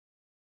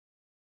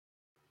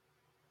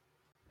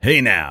Hey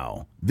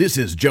now, this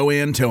is Joe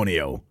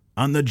Antonio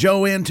on The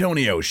Joe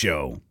Antonio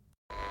Show.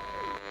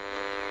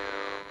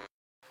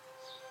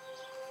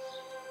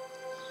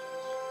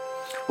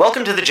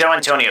 Welcome to The Joe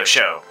Antonio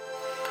Show.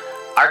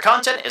 Our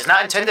content is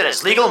not intended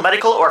as legal,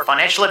 medical, or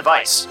financial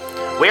advice.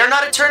 We are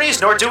not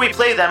attorneys, nor do we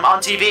play them on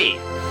TV.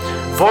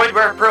 Void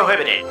where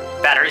prohibited.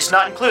 Batteries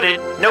not included.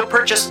 No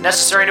purchase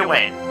necessary to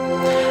win.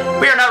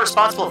 We are not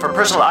responsible for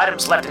personal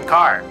items left in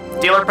car.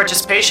 Dealer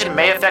participation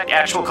may affect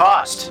actual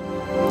cost.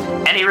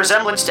 Any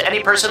resemblance to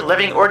any person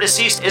living or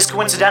deceased is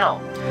coincidental.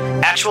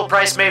 Actual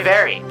price may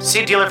vary.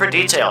 See dealer for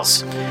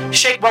details.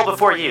 Shake well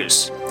before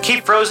use.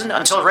 Keep frozen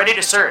until ready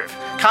to serve.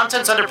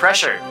 Contents under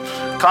pressure.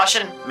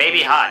 Caution, may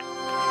be hot.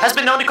 Has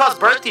been known to cause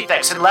birth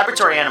defects in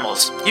laboratory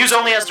animals. Use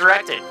only as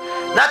directed.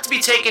 Not to be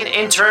taken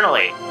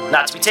internally.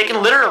 Not to be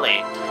taken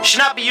literally. Should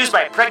not be used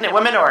by pregnant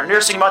women or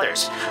nursing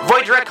mothers.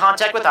 Avoid direct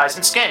contact with eyes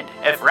and skin.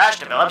 If rash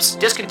develops,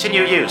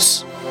 discontinue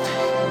use.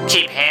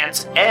 Keep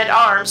hands and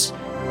arms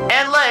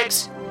and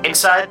legs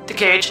inside the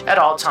cage at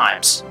all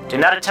times. Do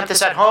not attempt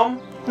this at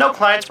home. No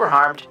clients were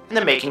harmed in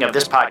the making of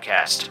this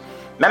podcast.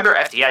 Member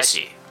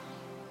FDIC.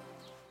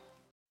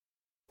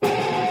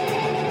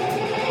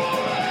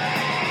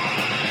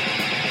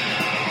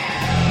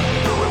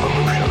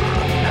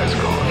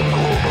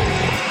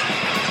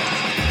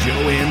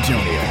 Joe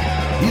Antonio.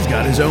 He's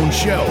got his own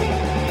show.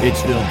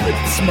 It's filled with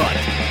smut,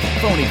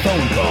 phony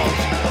phone calls,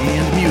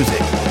 and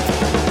music.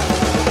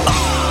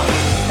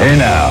 Hey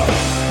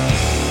now.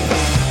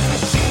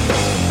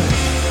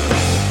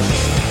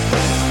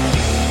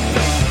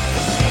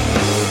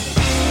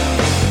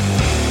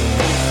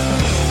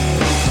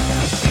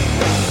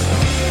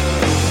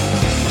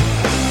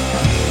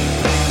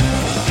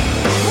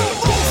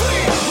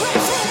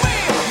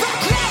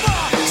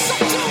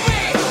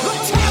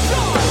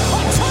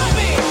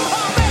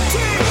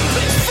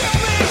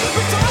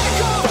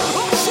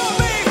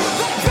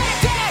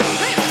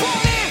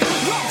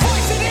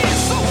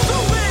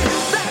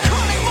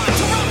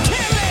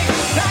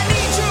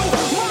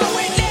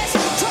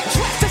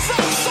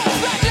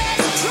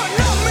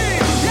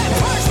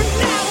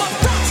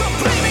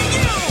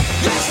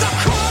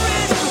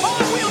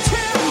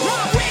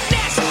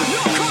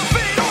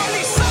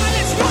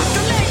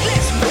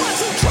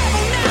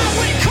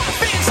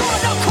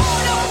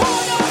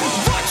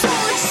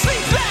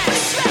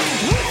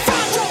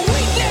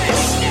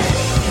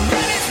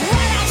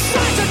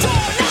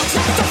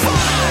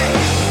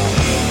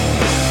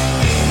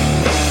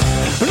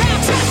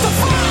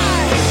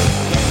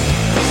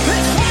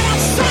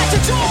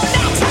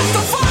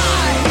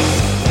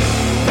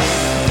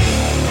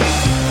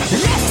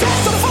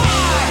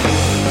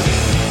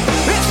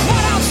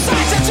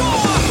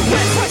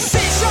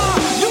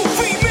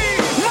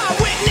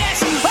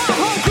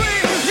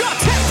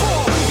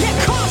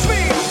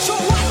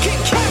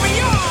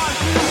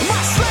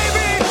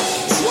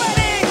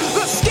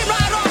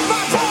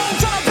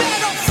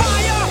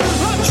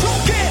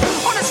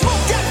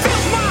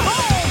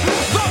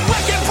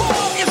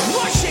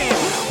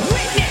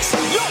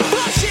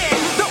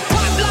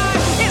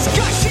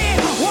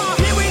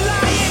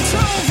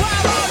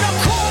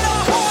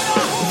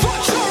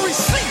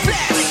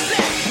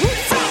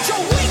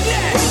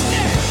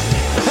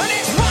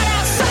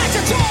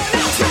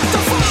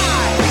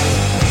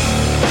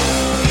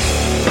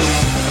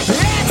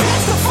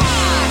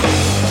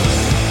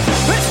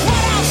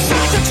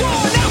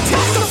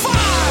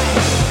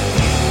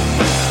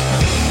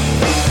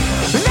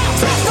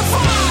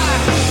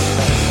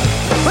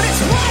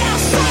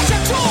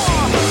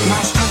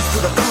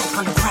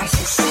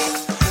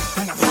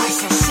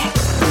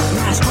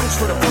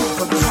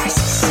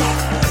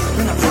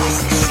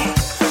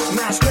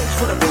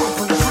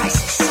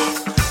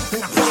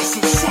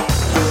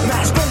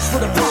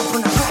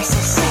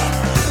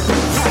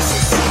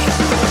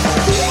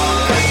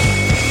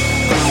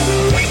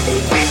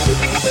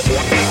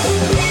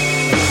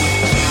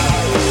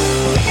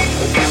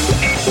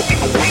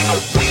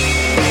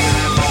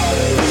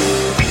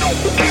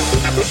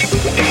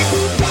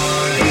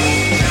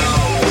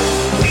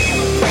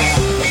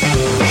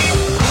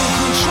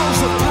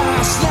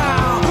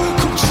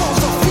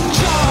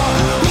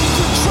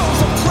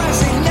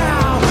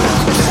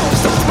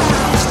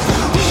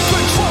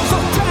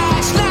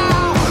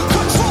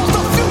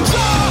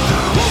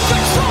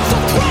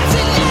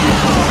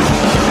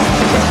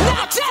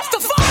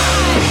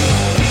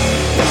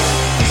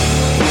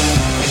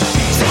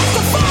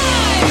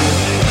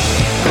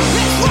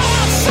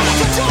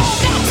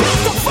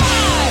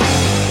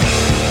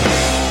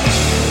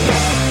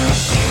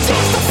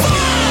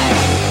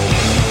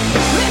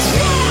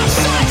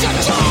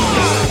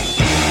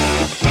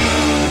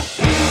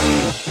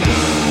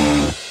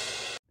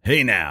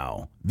 Hey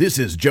now, this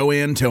is Joe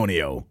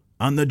Antonio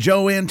on The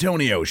Joe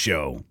Antonio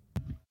Show.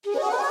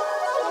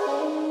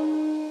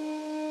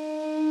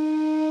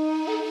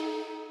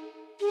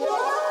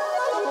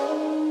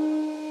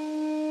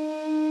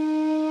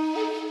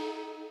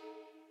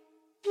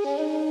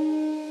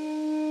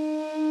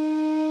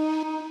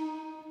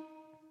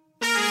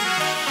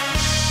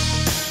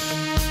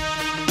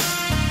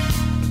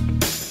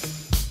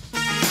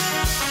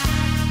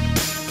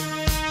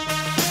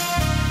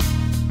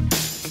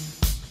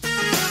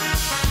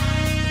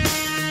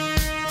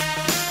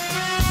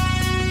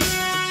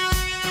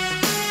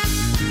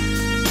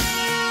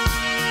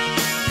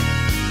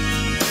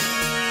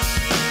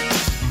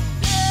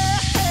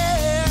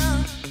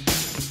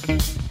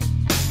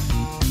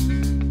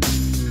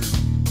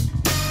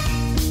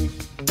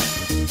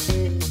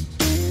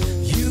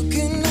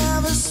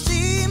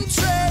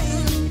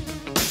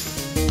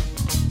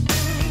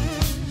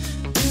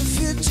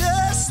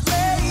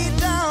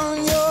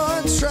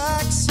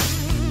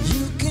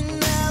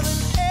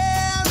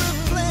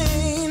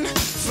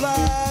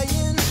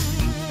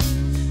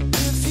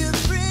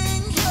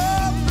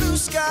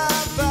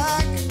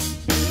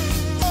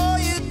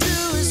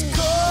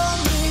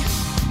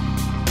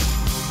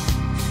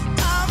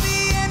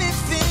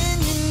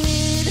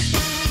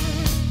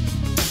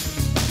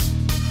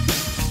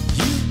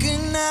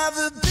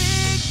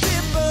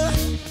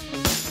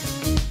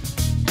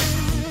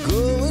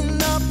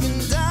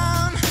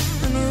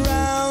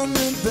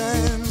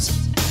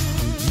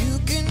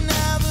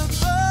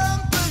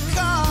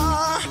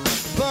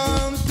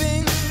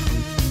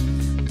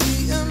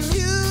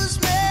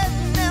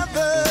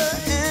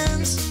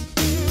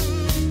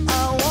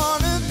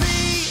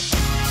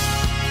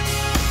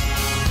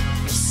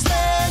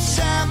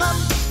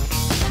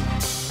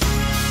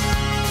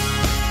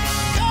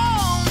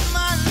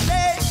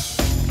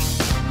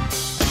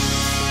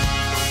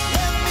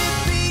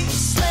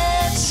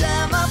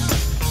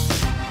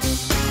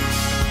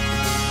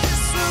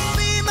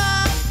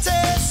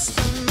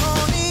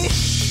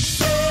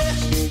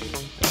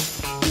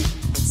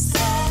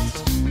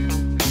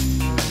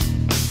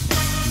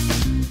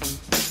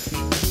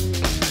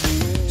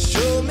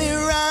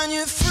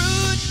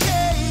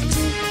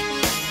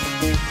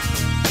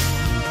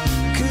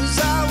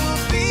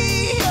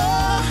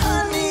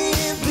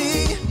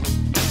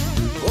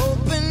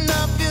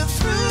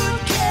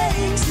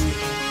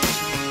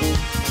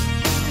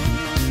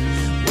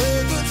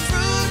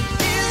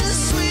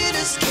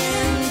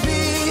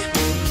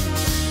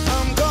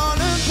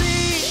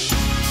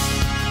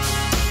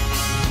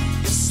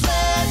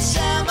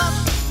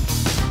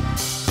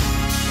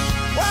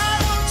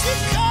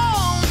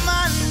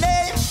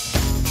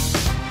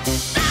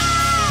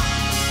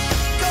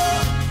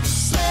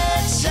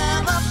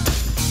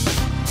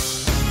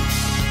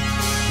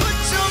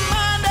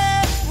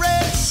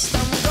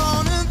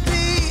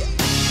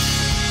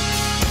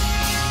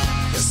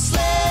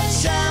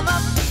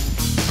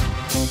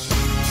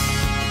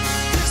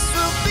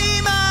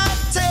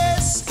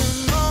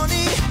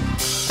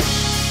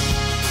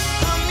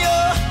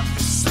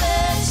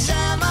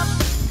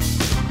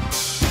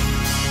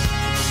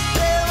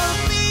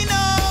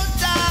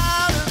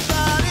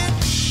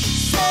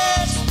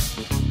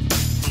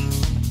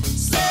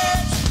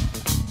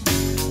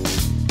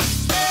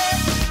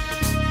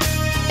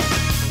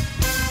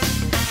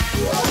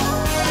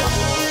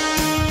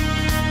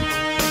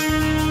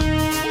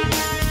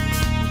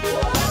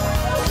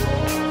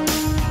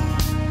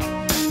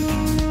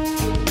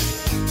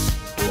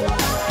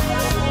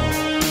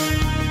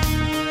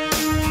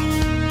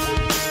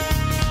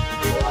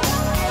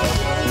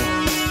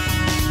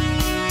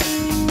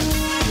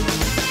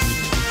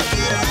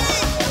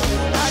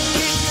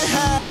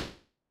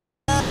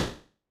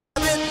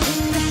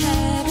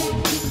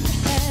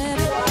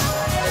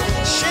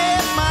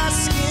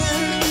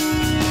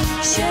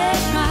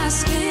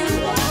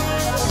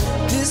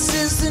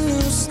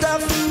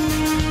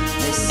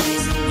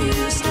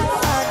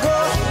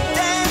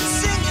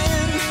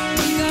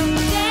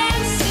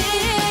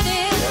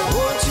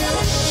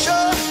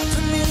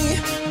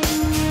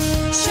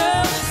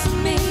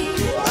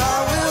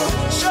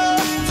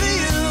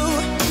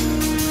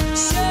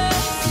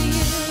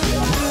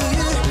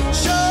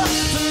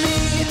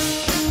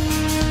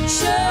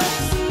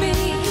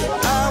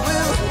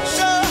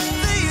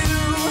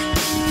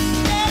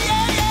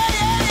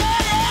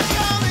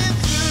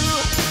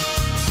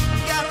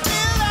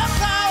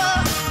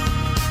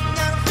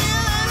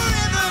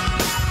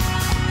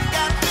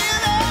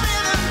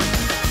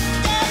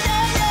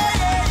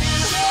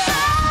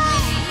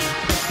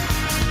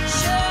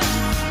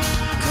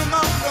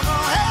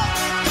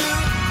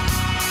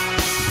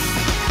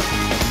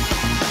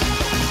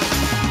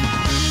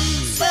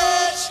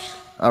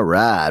 All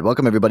right.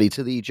 Welcome, everybody,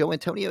 to the Joe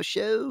Antonio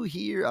Show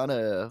here on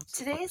a...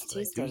 Today is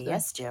Tuesday.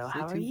 Yes, Joe.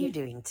 How are you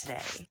doing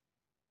today?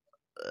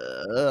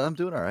 I'm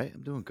doing all right.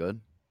 I'm doing good.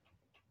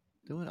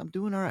 I'm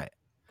doing all right.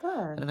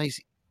 Good. Had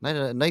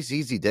a nice,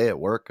 easy day at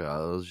work. It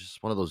was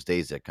just one of those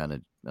days that kind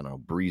of,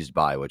 breezed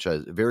by, which I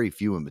very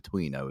few in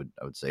between, I would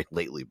say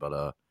lately.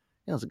 But,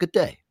 it was a good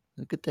day.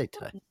 A good day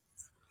today.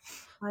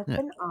 I've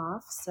been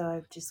off, so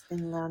I've just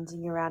been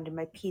lounging around in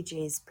my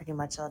PJs pretty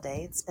much all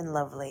day. It's been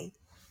lovely.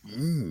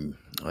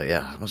 Oh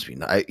yeah, it must be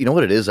nice. You know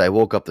what it is? I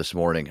woke up this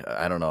morning.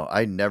 I don't know.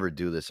 I never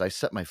do this. I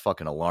set my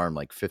fucking alarm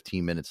like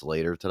 15 minutes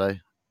later today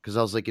because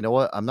I was like, you know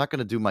what? I'm not going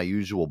to do my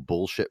usual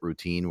bullshit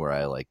routine where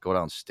I like go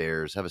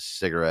downstairs, have a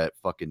cigarette,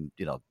 fucking,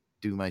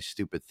 do my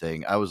stupid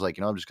thing. I was like,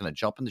 I'm just going to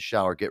jump in the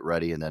shower, get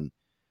ready, and then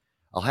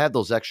I'll have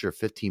those extra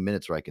 15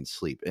 minutes where I can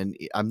sleep. And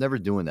I'm never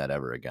doing that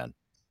ever again.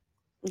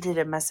 Did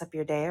it mess up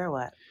your day or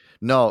what?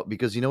 No,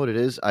 because you know what it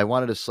is? I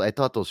wanted to. I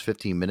thought those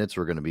 15 minutes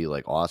were going to be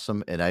like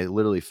awesome, and I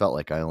literally felt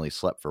like I only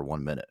slept for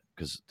 1 minute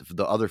because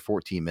the other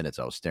 14 minutes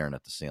I was staring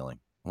at the ceiling.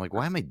 I'm like,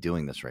 why am I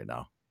doing this right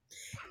now?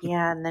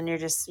 Yeah, and then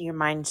your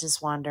mind's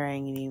just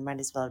wandering, and you might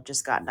as well have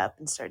just gotten up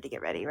and started to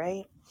get ready,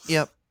 right?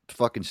 Yep,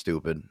 fucking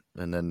stupid.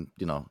 And then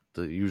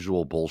the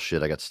usual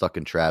bullshit. I got stuck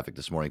in traffic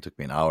this morning. It took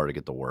me an hour to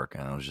get to work,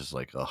 and I was just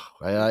like, oh,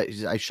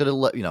 I should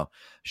have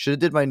should have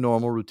did my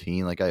normal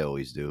routine like I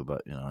always do,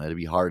 but I had to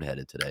be hard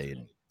headed today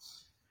and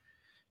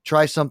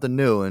try something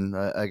new, and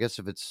I guess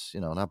if it's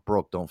not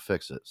broke, don't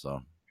fix it. So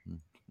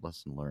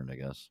lesson learned, I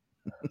guess.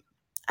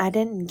 I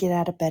didn't get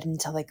out of bed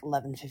until like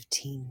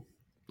 11:15.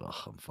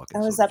 I'm fucking. I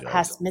was so up jealous.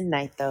 past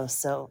midnight though,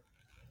 so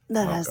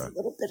that has a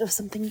little bit of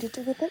something to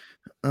do with it.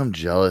 I'm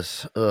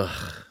jealous. Ugh.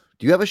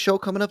 Do you have a show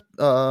coming up?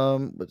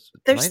 What's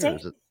Thursday? Tonight or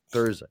is it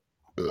Thursday?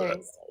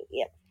 Thursday.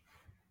 Yep.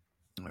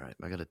 All right,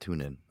 I gotta tune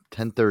in.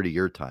 10:30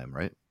 your time,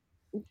 right?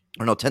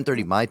 Or no,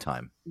 10:30 my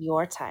time.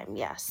 Your time,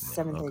 yes.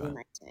 Yeah, 7:30 okay.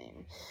 my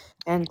time.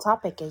 And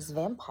topic is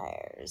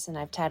vampires. And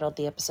I've titled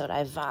the episode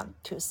I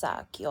Want to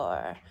Suck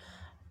Your ...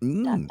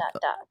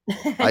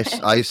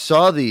 I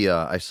saw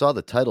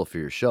the title for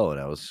your show, and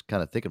I was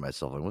kind of thinking to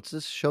myself, like, what's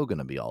this show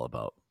gonna be all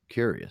about?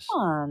 Curious.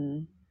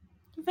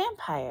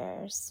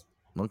 Vampires.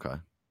 Okay.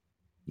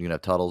 You gonna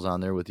have Tuttles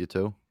on there with you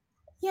too?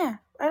 Yeah.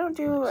 I don't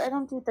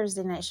do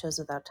Thursday night shows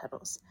without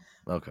Tuttles.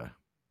 Okay.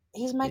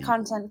 He's my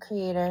content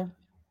creator.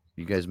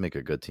 You guys make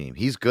a good team.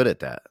 He's good at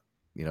that.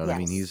 You know what I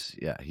mean?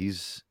 Yes.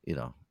 He's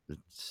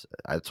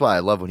that's why I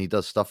love when he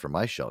does stuff for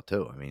my show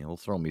too. I mean, he'll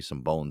throw me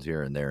some bones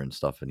here and there and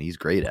stuff, and he's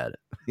great at it.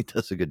 He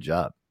does a good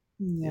job.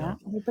 Yeah.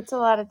 He puts a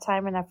lot of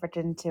time and effort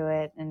into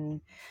it, and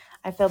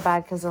I feel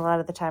bad because a lot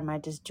of the time I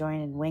just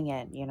join and wing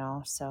it,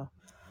 so.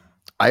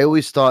 I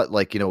always thought,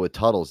 like, with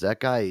Tuttles, that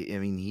guy, I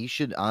mean, he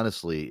should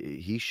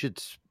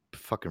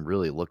fucking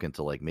really look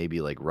into like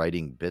maybe like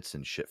writing bits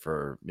and shit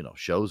for,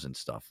 shows and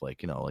stuff,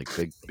 like, like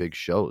big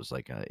shows,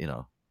 like,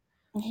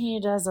 He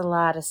does a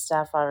lot of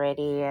stuff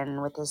already,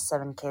 and with his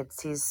 7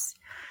 kids, he's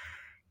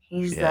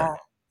I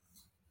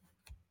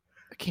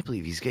can't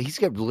believe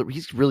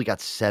he's really got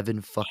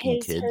 7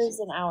 fucking kids. Hers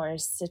and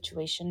ours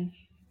situation.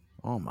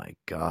 Oh my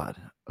God.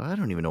 I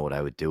don't even know what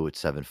I would do with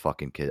 7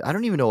 fucking kids. I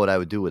don't even know what I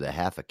would do with a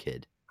half a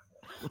kid.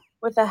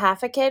 With a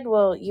half a kid,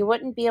 well, you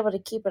wouldn't be able to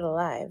keep it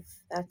alive.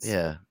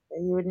 Yeah.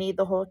 You would need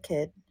the whole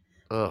kid.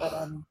 Ugh.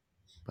 But,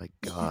 my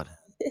God.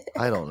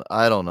 I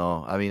don't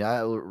know. I mean,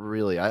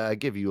 I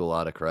give you a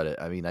lot of credit.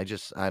 I mean, I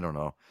don't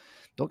know.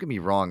 Don't get me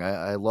wrong.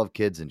 I love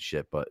kids and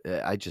shit, but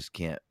I just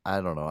can't. I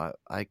don't know.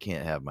 I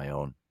can't have my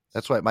own.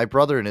 That's why my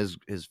brother and his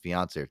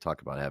fiance are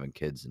talking about having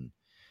kids, and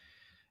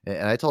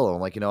I told him,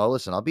 I'm like,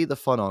 listen, I'll be the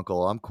fun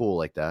uncle. I'm cool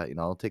like that.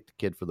 I'll take the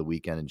kid for the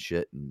weekend and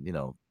shit, and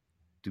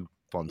do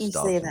fun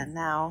stuff. You say that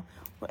now,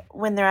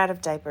 when they're out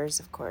of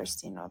diapers, of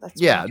course. That's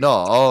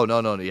no. Oh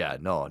no. Yeah,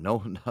 no.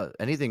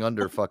 Anything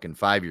under fucking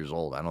 5 years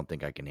old, I don't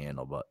think I can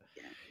handle. But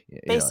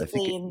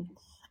basically,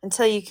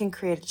 until you can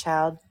create a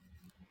child.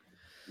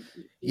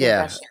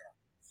 Yeah.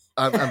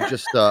 I'm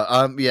just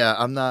yeah,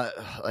 I'm not.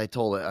 I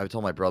told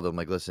my brother, I'm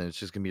like, listen, it's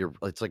just gonna be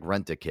it's like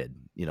rent a kid,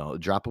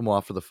 drop him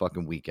off for the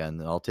fucking weekend,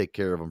 and I'll take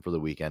care of him for the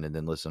weekend, and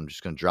then listen, I'm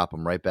just gonna drop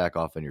him right back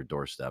off on your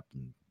doorstep,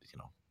 and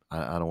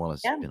I don't want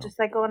to, Yeah, just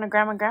like going to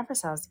grandma and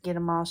grandpa's house, get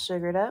them all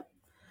sugared up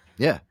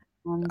yeah,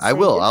 and I say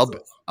will.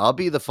 deuces. I'll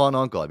be the fun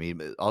uncle. I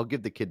mean, I'll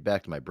give the kid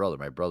back to my brother.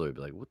 My brother would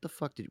be like, what the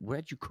fuck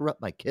why'd you corrupt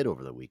my kid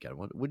over the weekend?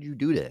 What did you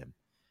do to him?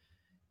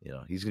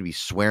 He's gonna be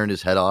swearing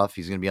his head off.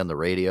 He's gonna be on the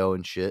radio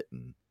and shit,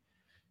 and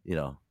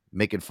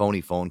making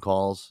phony phone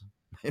calls.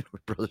 My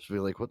brothers be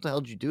like, what the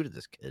hell did you do to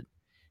this kid?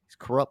 He's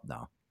corrupt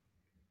now.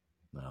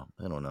 No,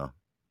 I don't know.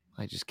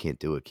 I just can't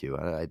do it, Q.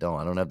 I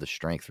don't have the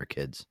strength for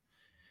kids.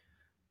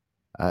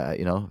 I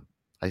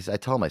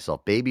tell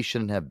myself, babies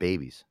shouldn't have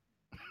babies.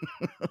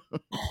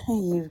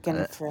 You're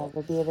gonna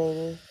forever be a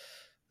baby.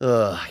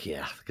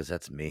 Yeah, because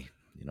that's me,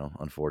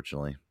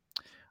 unfortunately.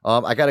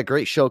 I got a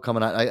great show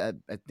coming on. I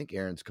think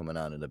Aaron's coming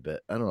on in a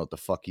bit. I don't know what the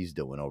fuck he's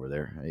doing over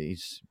there.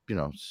 He's,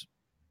 it's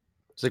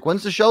like,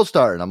 when's the show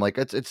starting? I'm like,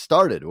 it's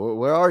started.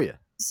 Where are you?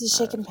 Is he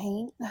shaking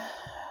paint?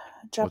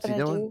 Dropping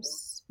a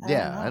deuce?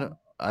 I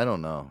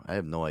don't know. I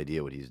have no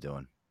idea what he's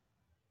doing.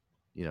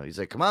 He's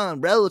like, come on,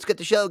 bro, let's get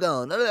the show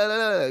going.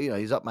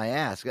 He's up my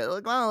ass.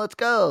 Like, come on, let's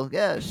go.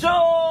 Yeah.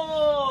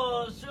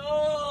 Show.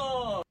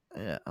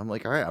 Yeah. I'm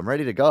like, all right, I'm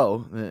ready to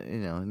go.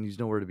 And he's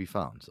nowhere to be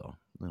found. So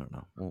I don't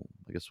know. Well,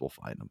 I guess we'll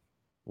find him.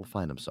 We'll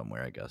find him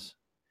somewhere, I guess.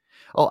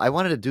 Oh, I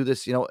wanted to do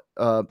this,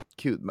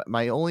 cute.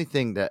 My only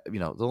thing that,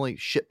 the only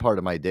shit part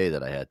of my day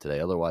that I had today,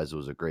 otherwise it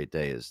was a great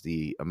day, is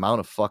the amount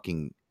of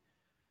fucking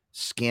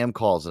scam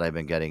calls that I've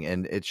been getting.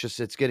 And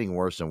it's getting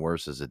worse and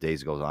worse as the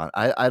days goes on.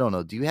 I don't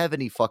know. Do you have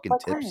any fucking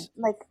What tips? kind?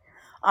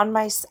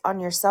 Like on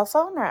your cell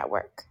phone or at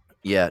work?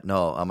 Yeah,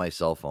 no, on my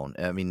cell phone.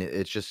 I mean,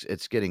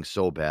 it's getting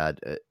so bad.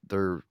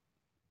 They're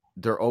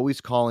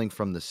always calling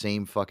from the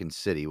same fucking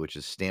city, which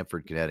is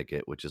Stamford,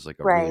 Connecticut, which is like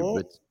a really Right.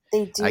 rich.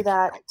 They do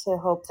that to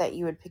hope that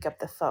you would pick up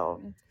the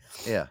phone.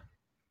 Yeah.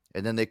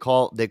 And then they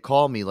call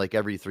me like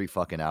every 3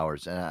 fucking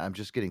hours. And I'm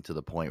just getting to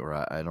the point where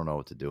I don't know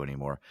what to do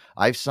anymore.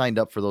 I've signed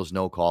up for those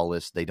no call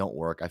lists. They don't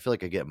work. I feel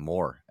like I get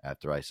more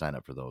after I sign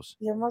up for those.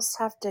 You almost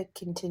have to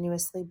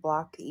continuously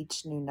block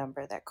each new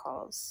number that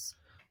calls.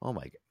 Oh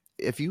my God.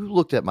 If you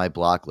looked at my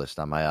block list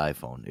on my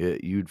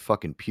iPhone, you'd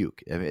fucking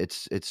puke. I mean,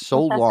 it's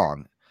so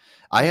long.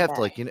 I have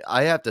to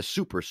I have to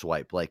super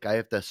swipe. Like I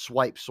have to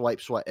swipe.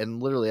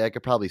 And literally I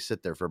could probably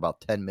sit there for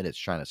about 10 minutes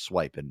trying to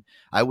swipe. And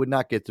I would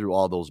not get through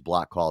all those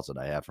block calls that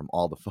I have from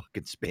all the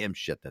fucking spam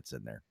shit that's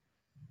in there.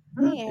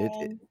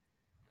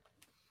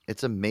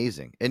 It's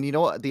amazing. And you know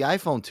what? The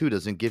iPhone 2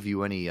 doesn't give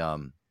you any,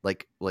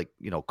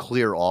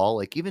 clear all.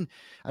 Like even,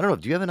 I don't know.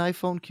 Do you have an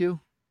iPhone, Q?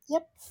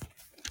 Yep.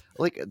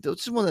 Like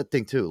this is one of the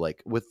thing too,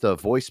 like with the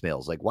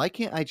voicemails, like why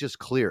can't I just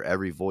clear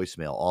every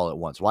voicemail all at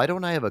once? Why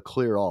don't I have a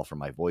clear all for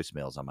my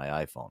voicemails on my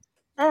iPhone?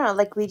 I don't know,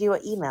 like we do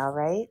an email,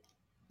 right?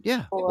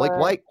 Yeah.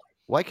 Like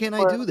why can't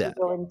I do that?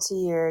 You go into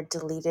your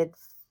deleted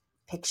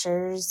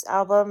pictures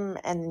album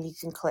and you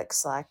can click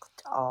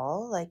select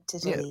all, like to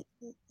delete.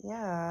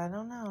 Yeah, I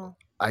don't know.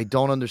 I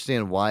don't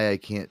understand why I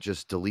can't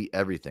just delete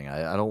everything.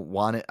 I don't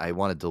want it. I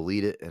want to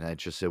delete it, and I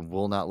just said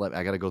will not let me.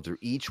 I got to go through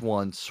each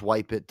one,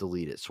 swipe it,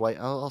 delete it. Swipe.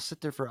 I'll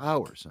sit there for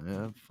hours. I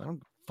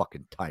don't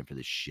fucking time for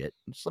this shit.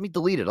 Just let me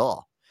delete it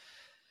all.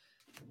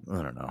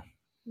 I don't know.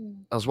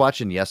 I was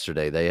watching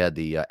yesterday. They had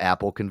the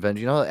Apple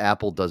convention.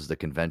 Apple does the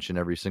convention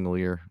every single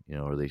year.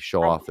 Where they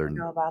show off their. I don't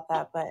know about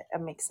that, but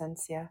it makes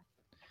sense. Yeah.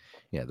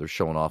 Yeah, they're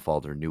showing off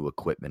all their new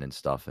equipment and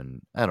stuff,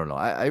 and I don't know.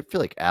 I feel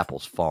like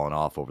Apple's fallen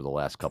off over the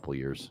last couple of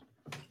years.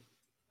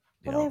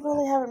 Well, they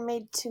really haven't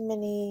made too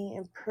many.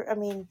 I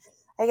mean,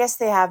 I guess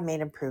they have made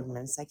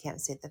improvements. I can't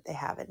say that they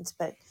haven't,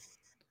 but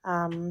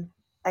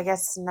I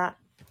guess not.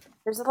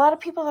 There's a lot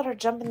of people that are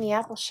jumping the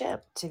Apple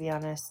ship, to be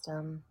honest.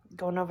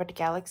 Going over to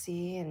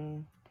Galaxy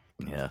and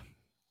yeah,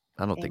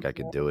 I don't think I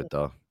could do it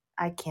though.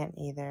 I can't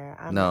either.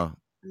 I'm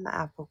an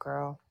Apple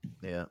girl.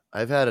 Yeah,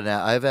 I've had an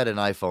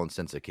iPhone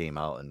since it came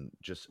out, and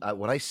just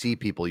when I see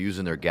people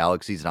using their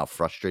Galaxies and how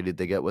frustrated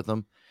they get with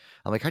them,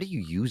 I'm like, how do you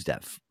use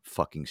that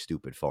fucking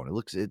stupid phone?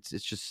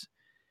 It's just,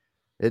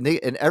 and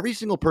every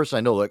single person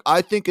I know, like,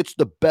 I think it's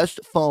the best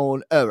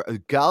phone ever.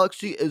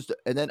 Galaxy is,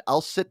 and then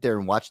I'll sit there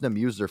and watch them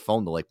use their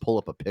phone to like pull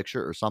up a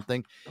picture or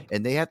something,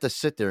 and they have to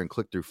sit there and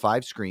click through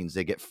 5 screens.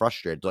 They get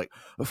frustrated, like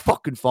a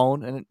fucking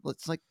phone, and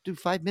it's like, dude,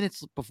 5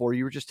 minutes before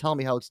you were just telling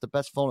me how it's the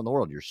best phone in the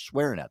world. You're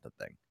swearing at the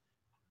thing.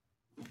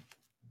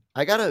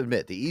 I gotta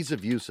admit, the ease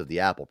of use of the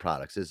Apple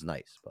products is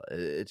nice, but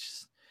it's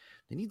just,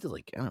 they need to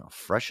like, I don't know,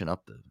 freshen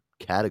up the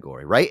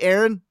category, right,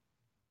 Aaron?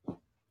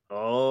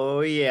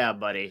 Oh yeah,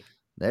 buddy.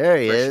 There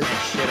he is.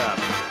 Shit up.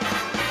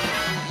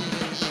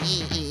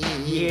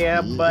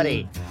 Yeah,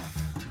 buddy.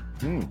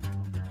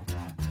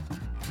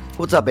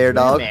 What's up, Air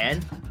Dog? Yeah,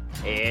 man.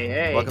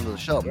 Hey. Welcome to the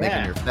show.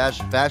 Making your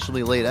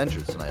fashionably late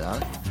entrance tonight, huh?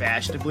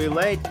 Fashionably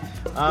late.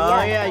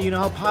 Yeah, you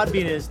know how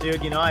Podbean is,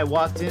 dude. I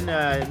walked into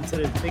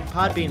the big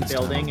Podbean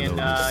building and,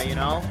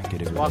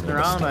 walking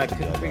around. I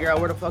couldn't figure out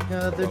where the fuck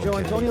the Joe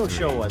Antonio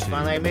show was.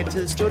 Finally, I made it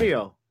to the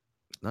studio.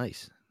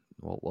 Nice.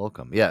 Well,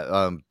 welcome.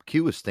 Yeah,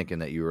 Q was thinking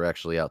that you were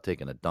actually out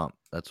taking a dump.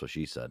 That's what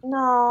she said.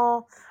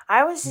 No,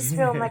 I was just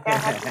feeling like I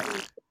had to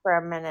leave for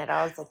a minute.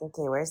 I was like,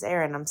 okay, where's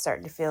Aaron? I'm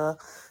starting to feel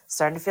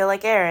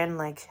like Aaron,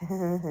 like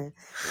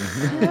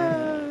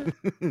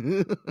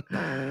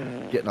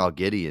Getting all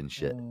giddy and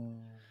shit.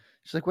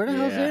 She's like, where the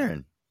hell's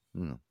Aaron?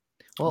 Well,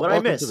 What'd I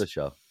welcome miss? to the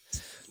show.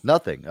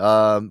 Nothing.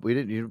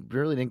 You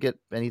really didn't get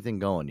anything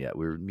going yet.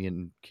 Me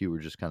and Q were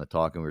just kind of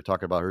talking. We were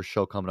talking about her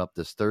show coming up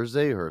this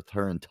Thursday, her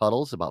and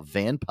Tuttles, about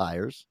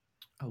vampires.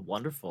 Oh,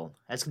 wonderful.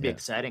 That's going to be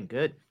exciting.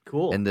 Good.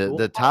 Cool. And cool.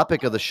 the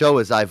topic of the show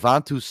is I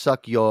want to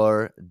suck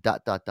your ...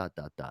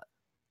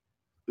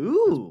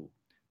 Ooh.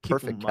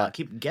 Perfect.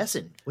 Keep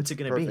guessing. What's it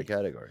going to be? Perfect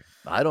category.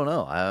 I don't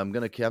know. I'm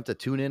going to have to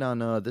tune in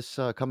on this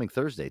coming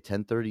Thursday,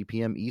 10:30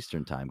 p.m.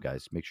 Eastern time,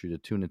 guys. Make sure to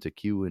tune into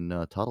Q and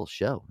Tuttle's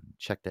show.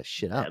 Check that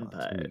shit out.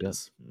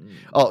 Vampires.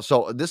 Oh,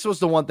 so this was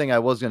the one thing I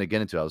was going to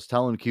get into. I was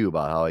telling Q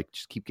about how I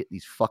just keep getting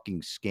these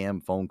fucking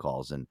scam phone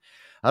calls. And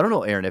I don't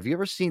know, Aaron, have you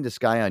ever seen this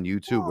guy on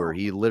YouTube where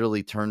he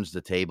literally turns the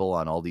table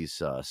on all these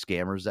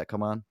scammers that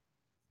come on?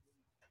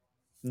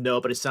 No,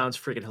 but it sounds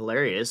freaking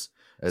hilarious.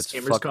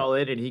 Scammers call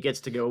in and he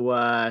gets to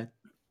go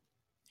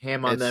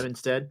ham on them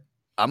instead.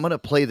 I'm going to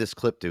play this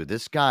clip, dude.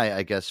 This guy,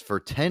 I guess, for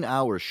 10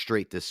 hours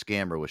straight, this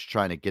scammer was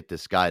trying to get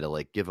this guy to,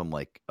 like, give him,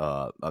 like,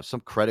 some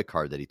credit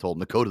card that he told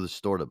him to go to the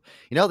store to.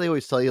 You know how they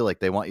always tell you, like,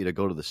 they want you to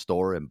go to the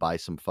store and buy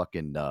some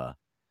fucking,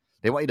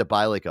 they want you to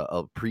buy, like,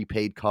 a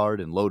prepaid card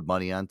and load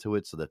money onto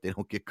it so that they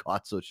don't get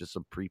caught, so it's just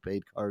some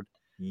prepaid card?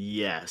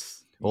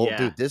 Yes. Well,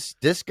 dude,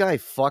 this guy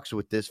fucks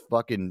with this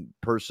fucking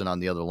person on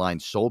the other line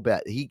so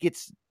bad. He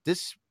gets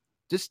this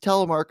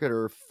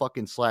telemarketer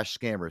fucking /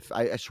 scammer.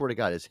 I swear to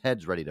God, his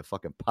head's ready to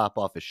fucking pop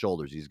off his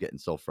shoulders. He's getting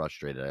so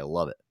frustrated. I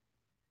love it.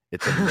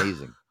 It's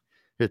amazing.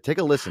 Here, take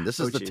a listen. This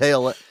is This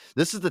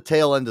is the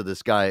tail end of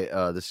this guy,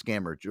 the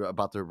scammer,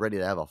 ready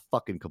to have a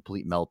fucking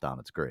complete meltdown.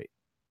 It's great.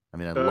 I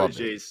mean, I love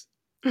it.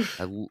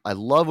 I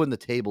love when the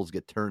tables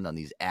get turned on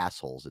these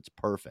assholes. It's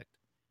perfect.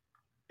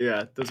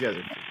 Yeah, those guys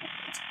are.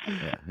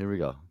 Yeah, here we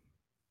go.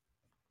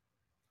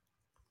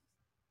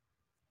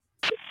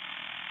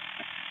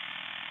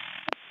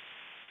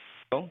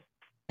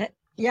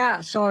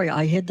 Yeah, sorry,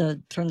 I had to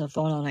turn the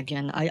phone on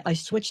again. I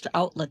switched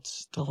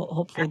outlets to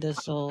hopefully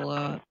this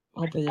will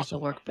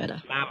work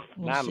better.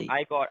 Ma'am,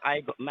 I got.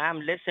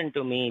 Ma'am, listen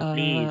to me,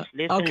 please.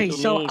 Listen okay, to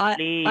so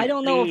me, I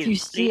don't know if you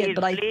see it,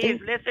 but I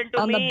think listen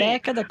to on me. the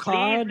back of the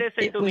card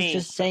it was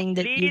just saying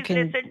that you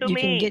can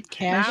get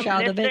cash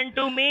out of it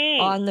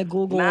on the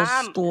Google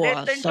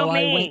store. So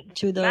I went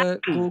to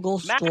the Google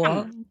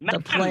store, the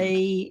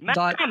play.google.com.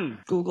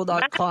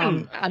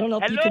 I don't know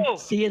if you can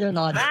see it or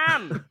not,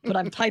 but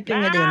I'm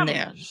typing it in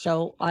there.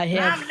 So I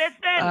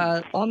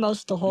have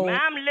almost the whole.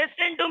 Ma'am,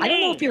 listen to me. I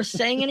don't know if you're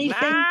saying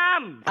anything.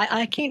 Ma'am.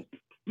 I can't.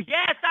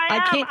 Yes, I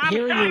am. I can't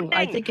hear you.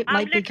 I think it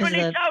might be because of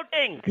the.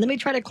 Shouting. Let me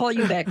try to call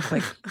you back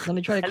quick. Let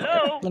me try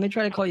to. Let me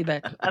try to call you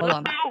back. Hold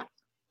on.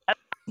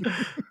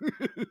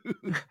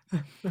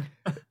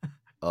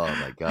 Oh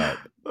my God!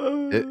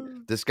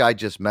 This guy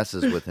just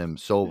messes with him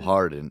so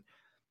hard, and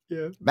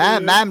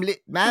ma'am,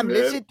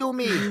 listen to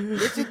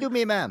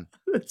me, ma'am.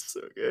 That's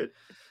so good.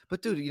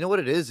 But dude, you know what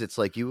it is? It's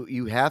like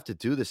you have to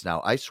do this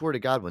now. I swear to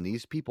God, when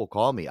these people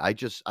call me, I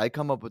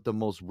come up with the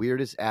most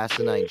weirdest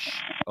asinine.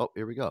 Oh,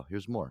 here we go.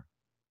 Here's more.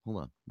 Hold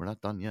on, we're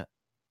not done yet.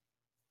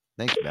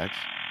 Thanks, Max.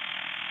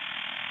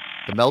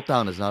 The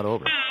meltdown is not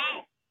over.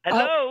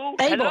 Hello,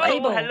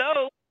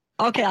 Abel.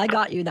 Okay, I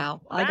got you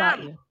now. I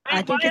got you.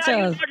 I think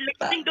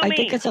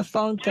it's a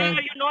phone thing. Why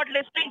are you not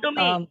listening to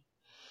me?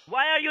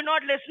 Why are you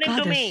not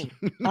listening to me?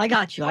 I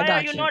got you. Why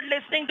are you not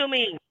listening to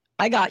me?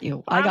 I got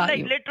you. I'm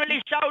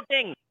literally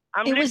shouting.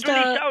 I'm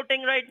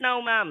shouting right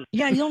now, ma'am.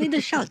 Yeah, you don't need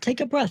to shout.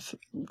 Take a breath.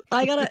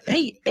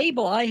 Hey,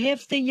 Abel, I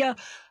have the,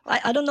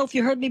 I don't know if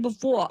you heard me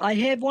before. I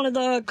have one of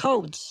the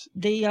codes.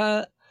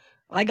 I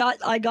got,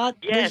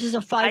 yes, this is a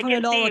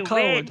 $500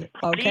 code. Wait,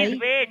 okay? Please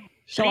wait.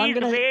 So please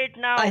wait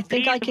now. I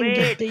think I can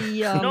get the,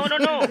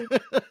 No.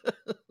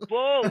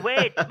 Whoa,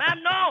 wait.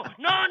 Ma'am, no.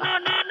 You don't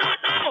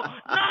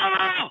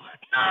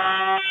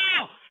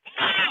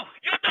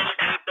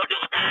have to do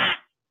that.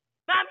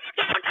 Ma'am, you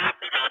don't have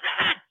to do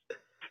that.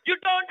 You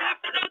don't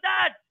have to do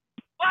that.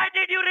 Why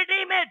did you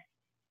redeem it?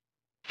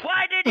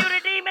 Why did you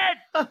redeem it?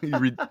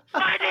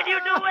 Why did you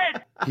do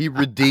it? He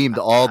redeemed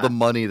all the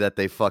money that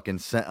they fucking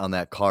sent on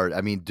that card.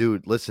 I mean,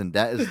 dude, listen,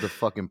 that is the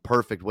fucking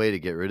perfect way to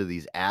get rid of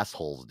these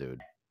assholes,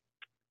 dude.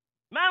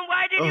 Ma'am,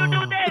 why did you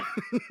do this?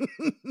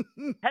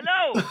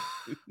 Hello?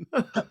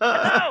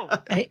 Hello?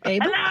 Hey,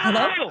 Abel?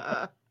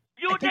 Hello?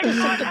 You did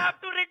not have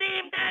to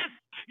redeem this.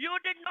 You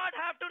did not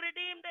have to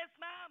redeem this,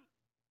 ma'am.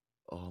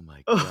 Oh,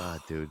 my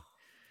God, dude.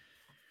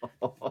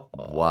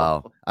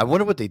 Wow. I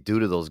wonder what they do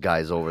to those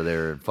guys over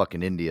there in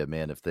fucking India,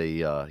 man, if they,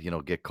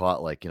 get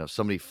caught, like,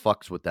 somebody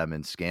fucks with them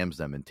and scams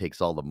them and takes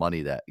all the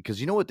money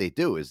because you know what they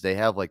do is they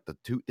have like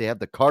they have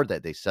the card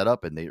that they set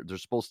up and they're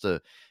supposed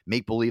to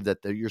make believe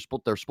that they're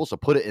supposed to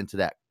put it into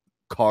that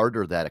card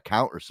or that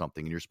account or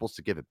something. And you're supposed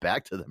to give it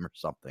back to them or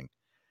something.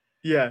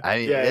 Yeah. I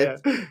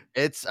mean,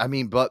 it's, I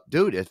mean, but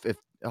dude, if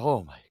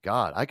oh my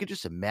God, I could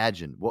just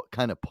imagine what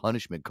kind of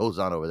punishment goes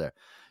on over there.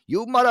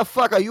 You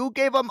motherfucker, you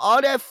gave them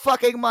all that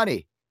fucking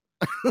money.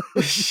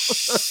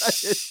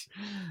 It's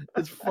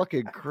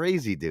fucking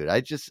crazy, dude.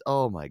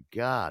 Oh my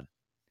God.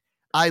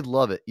 I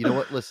love it. You know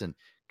what? Listen,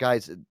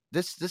 guys,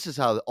 this is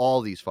how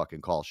all these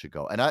fucking calls should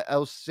go. And I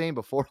was saying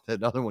before that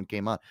another one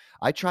came on.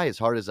 I try as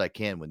hard as I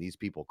can when these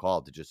people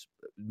call to just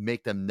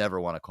make them never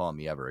want to call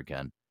me ever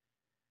again.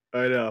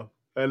 I know.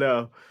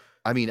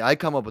 I mean, I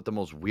come up with the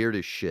most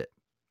weirdest shit.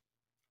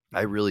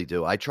 I really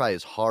do. I try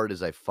as hard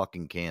as I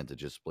fucking can to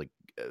just like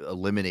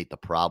eliminate the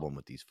problem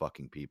with these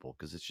fucking people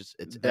because it's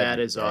that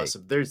is day.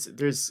 awesome.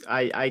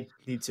 I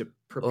need to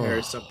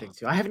prepare something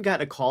too. I haven't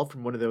gotten a call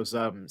from one of those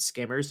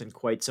scammers in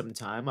quite some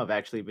time. I've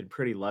actually been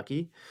pretty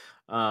lucky.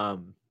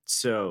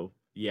 So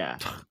yeah.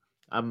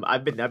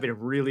 I've been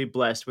really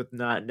blessed with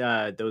not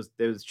those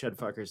chud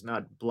fuckers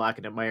not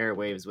blocking up my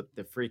airwaves with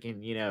the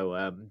freaking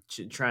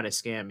trying to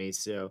scam me.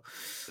 So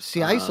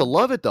see, I used to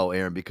love it though,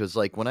 Aaron, because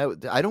like when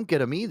I don't get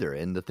them either,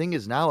 and the thing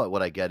is now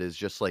what I get is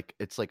just like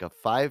it's like a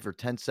 5 or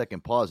 10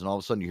 second pause, and all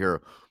of a sudden you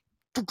hear,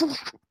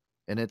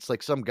 and it's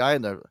like some guy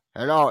in there.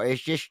 Hello,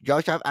 is this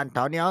Joseph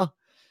Antonio?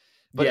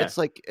 But yeah. it's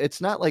like it's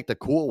not like the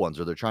cool ones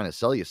where they're trying to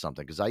sell you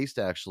something. Because I used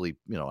to actually,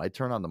 I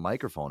turn on the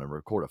microphone and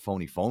record a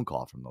phony phone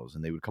call from those,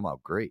 and they would come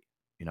out great.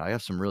 I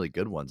have some really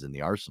good ones in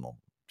the arsenal.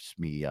 Just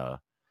me, but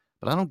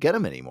I don't get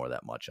them anymore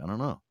that much. I don't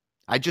know.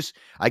 I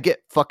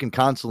get fucking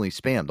constantly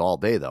spammed all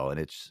day though, and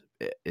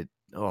it.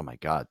 Oh my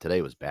God,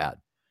 today was bad.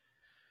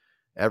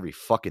 Every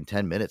fucking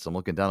 10 minutes, I'm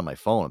looking down at my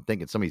phone. I'm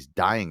thinking somebody's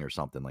dying or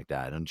something like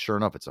that, and sure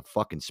enough, it's a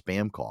fucking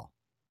spam call.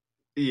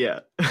 Yeah,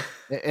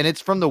 and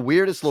it's from the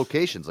weirdest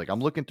locations. Like I'm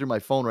looking through my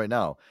phone right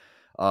now.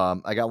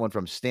 I got one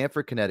from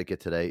Stamford, Connecticut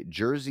today,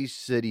 Jersey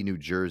City, New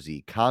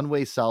Jersey,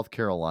 Conway, South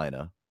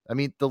Carolina. I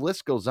mean, the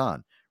list goes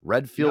on.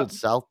 Redfield,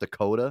 South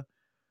Dakota,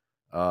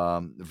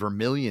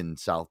 Vermilion,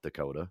 South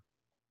Dakota.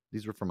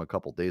 These were from a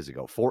couple days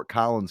ago. Fort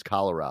Collins,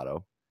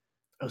 Colorado.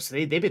 Oh, so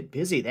they've been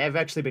busy. They've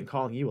actually been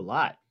calling you a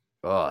lot.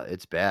 Oh,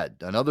 it's bad.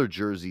 Another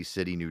Jersey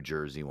City, New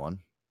Jersey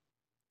one.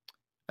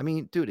 I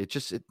mean, dude,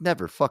 it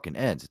never fucking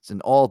ends. It's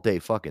an all day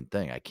fucking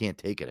thing. I can't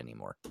take it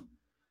anymore.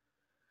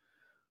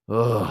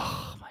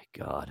 Oh my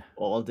God.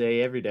 All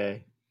day, every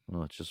day.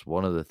 Well, it's just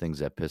one of the things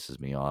that pisses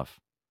me off.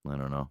 I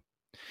don't know.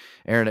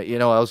 Aaron,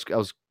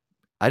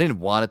 I didn't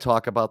want to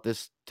talk about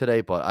this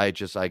today, but I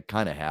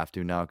kind of have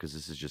to now because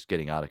this is just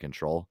getting out of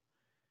control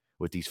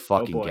with these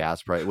fucking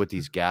gas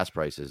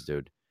prices,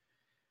 dude.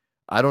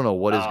 I don't know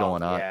what is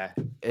going on. Yeah.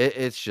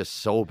 It's just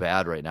so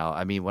bad right now.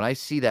 I mean, when I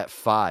see that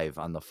 5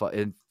 on the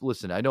and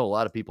listen, I know a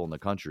lot of people in the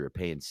country are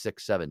paying $6,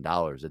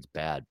 $7. It's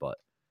bad, but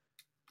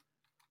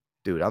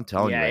dude, I'm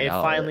telling you right now.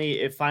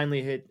 It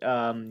finally hit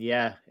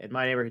in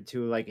my neighborhood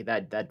too, like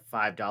that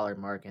 $5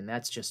 mark, and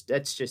that's just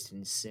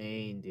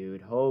insane,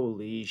 dude.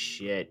 Holy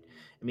shit.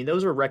 I mean,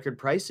 those are record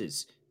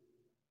prices.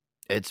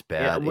 It's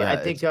bad. I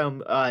think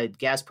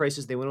gas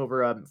prices, they went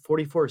over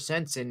 44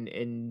 cents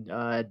in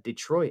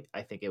Detroit.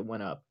 I think it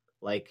went up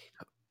like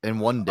in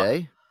one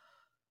day.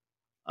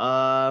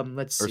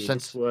 Let's see.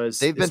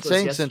 They've been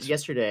saying since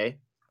yesterday.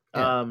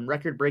 Yeah.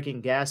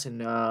 Record-breaking gas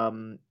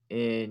in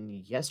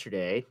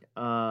yesterday.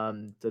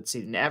 Let's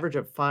see, an average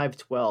of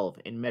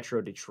 $5.12 in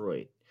Metro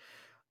Detroit.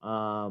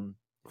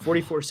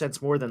 44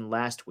 cents more than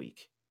last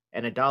week,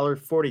 and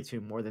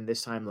 $1.42 more than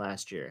this time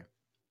last year.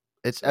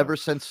 It's ever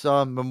since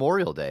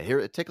Memorial Day.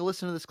 Here, take a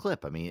listen to this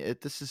clip. I mean,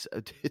 it's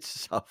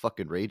so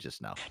fucking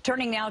outrageous now.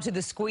 Turning now to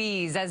the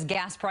squeeze as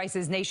gas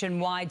prices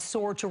nationwide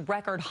soar to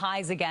record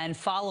highs again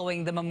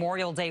following the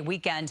Memorial Day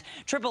weekend.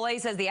 AAA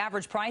says the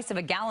average price of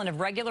a gallon of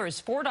regular is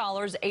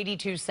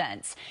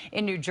 $4.82.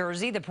 In New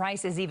Jersey, the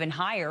price is even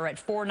higher at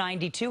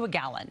 $4.92 a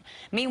gallon.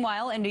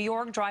 Meanwhile, in New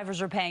York,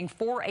 drivers are paying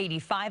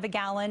 $4.85 a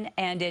gallon,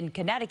 and in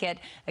Connecticut,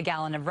 a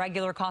gallon of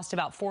regular costs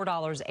about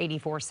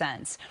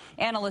 $4.84.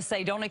 Analysts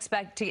say don't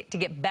expect to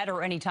get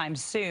better anytime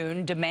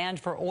soon. Demand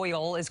for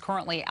oil is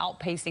currently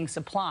outpacing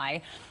supply.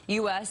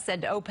 U.S.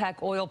 and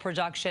OPEC oil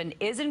production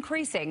is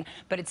increasing,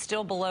 but it's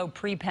still below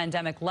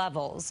pre-pandemic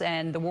levels.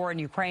 And the war in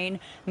Ukraine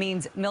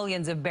means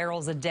millions of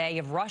barrels a day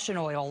of Russian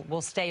oil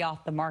will stay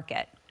off the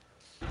market.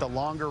 The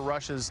longer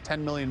Russia's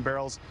 10 million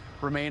barrels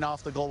remain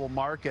off the global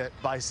market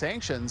by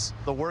sanctions,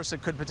 the worse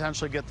it could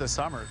potentially get this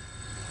summer.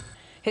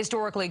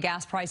 Historically,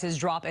 gas prices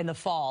drop in the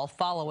fall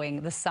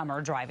following the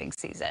summer driving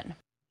season.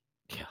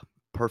 Yeah.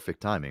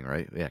 Perfect timing,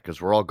 right? Yeah, because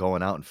we're all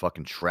going out and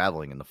fucking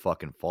traveling in the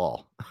fucking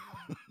fall.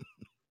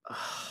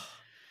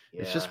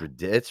 It's just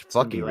it's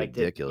fucking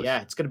ridiculous.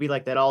 It's gonna be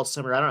like that all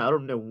summer. I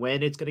don't know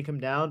when it's gonna come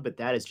down, but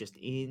that is just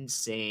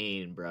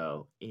insane,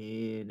 bro.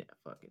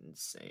 Fucking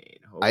insane.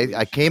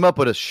 I came up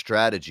with a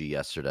strategy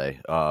yesterday.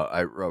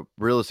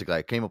 Realistically,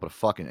 I came up with a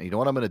fucking. You know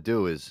what I'm gonna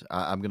do is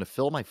I'm gonna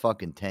fill my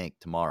fucking tank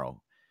tomorrow.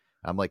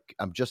 I'm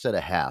just at a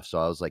half. So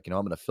I was like, I'm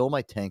going to fill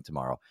my tank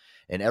tomorrow.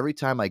 And every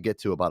time I get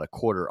to about a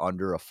quarter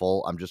under a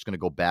full, I'm just going to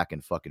go back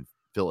and fucking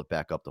fill it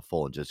back up to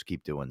full and just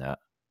keep doing that.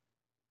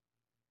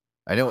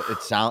 I know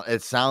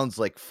it sounds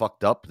like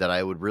fucked up that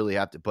I would really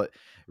have to, but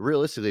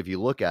realistically, if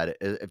you look at it,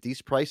 if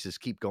these prices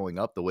keep going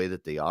up the way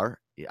that they are,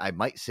 I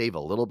might save a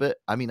little bit.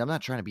 I mean, I'm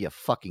not trying to be a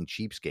fucking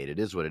cheapskate. It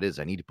is what it is.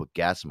 I need to put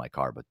gas in my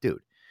car, but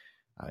dude,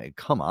 I mean,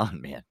 come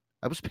on, man.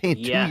 I was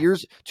paying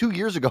 2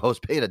 years ago. I was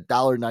paying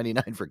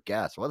 $1.99 for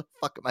gas. Why the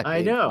fuck am I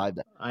paying $5?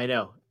 I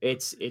know.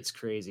 It's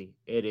crazy.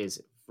 It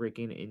is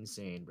freaking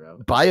insane, bro.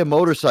 Buy a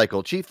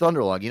motorcycle, Chief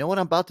Thunderlong. You know what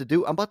I'm about to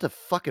do? I'm about to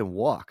fucking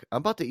walk. I'm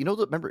about to,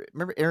 remember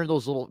Aaron,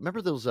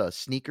 remember those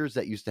sneakers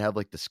that used to have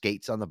like the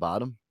skates on the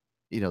bottom?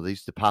 They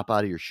used to pop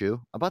out of your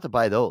shoe. I'm about to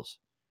buy those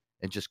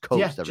and just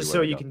coast everywhere. Just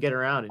so you can get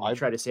around and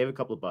try to save a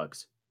couple of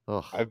bucks.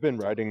 Ugh. I've been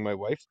riding my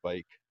wife's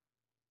bike.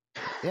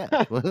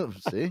 Yeah. Well,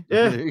 see?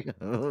 Yeah.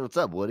 What's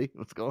up, Woody?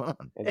 What's going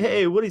on?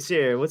 Hey, Woody's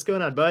here. What's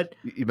going on, bud?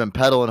 You've been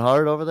pedaling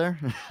hard over there?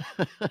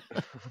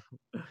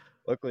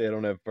 Luckily, I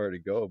don't have far to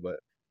go, but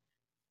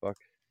fuck,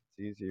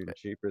 it's easier and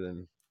cheaper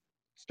than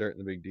starting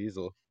the big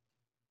diesel.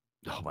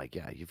 Oh my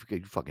God, you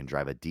fucking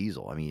drive a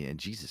diesel. I mean, and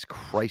Jesus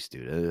Christ,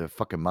 dude, the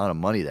fucking amount of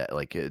money that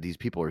these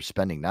people are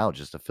spending now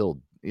just to fill,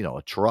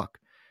 a truck,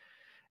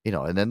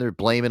 and then they're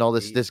blaming all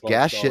this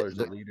gas shit. A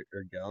liter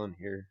or gallon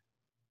here.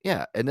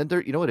 Yeah, and then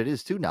you know what it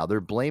is too now? They're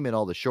blaming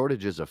all the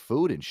shortages of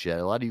food and shit.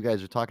 A lot of you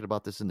guys are talking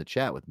about this in the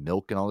chat with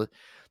milk and all that.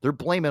 They're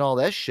blaming all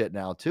that shit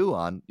now too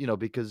on,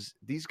 because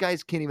these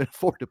guys can't even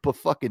afford to put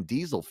fucking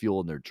diesel fuel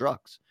in their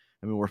trucks.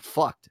 I mean, we're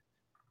fucked.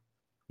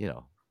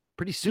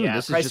 Pretty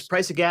soon.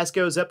 Price of gas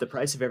goes up. The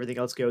price of everything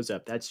else goes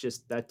up. That's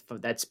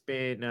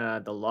been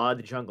the law of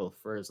the jungle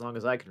for as long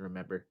as I can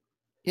remember.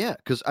 Yeah,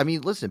 because I mean,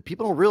 listen,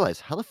 people don't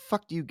realize how the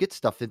fuck do you get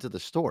stuff into the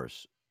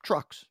stores?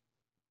 Trucks.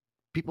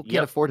 People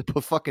can't afford to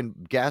put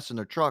fucking gas in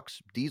their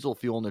trucks, diesel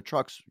fuel in their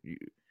trucks.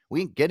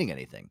 We ain't getting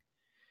anything.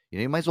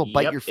 You might as well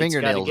bite your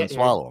fingernails and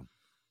swallow them.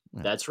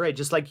 Yeah. That's right.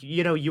 Just like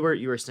you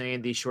were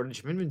saying, the shortage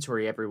of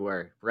inventory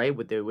everywhere, right?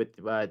 With the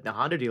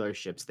Honda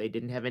dealerships, they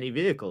didn't have any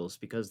vehicles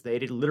because they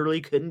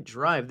literally couldn't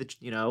drive the.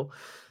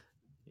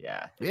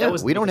 That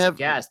was we don't have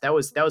gas. That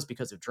was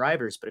because of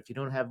drivers. But if you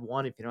don't have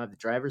the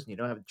drivers and you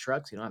don't have the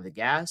trucks, you don't have the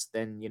gas,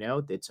 then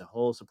it's a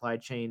whole supply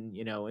chain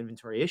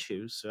inventory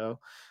issue. So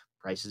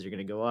prices are going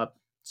to go up.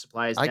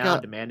 Supply is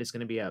down, demand is going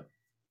to be up.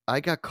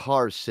 I got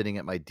cars sitting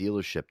at my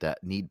dealership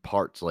that need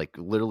parts, like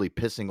literally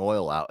pissing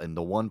oil out. And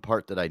the one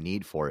part that I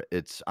need for it,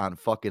 it's on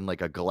fucking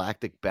like a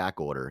galactic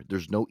back order.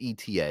 There's no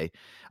ETA.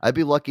 I'd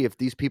be lucky if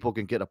these people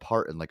can get a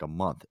part in like a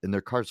month and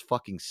their car's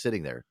fucking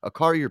sitting there. A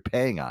car you're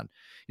paying on.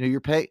 You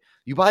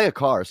buy a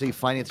car, say you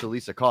finance or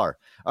lease a car.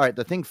 All right,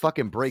 the thing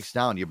fucking breaks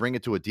down. You bring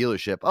it to a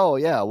dealership. Oh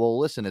yeah, well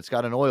listen, it's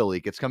got an oil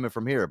leak. It's coming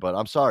from here, but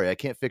I'm sorry, I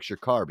can't fix your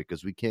car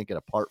because we can't get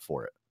a part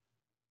for it.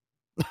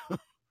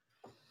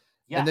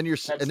 Yeah, and then you're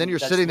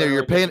sitting there.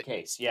 You're paying.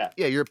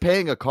 You're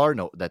paying a car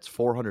note that's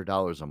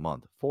 $400 a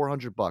month.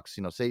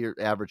 $400. Say your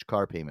average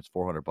car payment's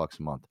 $400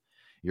 a month.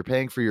 You're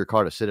paying for your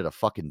car to sit at a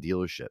fucking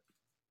dealership,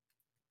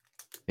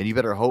 and you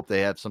better hope they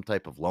have some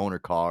type of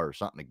loaner car or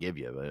something to give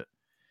you. But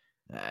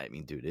I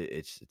mean, dude,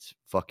 it's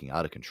fucking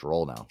out of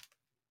control now.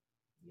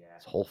 Yeah,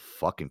 this whole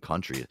fucking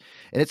country,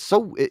 and it's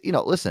so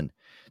listen.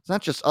 It's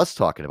not just us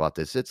talking about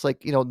this. It's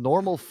like,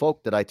 normal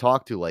folk that I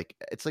talk to, like,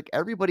 it's like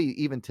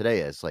everybody, even today,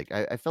 is like,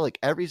 I feel like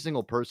every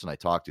single person I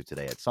talk to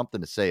today had something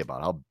to say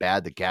about how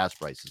bad the gas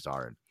prices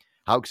are and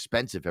how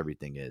expensive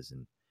everything is.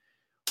 And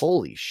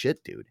holy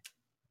shit, dude.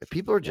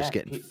 People are just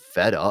getting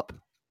fed up.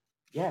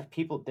 Yeah,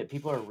 people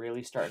are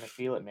really starting to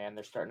feel it, man.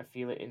 They're starting to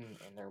feel it in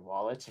their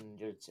wallets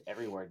and it's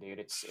everywhere, dude.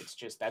 It's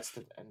just, that's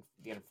the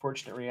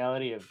unfortunate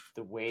reality of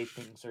the way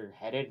things are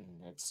headed.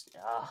 And it's,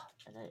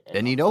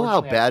 and you know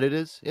how bad it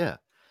is? Yeah.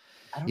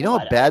 You know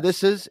how bad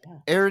this is,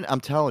 Aaron?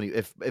 I'm telling you,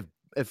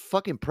 if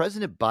fucking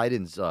President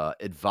Biden's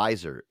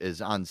advisor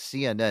is on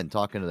CNN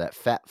talking to that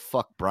fat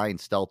fuck Brian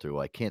Stelter, who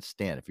I can't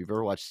stand. If you've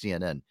ever watched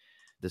CNN,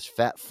 this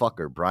fat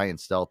fucker Brian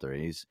Stelter,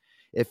 and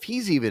if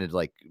he's even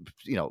like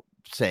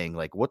saying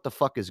like what the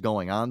fuck is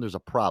going on, there's a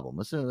problem.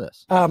 Listen to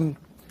this.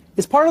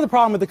 It's part of the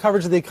problem with the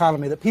coverage of the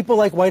economy that people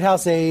like White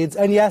House aides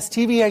and yes,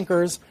 TV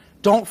anchors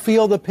don't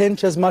feel the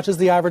pinch as much as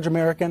the average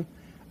American.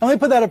 And let me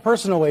put that a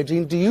personal way,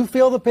 Gene. Do you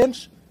feel the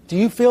pinch? Do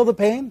you feel the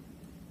pain?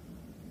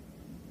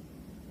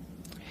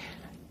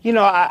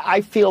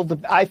 I feel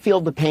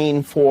the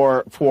pain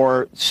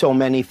for so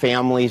many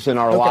families in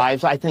our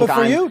lives. I think. But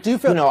for you, do you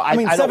feel? I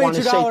mean,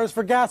 $72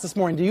 for gas this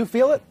morning. Do you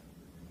feel it?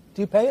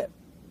 Do you pay it?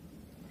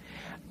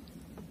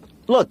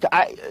 Look,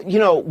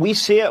 we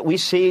see it. We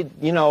see,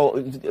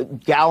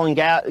 gallon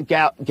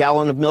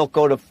of milk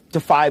go to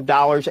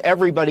 $5.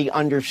 Everybody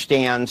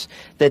understands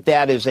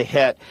that is a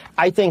hit.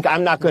 I think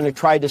I'm not going to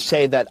try to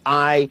say that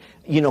I,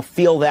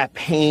 feel that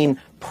pain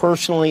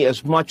personally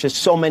as much as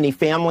so many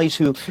families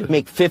who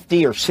make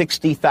 50 or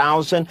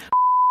 60,000.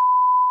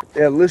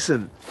 Yeah,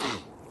 listen,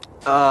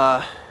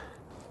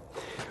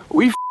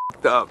 we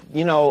f***ed up.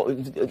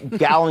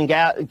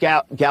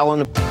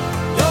 Gallon of.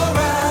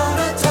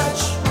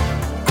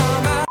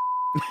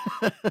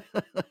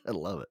 I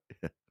love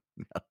it.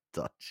 Not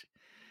touch.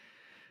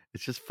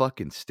 It's just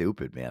fucking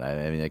stupid, man.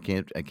 I mean, I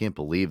can't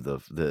believe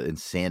the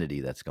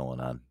insanity that's going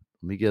on.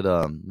 Let me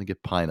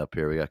get Pine up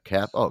here. We got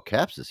Cap. Oh,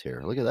 Caps is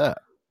here. Look at that.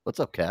 What's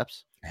up,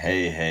 Caps?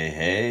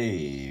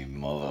 Hey,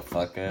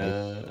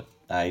 motherfucker.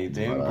 How you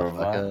doing,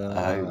 brother?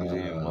 I hope you're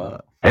doing well.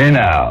 Hey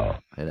now.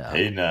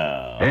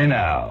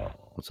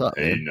 What's up,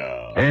 man?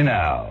 Hey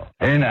now.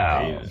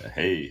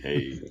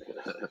 Hey.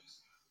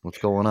 What's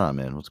going on,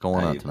 man? What's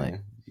going on tonight?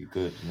 Doing? You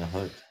good in the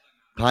hood?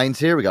 Pine's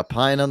here. We got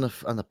Pine on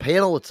the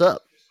panel. What's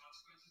up?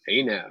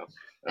 Hey now.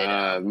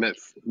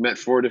 Met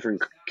 4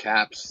 different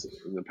caps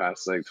in the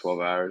past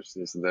 12 hours.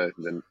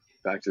 Then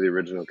back to the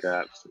original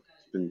caps.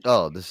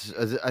 This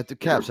is at the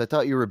caps. I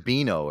thought you were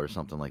Beano or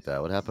something like that.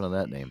 What happened to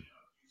that name?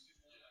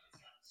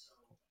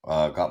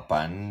 I got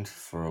banned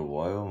for a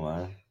while,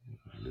 man.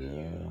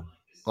 Yeah.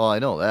 Well, I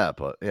know that,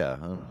 but yeah,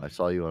 I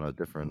saw you on a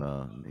different.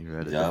 I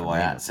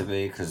had to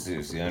be because it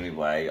was the only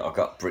way. I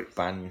got brick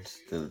banned.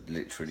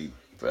 Literally,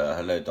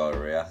 hello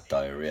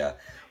diarrhea.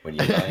 When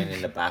you're lying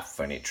in the bath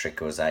and it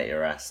trickles out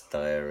your ass,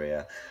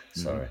 diarrhea.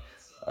 Sorry,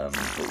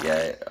 but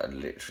yeah, I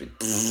literally.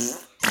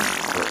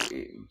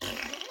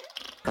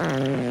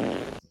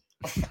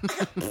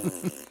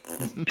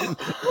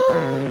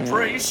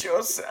 Brace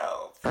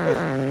yourself.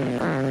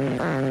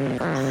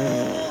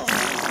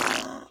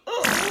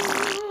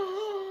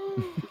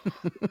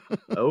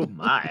 Oh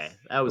my,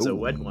 that was a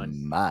wet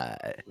one. My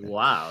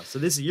wow. So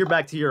you're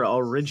back to your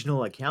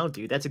original account,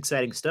 dude. That's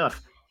exciting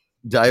stuff.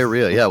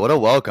 Diarrhea, yeah. What a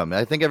welcome!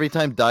 I think every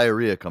time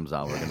diarrhea comes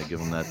on, we're gonna give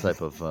them that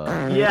type of.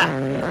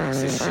 Yeah.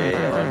 It's a shit.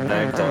 I've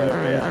known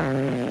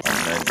diarrhea.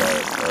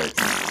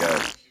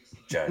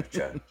 Joe.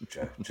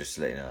 Just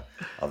let you know,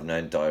 I've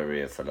known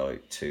diarrhea for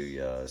 2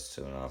 years,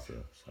 2.5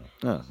 years. So.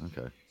 Oh,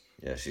 okay.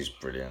 Yeah, she's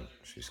brilliant.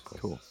 She's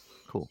cool.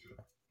 Cool.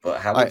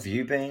 But how have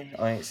you been?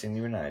 I ain't seen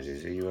you in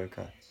ages. Are you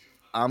okay?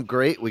 I'm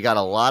great. We got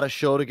a lot of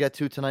show to get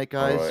to tonight,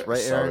 guys.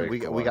 Right, Aaron? We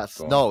got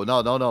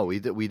no. We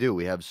do.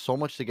 We have so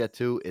much to get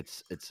to.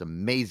 It's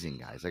amazing,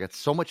 guys. I got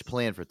so much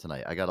planned for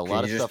tonight. I got a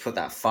lot of stuff. Can you just put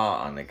that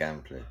fart on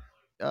again, please?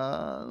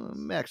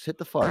 Max, hit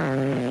the fart.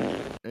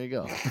 There you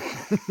go.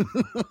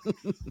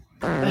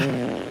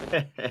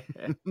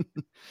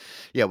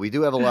 Yeah, we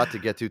do have a lot to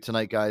get to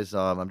tonight, guys.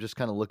 I'm just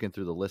kind of looking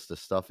through the list of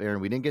stuff. Aaron,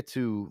 we didn't get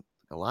to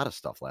a lot of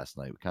stuff last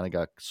night. We kind of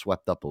got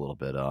swept up a little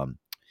bit. I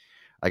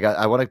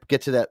want to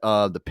get to that.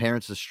 The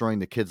parents destroying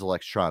the kids'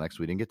 electronics.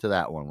 We didn't get to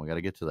that one. We got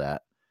to get to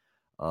that.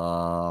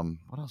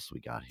 What else we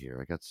got here?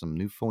 I got some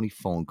new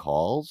phone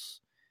calls.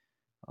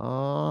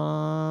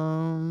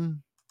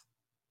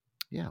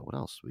 Yeah. What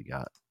else we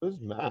got? Who's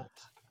Matt?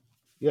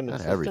 You got an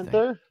assistant everything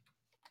there?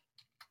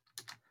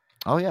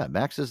 Oh yeah,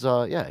 Max is.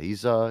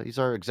 He's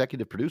our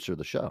executive producer of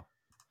the show.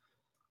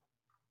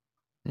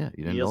 Yeah,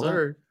 you didn't know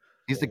that?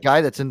 He's the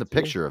guy that's in the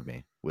picture of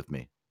me with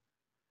me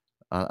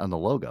on the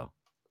logo.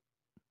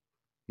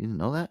 You didn't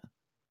know that?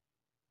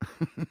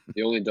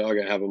 The only dog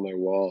I have on my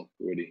wall,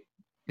 Woody.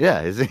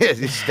 Yeah,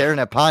 he's staring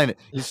at Pine.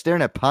 He's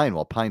staring at Pine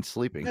while Pine's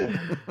sleeping.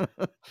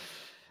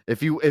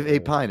 If you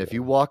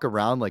walk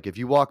around, if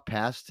you walk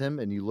past him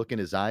and you look in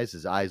his eyes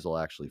will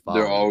actually follow.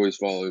 They're always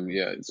following me.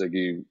 Yeah, it's like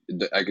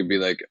I could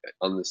be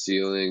on the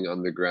ceiling,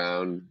 on the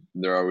ground.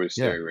 They're always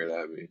staring right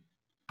at me.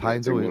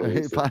 Pine's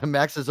always,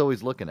 Max is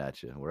always looking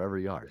at you wherever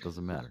you are. It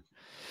doesn't matter.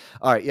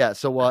 All right, yeah.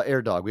 So,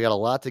 Air Dog, we got a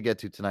lot to get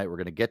to tonight. We're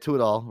gonna get to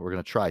it all. We're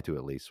gonna try to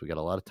at least. We got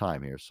a lot of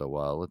time here, so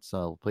let's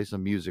play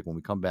some music when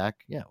we come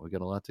back. Yeah, we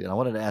got a lot to. And I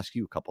wanted to ask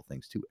you a couple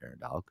things too, Air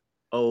Dog.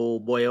 Oh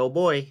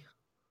boy.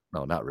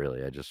 No, not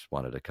really. I just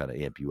wanted to kind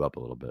of amp you up a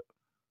little bit.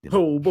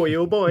 Oh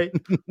boy.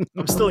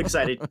 I'm still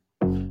excited.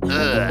 All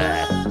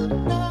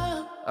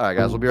right,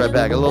 guys, we'll be right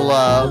back. A little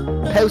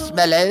Post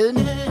Malone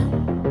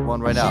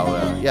one right now.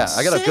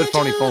 I got a good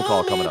phony phone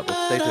call coming up.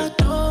 Let's stay tuned.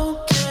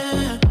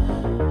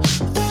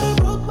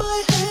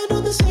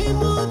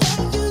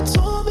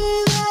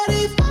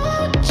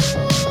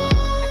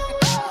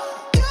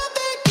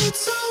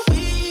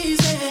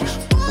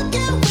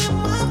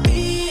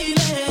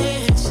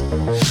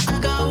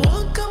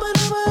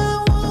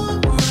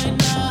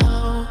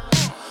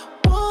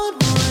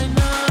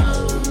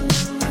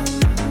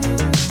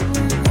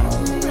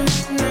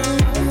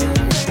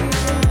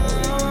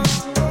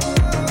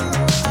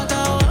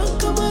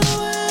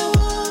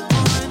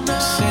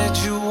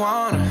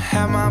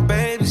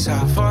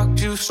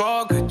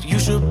 So good, you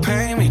should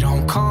pay me.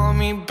 Don't call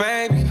me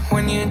baby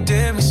when you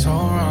did me so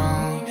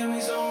wrong.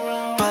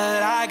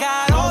 But I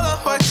got all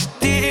of what you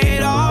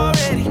did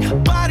already.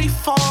 Body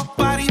for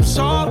body,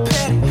 so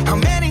petty. How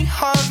many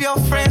of your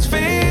friends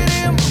fit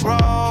in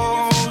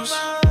my roles?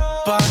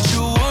 But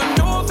you would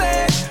know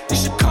that you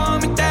should call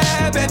me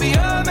that, baby,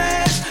 a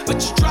mess.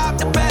 But you dropped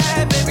the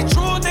bag, baby,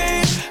 truth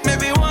is,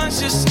 maybe once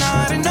just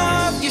not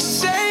enough. You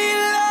say you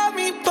love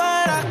me,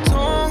 but I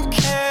don't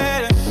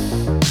care.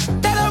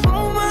 That I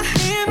roll my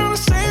hand on the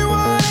same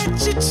one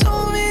that you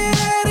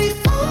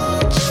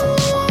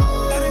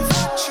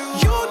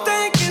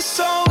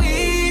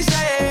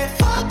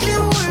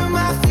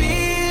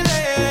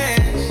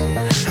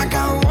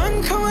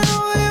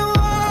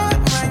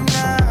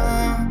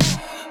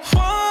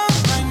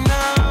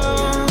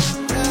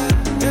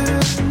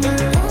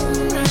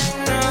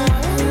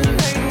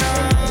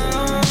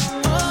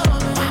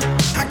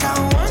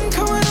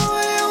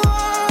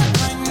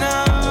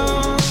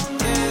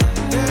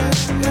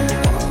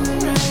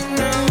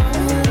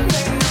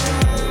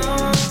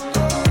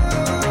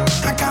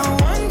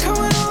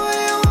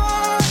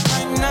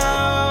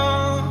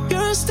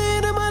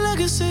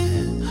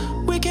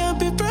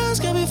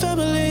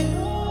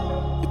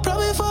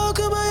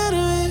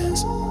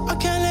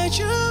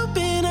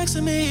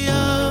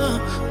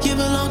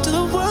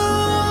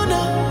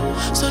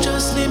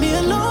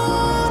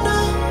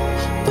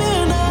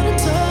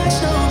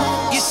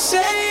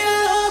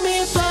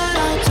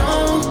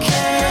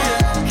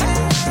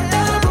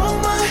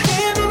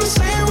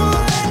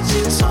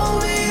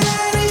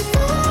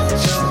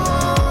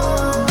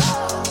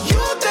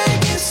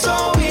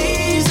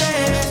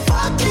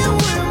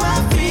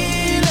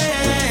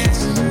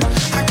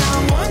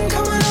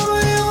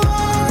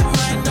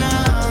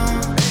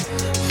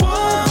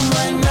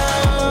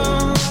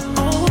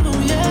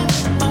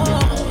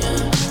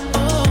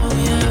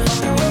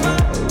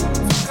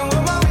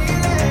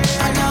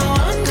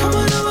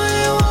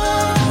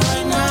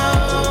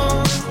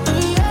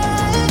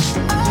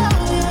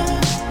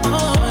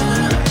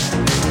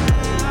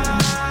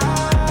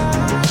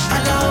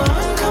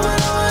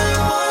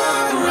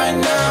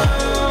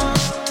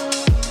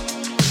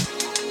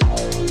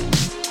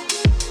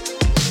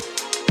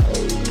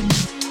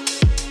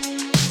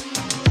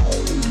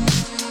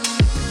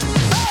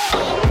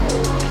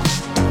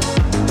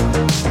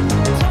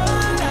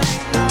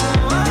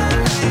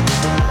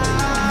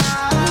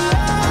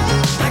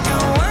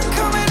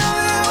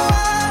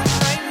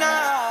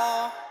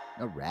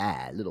All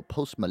right, little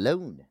Post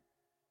Malone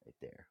right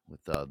there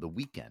with The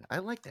Weeknd. I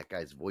like that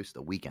guy's voice,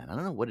 The Weeknd. I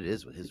don't know what it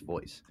is with his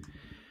voice.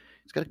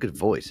 He's got a good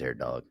voice there,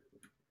 dog.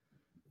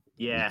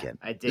 Yeah, Weeknd.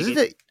 I dig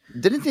it.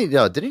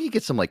 Didn't he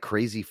get some like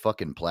crazy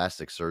fucking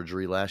plastic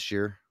surgery last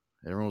year?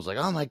 Everyone was like,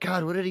 "Oh my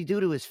god, what did he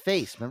do to his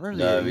face?" Remember?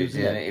 No,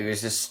 it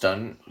was a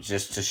stunt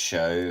just to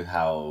show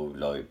how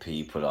like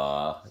people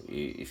are,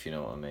 if you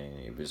know what I mean.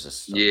 It was a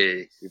stunt.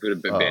 Yeah, he put a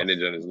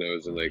bandage on his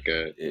nose and like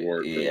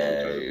wore it for a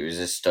long time. It was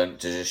a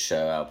stunt to just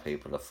show how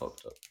people are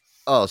fucked up.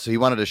 Oh, so he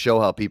wanted to show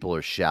how people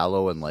are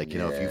shallow and like, you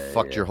know, if you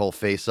fucked your whole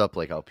face up,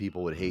 like how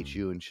people would hate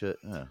you and shit.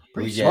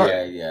 Pretty smart.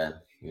 Yeah.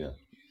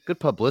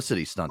 Good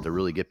publicity stunt to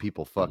really get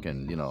people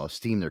fucking, you know,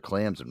 steam their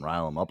clams and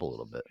rile them up a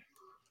little bit.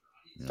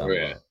 You know? Oh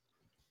yeah.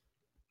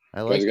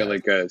 I like He's got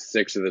that. like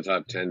 6 of the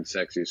top 10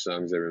 sexy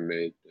songs ever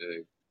made.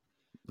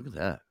 Look at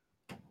that.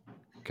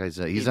 Guy's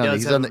He's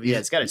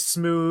got a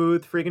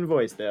smooth freaking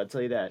voice there, I'll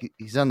tell you that.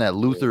 He's on that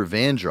Luther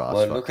Vandross.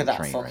 Well, look at that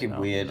train fucking right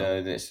now,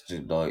 weirdo that's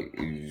like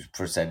he was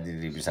pretending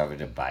he was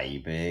having a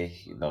baby,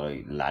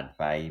 like lad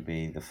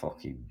baby, the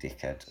fucking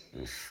dickhead.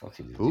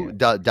 Fucking who?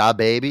 Da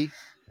baby?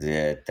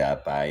 Yeah, da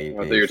baby. I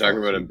thought you were talking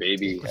about a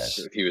baby.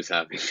 He was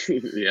happy.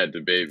 He had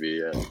the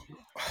baby. Yeah.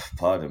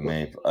 Pardon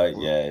me.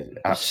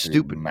 Yeah,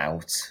 stupid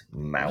mouth.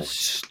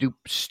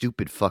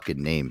 Stupid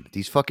fucking name.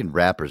 These fucking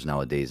rappers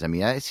nowadays. I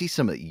mean, I see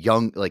some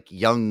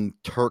young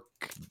Turk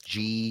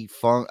G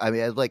Funk. I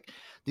mean,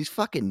 these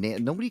fucking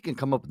names. Nobody can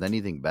come up with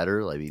anything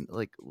better. I mean,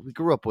 like we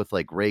grew up with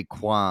like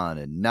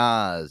Raekwon and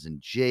Nas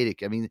and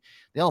Jadakiss. I mean,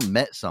 they all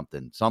met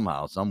something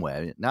somehow, some way.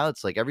 I mean, now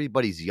it's like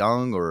everybody's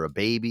young or a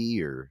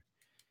baby or.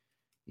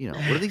 You know,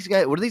 what are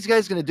these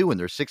guys going to do when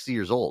they're 60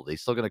 years old? They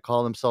still going to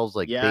call themselves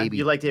like baby?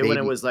 You liked it when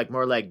it was like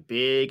more like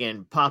Big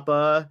and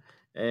Papa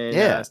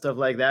and stuff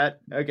like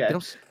that. Okay.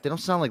 They don't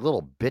sound like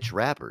little bitch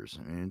rappers.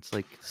 I mean, it's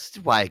like this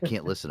is why I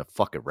can't listen to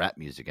fucking rap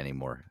music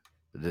anymore.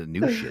 The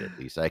new shit, at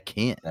least I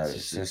can't. No,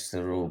 it's just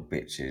they're all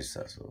bitches.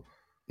 That's all.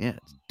 Yeah,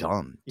 it's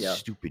dumb. Yeah.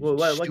 Stupid. Well,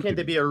 why can't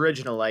they be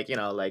original, like, you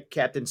know, like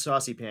Captain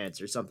Saucy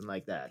Pants or something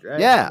like that, right?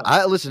 Yeah,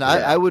 I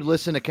would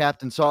listen to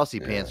Captain Saucy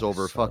Pants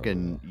over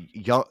fucking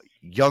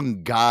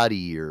young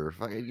Gotti or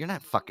fucking. You're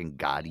not fucking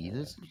Gotti.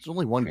 There's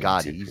only one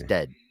Gotti. He's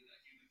dead.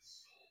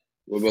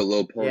 What about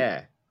Lil Pump?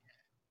 Yeah.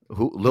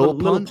 Who? Lil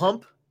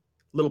Pump?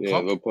 Lil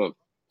Pump.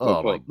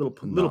 Oh, Pump.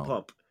 Little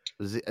Pump.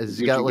 Has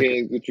he got like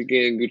Gucci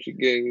gang?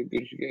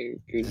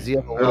 Does he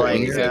have a little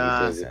wiener?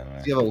 Does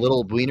he have a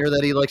little wiener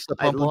that he likes to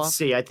pump off? Let's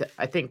see. I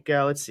think.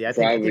 Let's see. I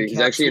Probably. think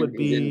Caps would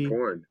He's be. in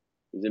porn.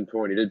 He's in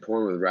porn. He did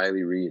porn with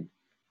Riley Reid.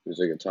 He was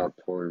like a top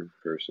porn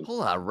person.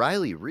 Hold on,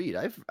 Riley Reid.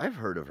 I've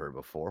heard of her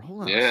before.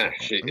 Hold on. Yeah,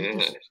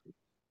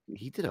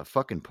 he did a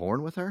fucking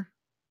porn with her.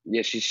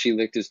 Yeah, she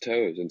licked his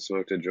toes and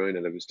smoked a joint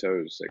out of his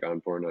toes, like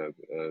on Pornhub.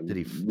 Did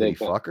he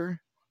fuck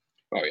her?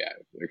 Oh yeah,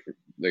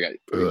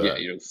 yeah.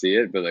 You don't see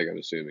it, but like I'm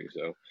assuming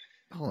so.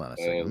 Hold on a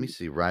second. Let me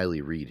see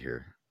Riley Reid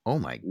here. Oh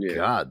my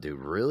god, dude,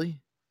 really?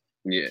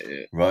 Yeah.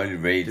 Riley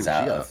Reid's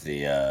out of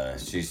the.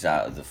 She's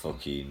out of the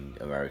fucking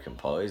American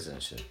Pies,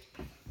 isn't she?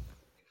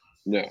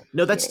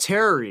 No, that's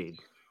Tara Reid.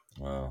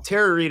 Wow.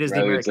 Tara Reid is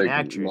the American like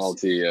actress.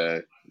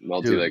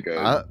 Multi Dude, like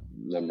a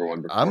number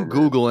one performer. I'm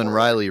Googling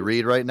Riley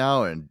Reid right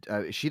now, and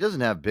she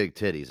doesn't have big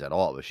titties at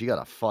all, but she got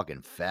a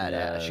fucking fat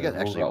ass. She got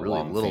actually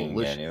really little.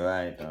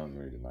 Anyway, don't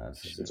really matter.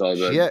 It's all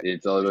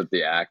about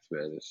the act,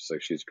 man. It's just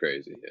like she's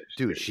crazy. Yeah, she's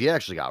dude, she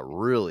actually got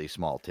really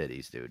small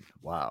titties, dude.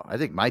 Wow, I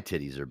think my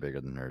titties are bigger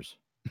than hers.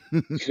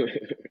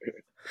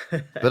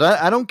 But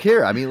I don't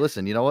care. I mean,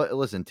 listen, you know what?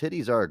 Listen,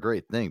 titties are a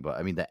great thing, but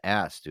I mean the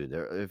ass, dude.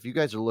 If you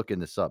guys are looking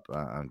this up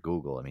on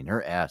Google, I mean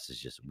her ass is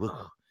just.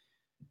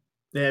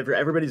 Yeah,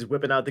 everybody's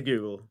whipping out the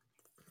Google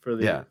for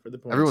the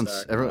porn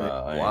star.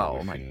 Wow!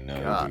 Oh my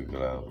god!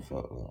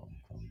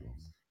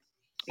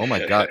 Oh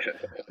my god!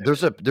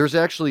 There's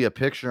actually a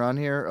picture on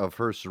here of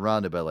her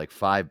surrounded by like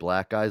 5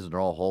 black guys, and they're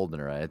all holding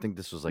her. I think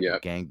this was like a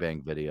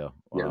gangbang video.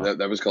 Wow. Yeah,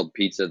 that was called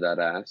Pizza That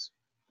Ass.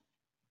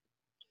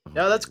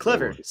 No, that's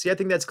clever. See, I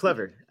think that's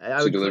clever.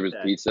 She delivers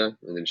pizza,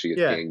 and then she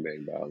gets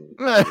gangbanged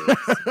by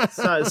It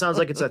sounds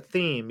like it's a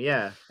theme.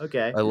 Yeah.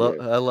 Okay. I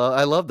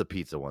love the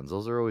pizza ones.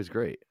 Those are always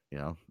great. You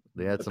know,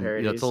 they had some.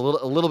 You know, it's a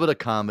little bit of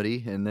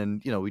comedy, and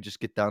then we just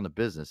get down to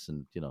business,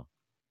 and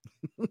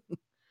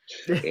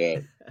Yeah.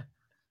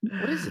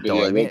 What is it though?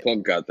 Yeah, Lil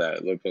Pump got that.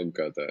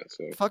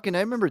 So fucking, I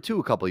remember too.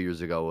 A couple of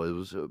years ago, it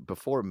was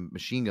before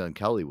Machine Gun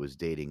Kelly was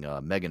dating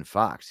Megan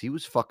Fox. He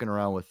was fucking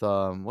around with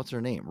what's her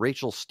name,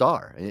 Rachel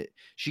Starr.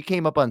 She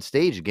came up on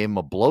stage and gave him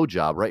a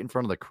blowjob right in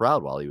front of the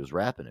crowd while he was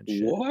rapping and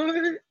shit.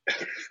 What?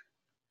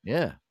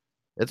 Yeah,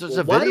 it's just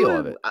a video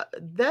of it.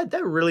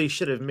 That really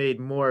should have made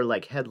more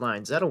like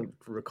headlines. I don't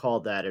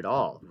recall that at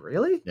all.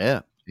 Really?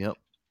 Yeah. Yep.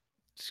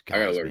 I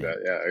gotta look that.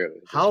 Yeah,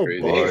 how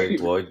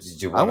boy,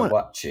 did you want to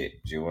watch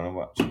it? Do you want to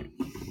watch it?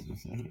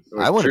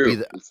 I want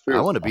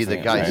to be the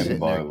guy sitting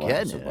there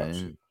getting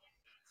it.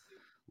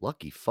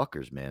 Lucky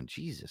fuckers, man.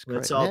 Jesus Christ.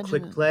 Let's all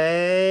click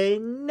play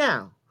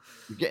now.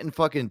 You're getting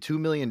fucking $2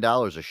 million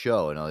a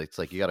show, and it's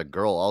like you got a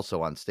girl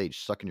also on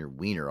stage sucking your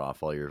wiener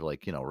off while you're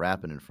like,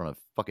 rapping in front of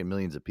fucking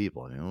millions of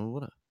people.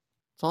 What a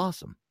It's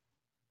awesome.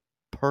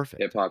 Perfect.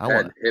 Hip hop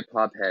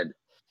head.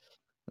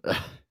 I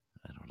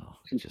don't know.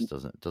 It just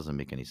doesn't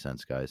make any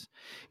sense, guys.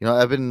 You know,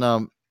 I've been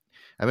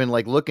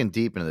like looking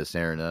deep into this,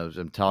 Aaron.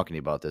 I'm talking to you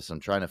about this. I'm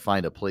trying to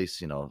find a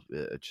place. You know,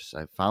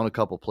 I found a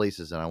couple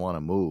places that I want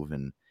to move,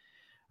 and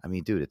I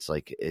mean, dude, it's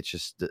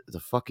just the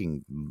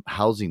fucking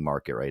housing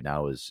market right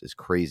now is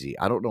crazy.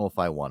 I don't know if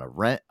I want to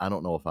rent. I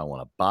don't know if I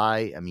want to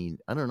buy. I mean,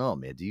 I don't know,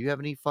 man. Do you have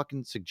any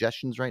fucking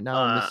suggestions right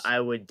now? I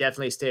would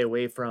definitely stay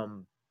away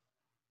from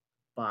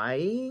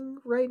buying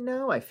right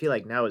now. I feel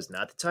like now is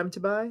not the time to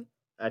buy.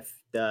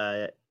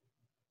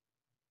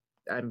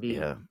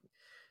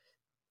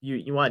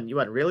 You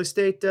want real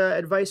estate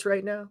advice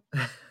right now?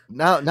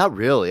 No, not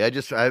really.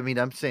 I mean,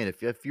 I'm saying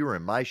if you were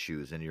in my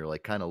shoes and you're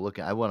like kind of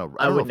looking, I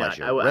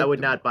would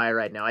not buy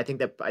right now. I think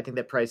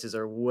that prices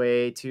are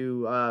way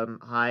too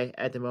high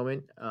at the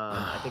moment.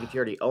 I think if you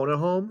already own a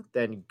home,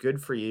 then good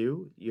for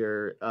you.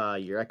 Your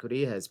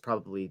equity has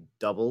probably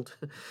doubled.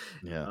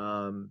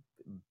 Yeah.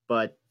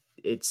 But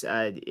it's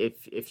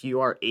if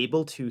you are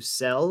able to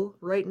sell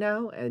right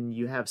now and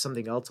you have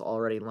something else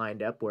already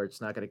lined up where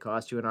it's not going to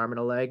cost you an arm and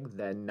a leg,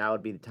 then now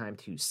would be the time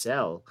to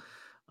sell.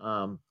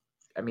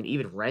 I mean,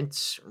 even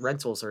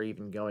rentals are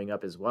even going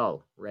up as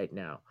well right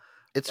now.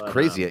 It's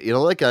crazy. You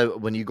know, like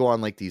when you go on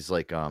like these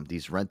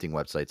renting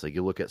websites, like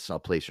you look at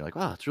some place, you're like,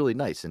 wow, it's really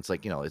nice. And it's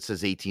like, you know, it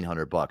says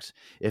 $1,800.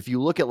 If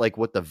you look at like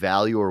what the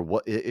value or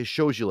what it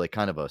shows you like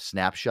kind of a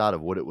snapshot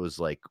of what it was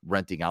like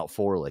renting out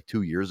for like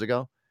 2 years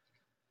ago.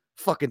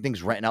 Fucking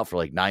thing's renting out for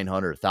like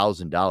 $900,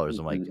 $1,000.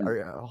 I'm like,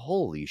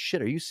 holy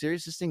shit, are you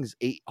serious? This thing's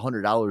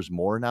 $800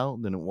 more now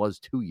than it was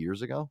 2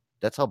 years ago.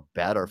 That's how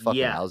bad our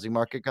fucking housing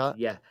market got.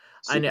 Yeah,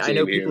 I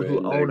know people who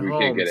own homes. We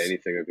can't get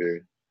anything up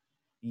here.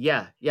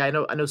 Yeah, I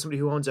know somebody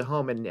who owns a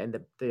home, and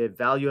the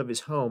value of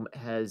his home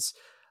has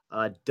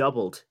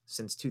doubled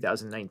since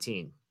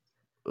 2019.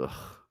 Ugh,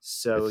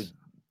 so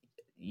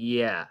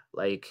yeah,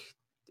 like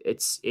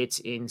it's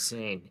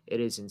insane. It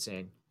is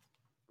insane.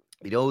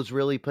 You know who's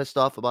really pissed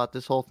off about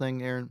this whole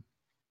thing, Aaron?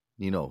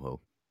 You know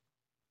who?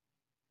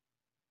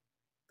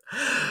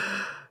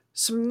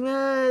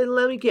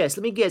 Let me guess.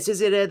 Is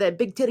it that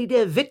Big Teddy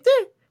Dad Victor?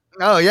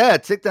 Oh yeah,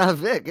 TikTok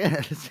Vic. Yeah,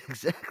 that's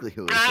exactly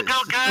who it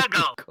is.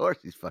 Of course,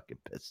 he's fucking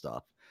pissed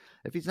off.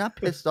 If he's not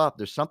pissed off,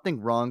 there's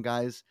something wrong,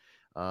 guys.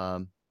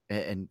 And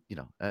you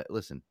know,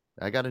 listen,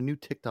 I got a new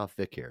TikTok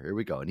Vic here. Here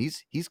we go, and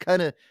he's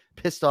kind of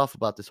pissed off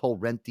about this whole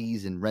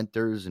renties and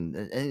renters, and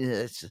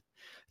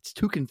it's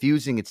too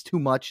confusing. It's too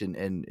much,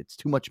 and it's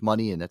too much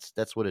money, and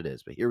that's what it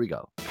is. But here we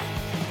go.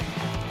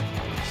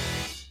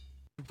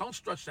 Don't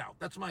stress out.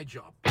 That's my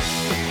job.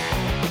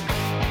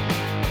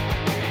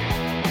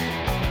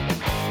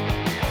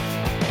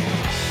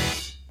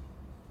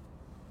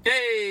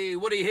 Hey,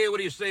 what do you hear? What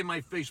do you say?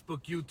 My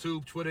Facebook,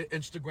 YouTube, Twitter,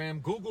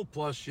 Instagram, Google+,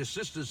 your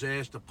sister's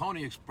ass, the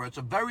Pony Express,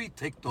 a very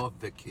ticked off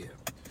Vic here.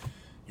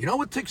 You know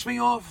what ticks me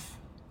off?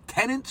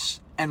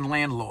 Tenants and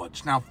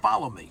landlords. Now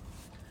follow me.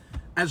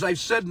 As I've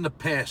said in the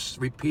past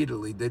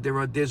repeatedly,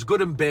 there's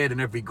good and bad in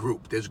every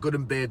group. There's good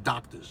and bad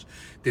doctors.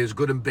 There's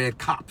good and bad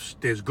cops.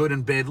 There's good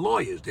and bad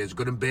lawyers. There's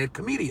good and bad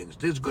comedians.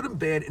 There's good and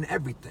bad in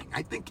everything.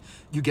 I think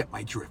you get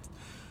my drift.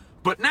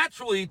 But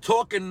naturally,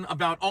 talking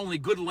about only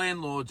good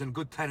landlords and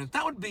good tenants,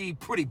 that would be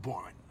pretty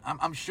boring.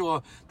 I'm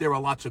sure there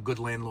are lots of good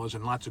landlords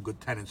and lots of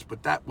good tenants,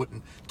 but that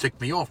wouldn't tick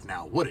me off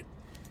now, would it?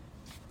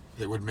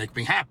 It would make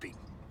me happy.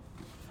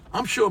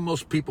 I'm sure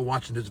most people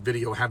watching this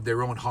video have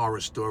their own horror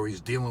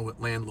stories dealing with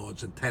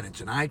landlords and tenants,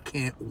 and I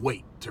can't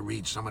wait to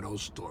read some of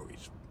those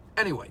stories.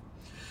 Anyway,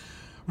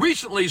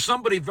 recently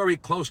somebody very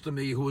close to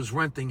me who was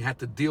renting had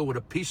to deal with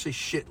a piece of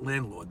shit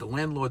landlord. The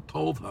landlord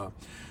told her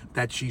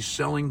that she's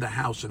selling the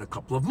house in a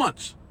couple of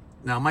months.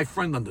 Now, my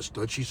friend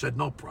understood. She said,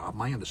 no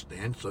problem, I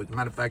understand. So, as a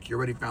matter of fact, she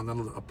already found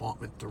another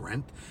apartment to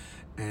rent,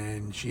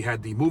 and she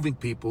had the moving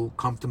people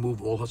come to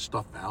move all her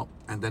stuff out.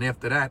 And then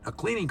after that, a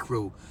cleaning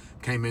crew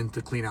came in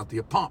to clean out the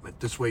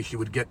apartment. This way she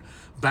would get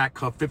back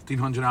her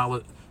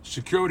 $1,500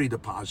 security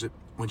deposit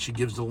when she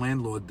gives the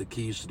landlord the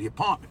keys to the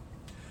apartment.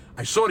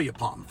 I saw the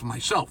apartment for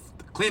myself.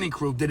 The cleaning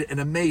crew did an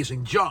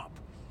amazing job.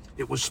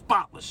 It was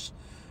spotless.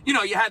 You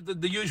know, you had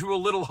the usual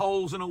little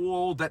holes in the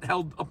wall that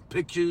held up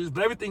pictures,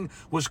 but everything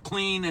was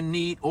clean and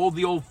neat. All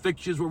the old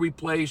fixtures were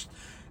replaced,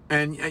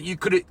 and you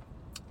could have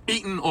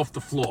eaten off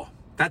the floor.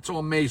 That's how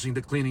amazing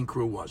the cleaning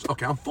crew was.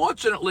 Okay,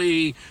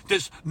 unfortunately,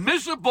 this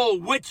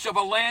miserable witch of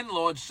a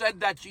landlord said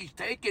that she's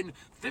taken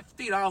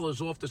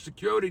 $50 off the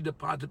security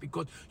deposit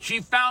because she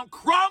found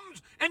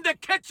crumbs in the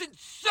kitchen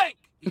sink.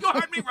 You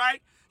heard me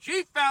right.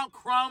 She found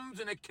crumbs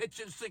in the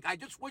kitchen sink. I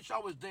just wish I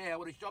was there. I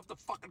would have shoved the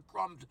fucking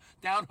crumbs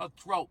down her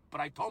throat. But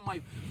I told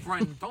my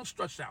friend, don't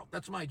stress out.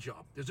 That's my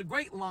job. There's a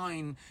great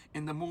line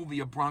in the movie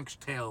A Bronx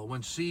Tale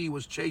when C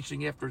was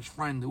chasing after his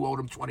friend who owed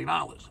him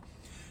 $20.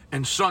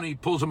 And Sonny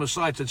pulls him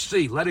aside and says,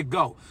 C, let it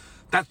go.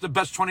 That's the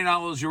best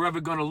 $20 you're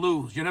ever going to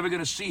lose. You're never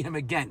going to see him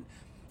again.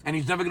 And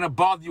he's never going to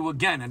bother you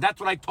again. And that's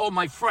what I told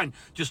my friend.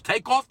 Just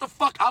take off the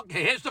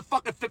here's the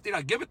fucking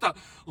 $50. Give it to,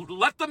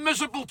 let the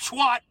miserable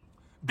twat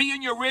be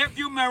in your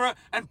rearview mirror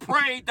and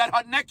pray that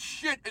her next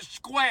shit is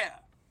square.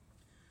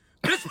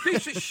 This This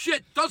piece of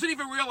shit doesn't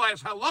even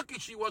realize how lucky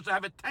she was to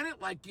have a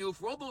tenant like you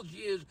for all those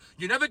years.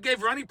 You never gave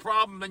her any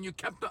problem, and you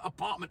kept the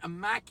apartment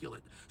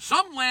immaculate.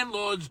 Some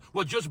landlords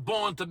were just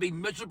born to be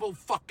miserable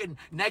fucking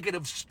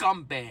negative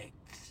scumbags.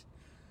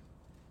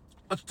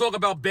 Let's talk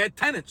about bad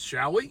tenants,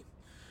 shall we?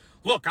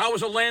 Look, I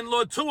was a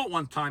landlord too at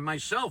one time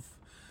myself.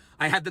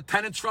 I had the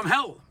tenants from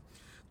hell.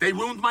 They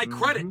ruined my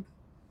credit.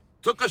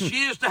 Took us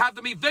years to have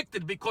them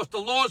evicted because the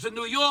laws in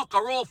New York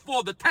are all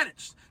for the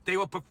tenants. They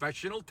were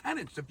professional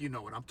tenants, if you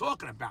know what I'm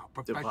talking about.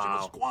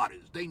 Professional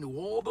squatters. They knew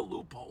all the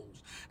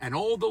loopholes and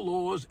all the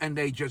laws, and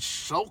they just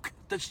soaked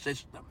the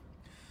system.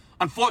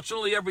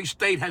 Unfortunately, every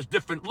state has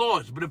different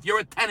laws, but if you're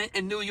a tenant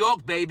in New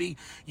York, baby,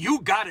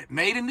 you got it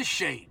made in the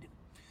shade.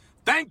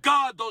 Thank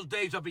God those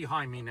days are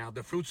behind me now.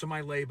 The fruits of my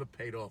labor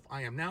paid off.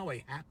 I am now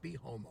a happy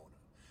homeowner.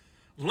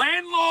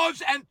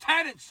 Landlords and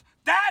tenants,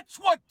 that's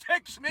what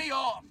ticks me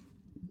off.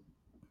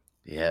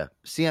 Yeah.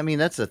 See, I mean,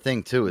 that's the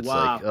thing, too. It's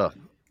like,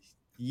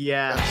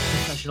 yeah,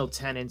 professional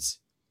tenants.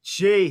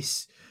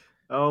 Jeez.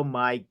 Oh,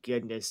 my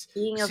goodness.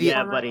 Being a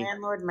former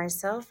landlord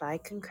myself, I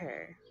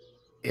concur.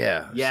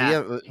 Yeah.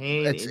 Yeah.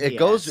 See, it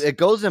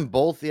goes in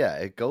both. Yeah.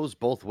 It goes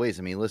both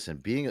ways. I mean,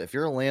 listen, if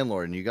you're a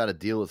landlord and you got to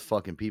deal with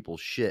fucking people's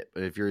shit,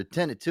 but if you're a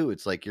tenant too,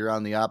 it's like you're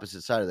on the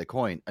opposite side of the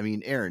coin. I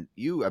mean, Aaron,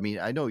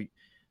 I know,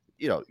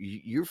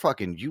 you're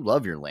fucking, you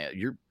love your land.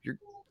 You're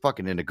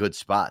fucking in a good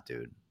spot,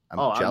 dude.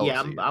 I'm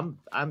jealous.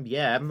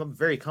 I'm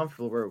very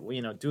comfortable where,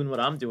 doing what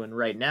I'm doing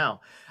right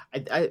now.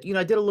 I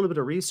did a little bit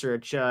of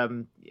research,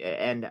 and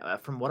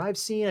from what I've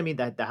seen, I mean,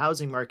 that the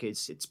housing market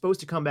it's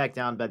supposed to come back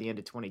down by the end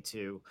of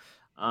 22.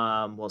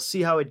 We'll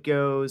see how it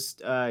goes.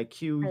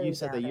 Q, you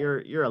said that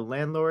you're a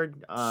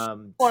landlord.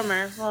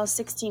 Former,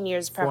 16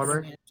 years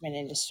property management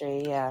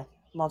industry. Yeah,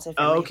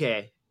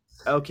 multifamily.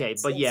 Okay,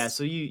 but yeah,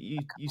 so you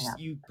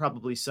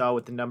probably saw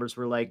what the numbers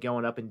were like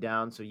going up and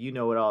down, so you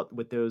know what all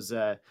with those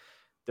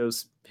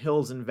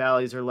hills and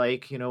valleys are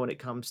like, when it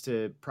comes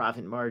to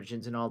profit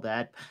margins and all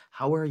that.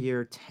 How are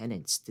your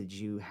tenants? Did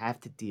you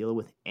have to deal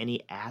with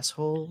any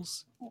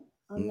assholes?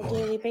 On a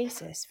daily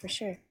basis, for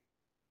sure.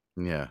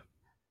 Yeah.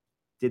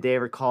 Did they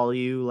ever call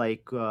you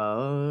like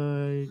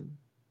something,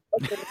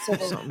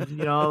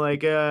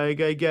 like I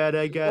got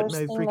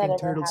my freaking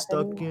turtle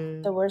stuck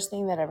in? The worst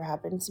thing that ever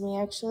happened to me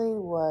actually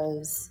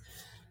was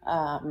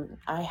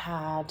I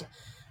had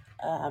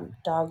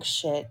dog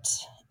shit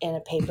in a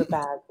paper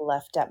bag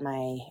left at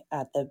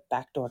the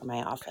back door to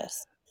my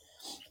office.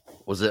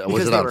 Was it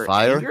on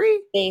fire? Angry?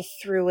 They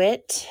threw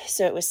it,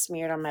 so it was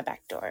smeared on my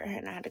back door,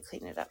 and I had to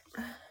clean it up.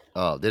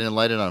 Oh, they didn't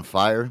light it on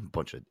fire?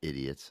 Bunch of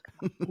idiots.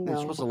 No.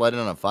 You're supposed to light it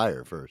on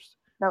fire first.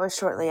 That was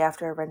shortly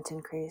after a rent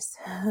increase.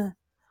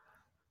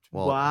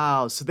 Well,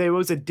 wow. So there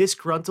was a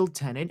disgruntled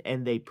tenant,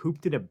 and they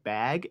pooped in a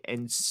bag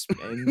and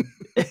smeared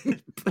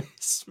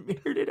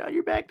it on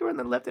your back door, and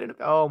then left it in a.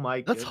 Oh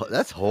my god,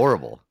 that's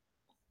horrible.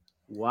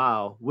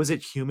 Wow. Was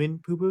it human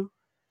poo poo?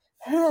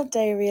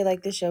 Diarrhea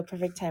like the show,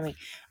 perfect timing.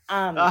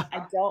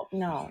 I don't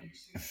know.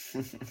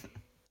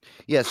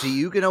 Yeah, see,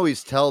 you can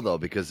always tell though,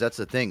 because that's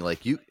the thing. Like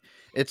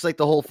it's like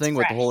the whole thing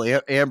with the whole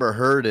Amber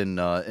Heard and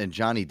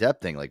Johnny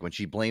Depp thing. Like when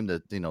she blamed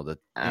the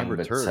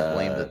Amber Turd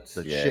blamed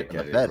the shit in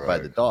the bed by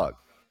the dog.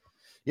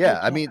 Yeah,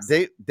 I mean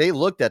they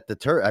looked at the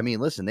turd. I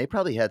mean, listen, they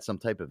probably had some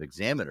type of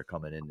examiner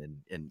coming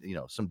in and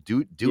some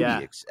duty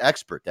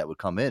expert that would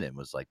come in and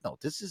was like, no,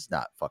 this is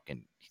not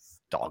fucking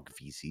dog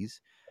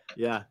feces.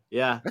 Yeah,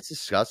 that's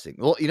disgusting.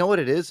 Well, you know what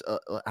it is,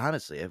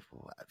 honestly.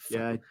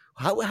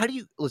 How do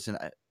you listen?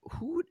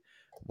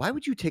 Why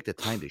would you take the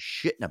time to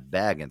shit in a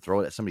bag and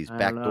throw it at somebody's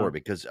back door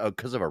because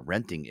of a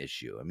renting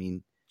issue? I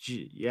mean,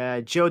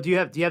 yeah, Joe, do you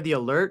have the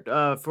alert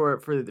for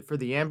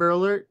the Amber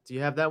Alert? Do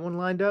you have that one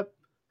lined up?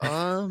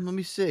 Let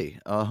me see.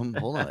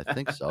 Hold on, I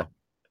think so.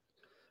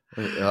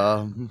 Wait,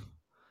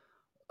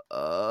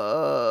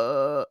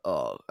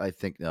 I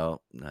think no,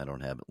 I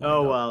don't have it.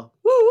 Oh well,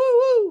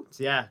 woo!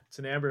 Yeah, it's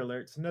an Amber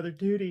Alert. It's another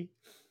duty.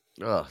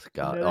 Oh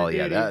God!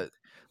 Yeah, that.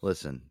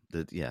 Listen,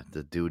 the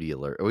duty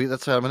alert.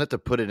 That's how I'm gonna have to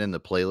put it in the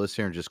playlist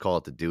here and just call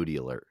it the duty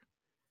alert.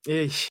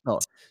 No,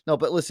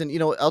 but listen,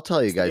 I'll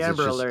tell you guys, the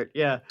Amber Alert.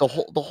 Yeah, the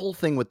whole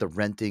thing with the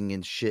renting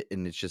and shit,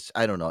 and it's just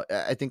I don't know.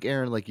 I think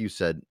Aaron, like you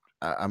said,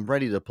 I'm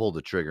ready to pull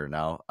the trigger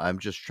now. I'm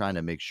just trying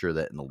to make sure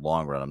that in the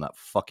long run, I'm not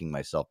fucking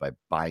myself by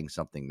buying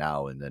something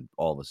now and then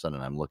all of a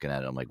sudden I'm looking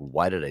at it. I'm like,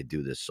 why did I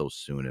do this so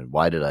soon? And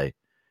why did I?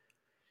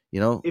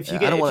 If you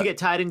get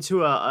tied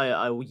into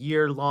a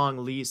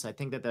year-long lease, I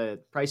think that the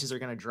prices are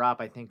going to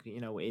drop. I think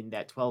in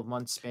that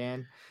 12-month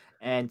span,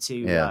 and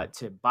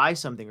to buy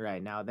something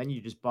right now, then you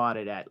just bought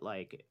it at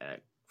like a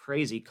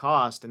crazy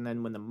cost, and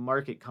then when the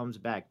market comes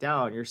back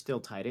down, you're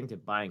still tied into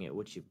buying it,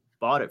 which you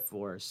bought it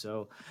for.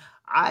 So,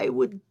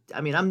 I'm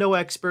no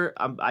expert.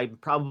 I'm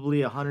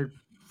probably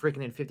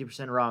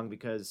 150% wrong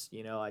because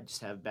I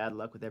just have bad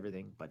luck with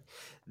everything. But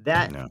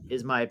that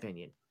is my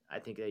opinion. I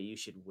think that you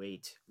should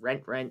wait,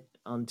 rent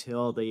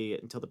until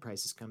the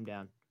prices come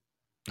down.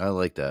 I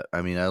like that.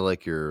 I mean, I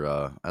like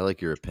your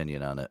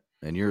opinion on it,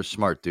 and you're a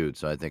smart dude,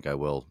 so I think I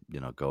will,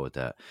 go with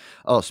that.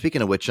 Oh,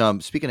 speaking of which,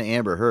 speaking of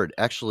Amber Heard,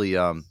 actually,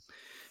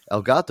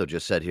 Elgato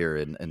just said here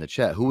in the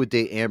chat, who would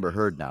date Amber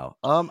Heard now?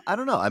 I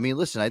don't know. I mean,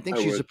 listen, I think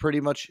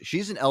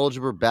she's an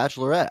eligible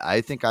bachelorette.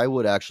 I think I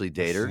would actually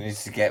date her. She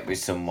needs to get with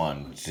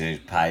someone to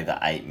pay the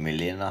 $8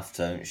 million off,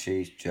 don't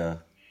she, Joe?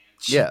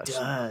 She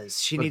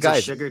does. She needs a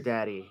sugar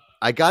daddy.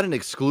 I got an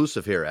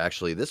exclusive here,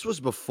 actually. This was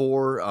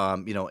before,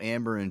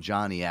 Amber and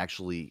Johnny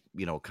actually,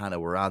 kind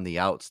of were on the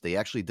outs. They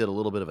actually did a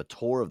little bit of a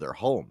tour of their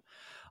home.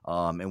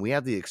 And we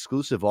have the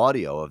exclusive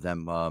audio of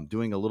them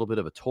doing a little bit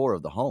of a tour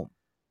of the home.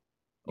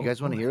 You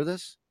guys want to hear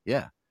this?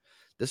 Yeah.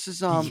 This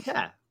is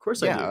yeah, of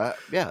course I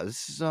do.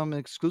 This is an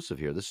exclusive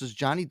here. This is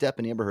Johnny Depp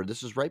and Amber Heard.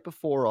 This is right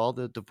before all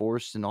the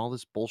divorce and all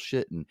this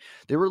bullshit, and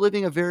they were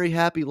living a very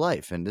happy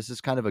life. And this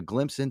is kind of a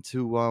glimpse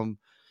into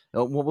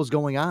what was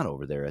going on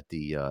over there at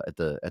the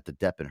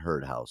Depp and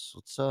Heard house.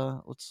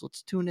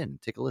 Let's tune in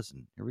and take a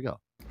listen. Here we go.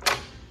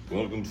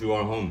 Welcome to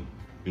our home.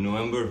 You know,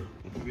 Amber,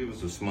 give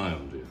us a smile,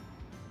 dear.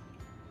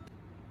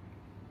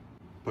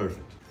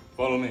 Perfect.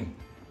 Follow me.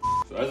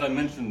 So as I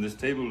mentioned, this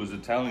table is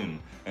Italian,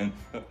 and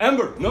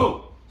Amber,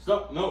 no,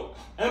 stop, no,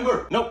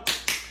 Amber, no,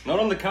 not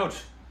on the couch.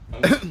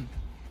 I'm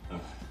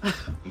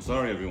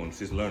sorry, everyone.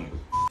 She's learning.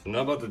 So I'm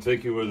now about to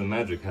take you where the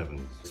magic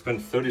happens. I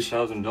spent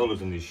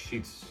 $30,000 in these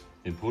sheets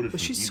imported from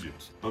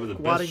Egypt. Probably the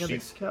best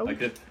sheets I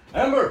get.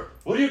 Amber,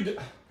 what are you doing?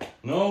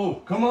 No,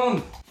 come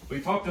on.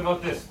 We talked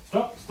about this.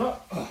 Stop.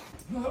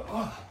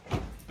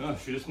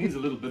 She just needs a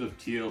little bit of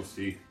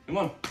TLC. Come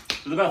on,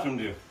 to the bathroom,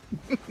 dear.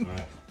 All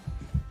right.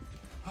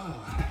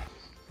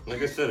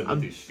 Like I said about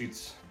these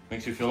sheets,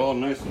 makes you feel all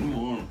nice and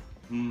warm.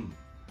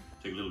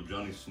 Take a little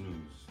Johnny snooze.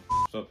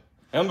 Stop.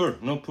 Amber,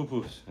 no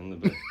poo-poos in the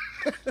bed.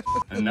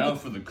 And now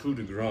for the coup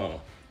de grace,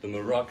 the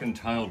Moroccan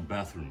tiled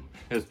bathroom.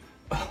 Yes.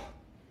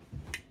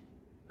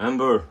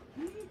 Amber.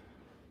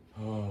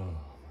 Oh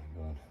my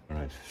God. All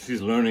right,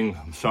 she's learning.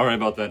 I'm sorry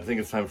about that. I think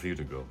it's time for you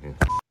to go. Yeah.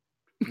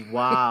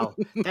 Wow.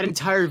 That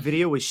entire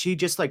video was she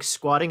just like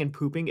squatting and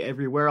pooping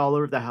everywhere all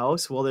over the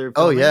house while they're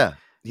filming? Oh yeah.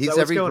 He's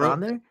every going on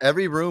there?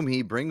 Every room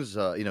he brings,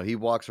 he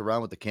walks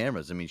around with the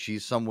cameras. I mean,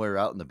 she's somewhere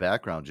out in the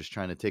background just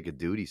trying to take a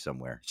duty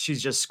somewhere.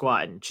 She's just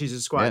squatting.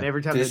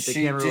 Every time the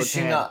camera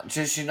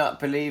does she not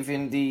believe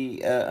in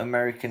the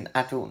American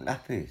adult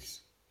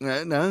nappies?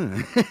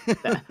 No.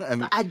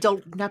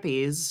 Adult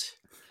nappies.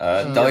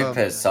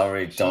 Diapers,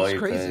 sorry,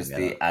 diapers.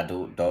 The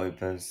adult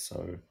diapers,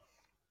 sorry.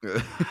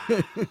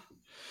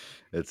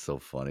 It's so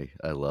funny.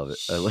 I love it.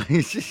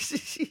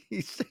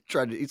 He's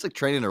like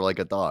training her like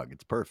a dog.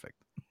 It's perfect.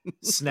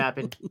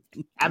 Snapping.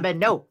 I mean,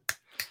 no.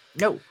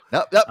 Hey,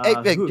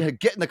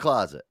 get in the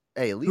closet.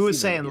 Hey, at least who was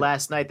saying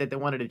last night that they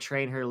wanted to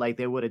train her like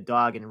they would a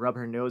dog and rub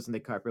her nose in the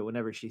carpet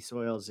whenever she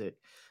soils it?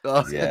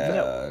 Oh,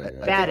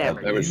 Bad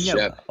Amber. That was no.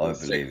 Shep. I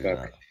believe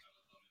that.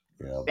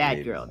 Yeah,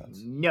 bad girl.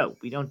 No,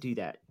 we don't do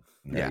that.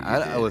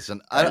 No,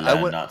 listen.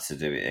 I would not to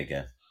do it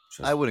again.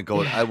 I wouldn't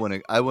go. I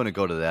wouldn't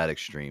go to that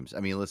extremes. I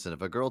mean, listen.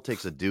 If a girl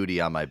takes a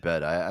duty on my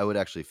bed, I would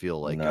actually feel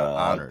like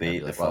honored.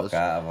 Beat the fuck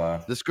out of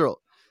her.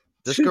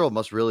 This girl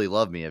must really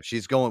love me if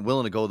she's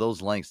willing to go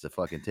those lengths to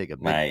fucking take a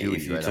big duty.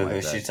 If you took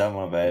a shit on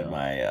my bed,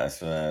 mate, I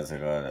swear to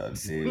God,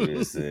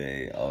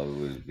 seriously, I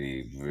would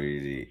be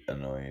really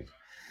annoyed.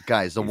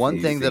 Guys, the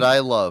one thing that I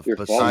love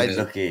besides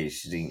lucky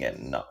she didn't get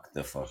knocked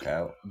the fuck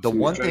out. The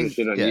one thing,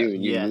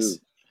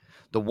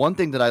 the one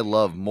thing that I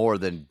love more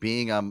than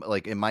being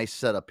in my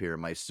setup here in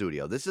my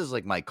studio, this is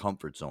like my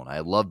comfort zone.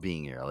 I love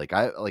being here. Like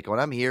when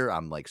I'm here,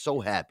 I'm like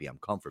so happy. I'm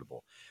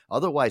comfortable.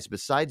 Otherwise,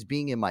 besides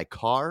being in my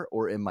car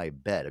or in my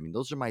bed, I mean,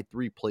 those are my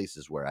three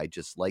places where I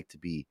just like to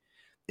be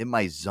in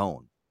my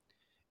zone.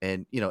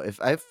 And, if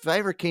I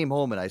ever came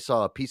home and I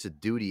saw a piece of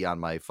duty on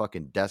my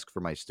fucking desk for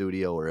my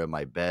studio or in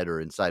my bed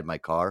or inside my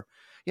car,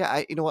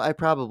 I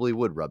probably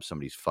would rub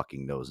somebody's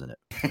fucking nose in it.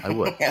 I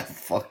would.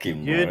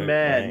 Fucking good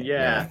man.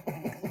 Yeah.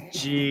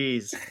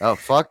 Jeez. Oh,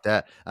 fuck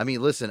that. I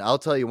mean, listen, I'll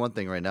tell you one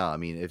thing right now. I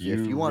mean, if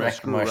you want to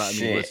screw around,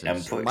 listen,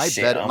 and put my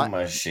shit bed on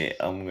my shit,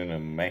 I'm gonna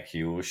make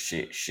your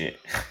shit.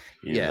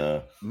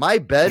 My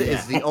bed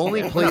is the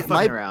only place.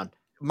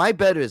 My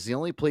bed is the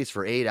only place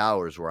for 8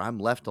 hours where I'm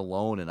left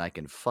alone and I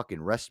can fucking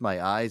rest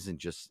my eyes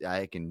and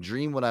I can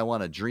dream what I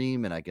want to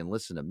dream and I can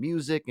listen to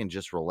music and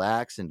just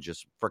relax and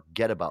just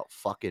forget about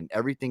fucking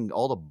everything,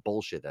 all the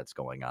bullshit that's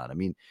going on. I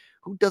mean,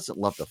 who doesn't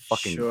love the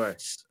fucking,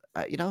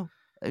 I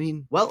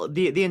mean, well,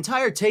 the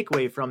entire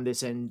takeaway from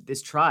this and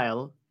this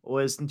trial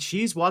was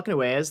she's walking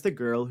away as the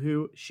girl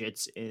who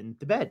shits in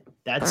the bed.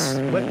 That's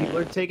what people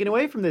are taking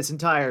away from this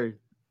entire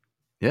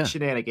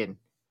shenanigan.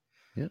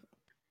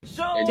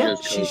 And he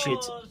does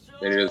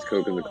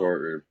coke in the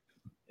courtroom.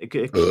 Coke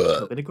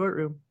in the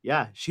courtroom.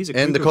 Yeah, she's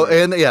a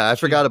I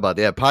forgot about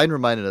that. Yeah, Pine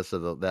reminded us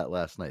of that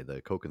last night.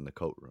 The coke in the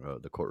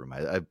courtroom.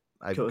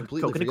 I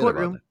completely forgot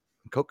about that.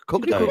 Coke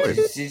in the courtroom.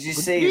 Did you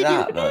see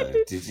that though?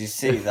 Did you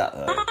see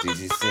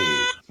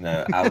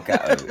No,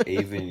 Elgato.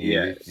 Even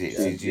you.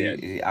 Did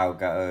you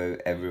Elgato?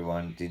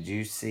 Everyone. Did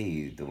you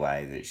see the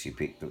way that she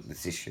picked up the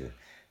tissue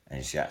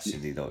and she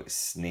actually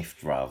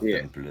sniffed rather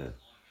than blew?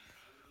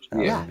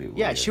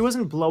 Yeah, she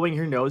wasn't blowing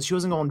her nose. She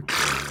wasn't going,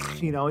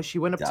 she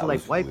went up to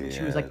wipe and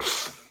she was like,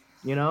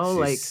 You know,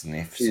 like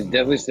she's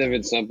definitely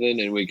sniffing something,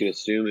 and we could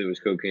assume it was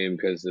cocaine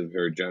because of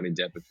her Johnny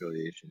Depp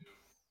affiliation.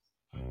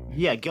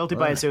 Yeah, guilty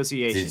by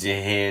association.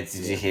 Did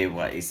you hear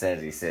what he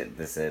said? They said,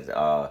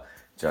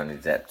 Johnny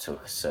Depp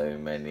took so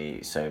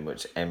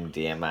much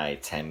MDMA,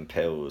 10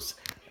 pills,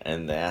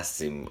 and they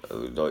asked him,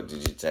 like,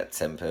 did you take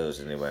 10 pills?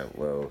 And he went,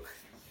 well,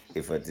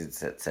 if I did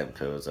take 10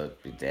 pills,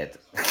 I'd be dead.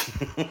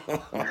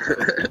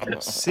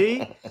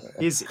 See,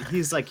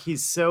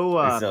 he's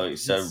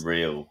so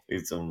real.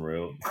 It's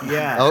unreal.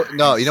 Yeah. Oh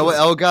no, you know what,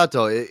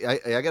 Elgato?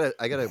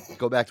 I gotta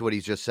go back to what he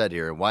just said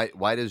here.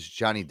 Why does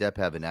Johnny Depp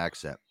have an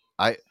accent?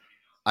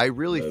 I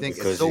really think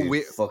it's so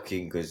weird.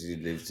 Fucking because he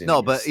lives in.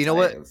 No, but you know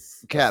what,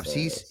 Caps?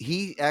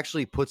 He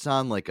actually puts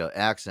on like an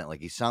accent,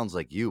 like he sounds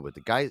like you. But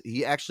the guy,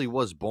 he actually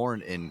was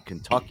born in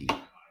Kentucky,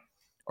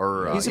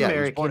 or he's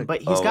American,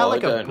 but he's I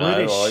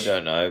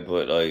don't know,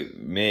 but like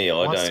me,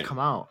 I don't come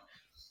out.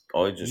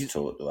 I just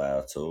talk the way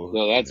I talk.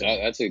 No, that's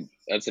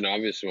an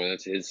obvious one.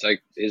 That's his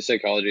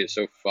psychology is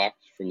so fucked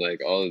from like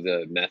all of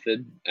the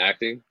method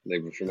acting,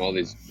 like from all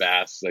these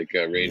vast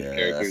range of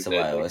characters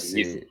that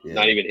he's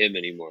not even him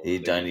anymore. He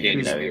don't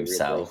even know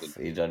himself.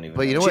 He don't even.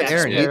 But you know what,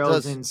 Aaron? He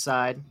does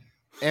inside.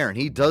 Aaron,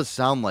 he does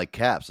sound like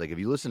Caps. Like if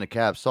you listen to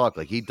Caps talk,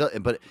 like he does,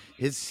 but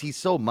he's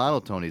so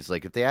monotone. He's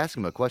like if they ask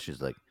him a question,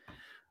 he's like,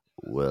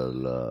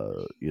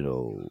 well, you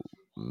know,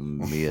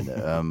 me and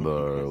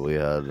Amber, we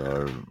had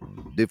our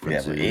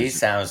differences. Yeah, but he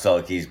sounds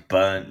like he's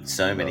burnt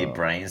so many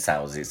brain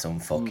cells. It's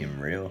unfucking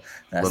real.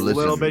 That's a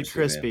little bit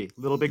crispy,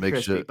 but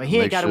he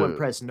ain't got to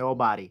impress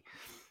nobody.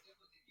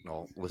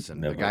 No, listen,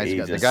 No, the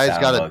guy's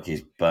got like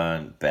he's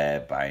burnt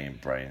bare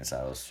brain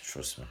cells.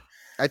 Trust me.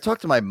 I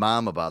talked to my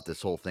mom about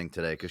this whole thing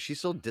today because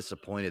she's so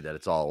disappointed that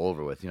it's all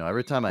over with. You know,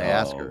 every time I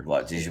ask her,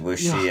 "What was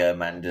she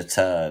Amanda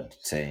Turd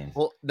team?"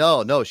 Well,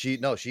 she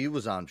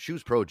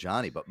was pro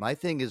Johnny. But my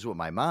thing is with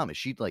my mom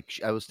is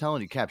I was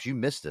telling you, Caps, you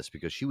missed this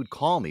because she would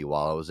call me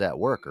while I was at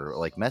work or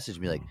like message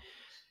me like,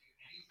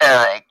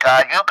 "Hey,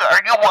 God,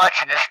 are you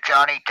watching this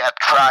Johnny Depp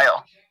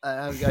trial?"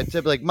 I'd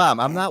say like,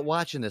 Mom, I'm not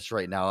watching this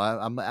right now.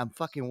 I'm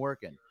fucking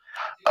working.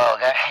 Oh,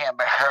 that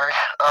Amber Heard.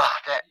 Oh,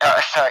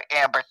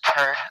 Amber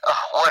Turd. Oh,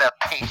 what a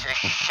piece of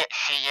shit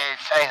she is.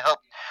 I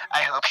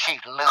hope she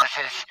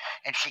loses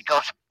and she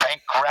goes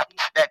bankrupt.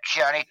 That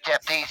Johnny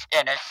Depp, he's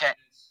innocent.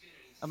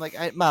 I'm like,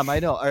 Mom, I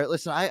know. All right,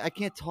 listen, I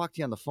can't talk to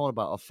you on the phone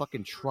about a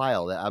fucking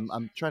trial that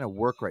I'm trying to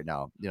work right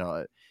now. You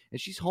know, and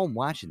she's home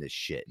watching this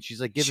shit. And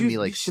she's like giving me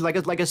like she's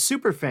like a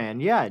super fan.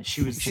 Yeah,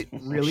 she was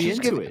really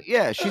into it.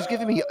 Yeah, she's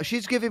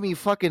giving me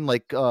fucking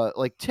like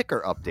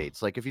ticker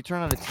updates. Like if you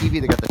turn on the TV,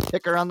 they got the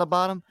ticker on the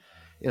bottom.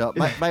 You know,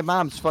 my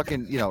mom's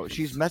fucking. You know,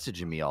 she's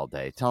messaging me all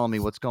day, telling me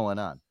what's going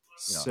on.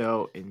 You know.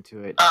 So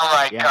into it. Oh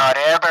my God,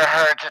 Amber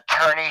Heard's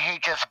attorney, he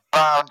just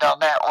bombed on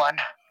that one.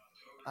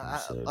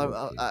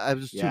 I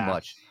was too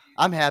much.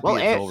 I'm happy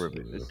it's over.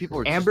 People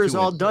are Amber's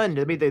all done.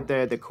 I mean,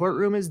 the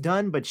courtroom is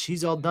done, but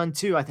she's all done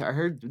too. I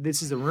heard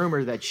this is a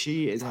rumor that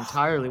she is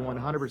entirely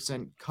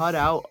 100% cut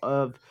out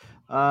of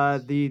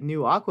the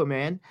new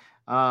Aquaman.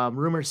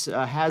 Rumors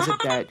has it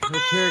that her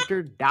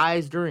character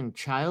dies during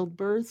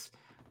childbirth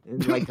in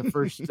like the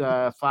first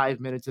 5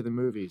 minutes of the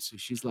movie. So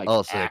she's like,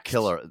 oh, so they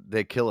kill her off.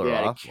 They kill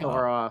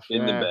her off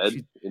in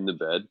the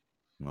bed.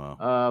 Wow.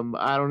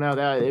 I don't know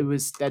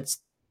that's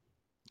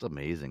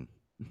amazing.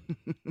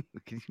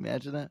 Can you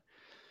imagine that?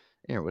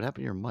 Aaron, what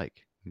happened to your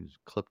mic? He was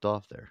clipped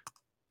off there.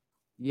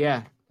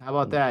 Yeah. How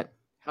about that?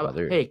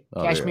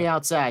 Cash me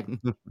outside.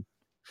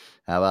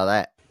 How about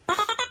that?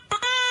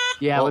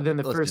 Yeah, within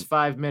the first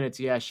 5 minutes,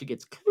 she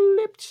gets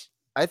clipped.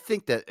 I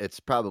think that it's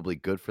probably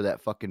good for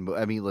that fucking movie.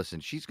 I mean, listen,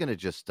 she's going to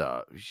just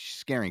she's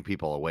scaring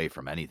people away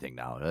from anything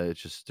now.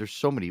 It's just there's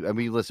so many. I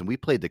mean, listen, we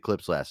played the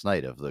clips last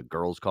night of the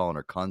girls calling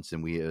her cunts,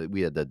 and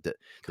we had the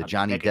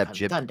Johnny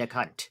Depp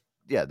cunt.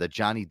 Yeah, the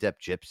Johnny Depp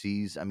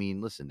gypsies. I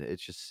mean, listen,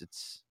 it's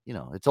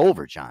it's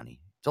over,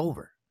 Johnny. It's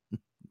over.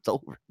 It's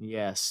over.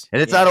 Yes.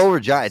 And it's not over,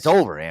 Johnny. It's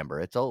over,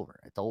 Amber. It's over.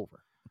 It's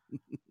over.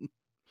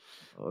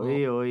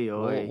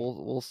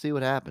 We'll see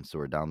what happens to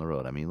her down the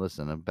road. I mean,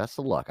 listen, best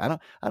of luck. I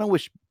don't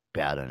wish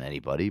bad on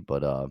anybody,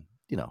 but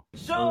you know.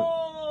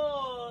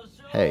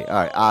 Hey, all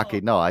right,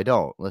 Aki. No, I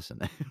don't.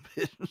 Listen.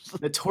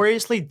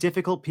 Notoriously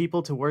difficult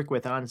people to work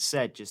with on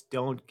set just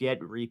don't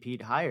get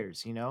repeat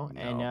hires, you know?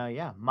 No. And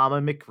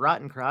Mama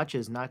McRottencrotch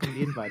is not going to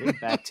be invited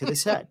back to the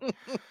set.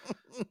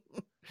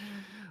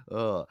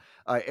 All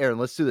right, Aaron,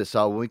 let's do this.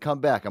 When we come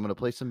back, I'm going to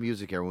play some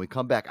music here. When we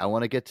come back, I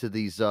want to get to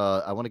these.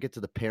 I want to get to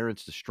the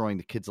parents destroying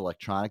the kids'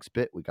 electronics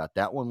bit. We got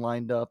that one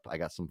lined up. I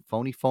got some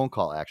phony phone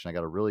call action. I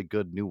got a really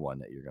good new one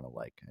that you're going to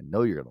like. I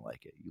know you're going to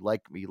like it. You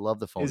love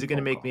the phone. Is it going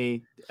to make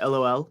me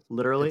LOL?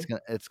 Literally,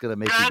 it's going to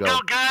make you go.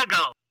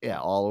 Yeah,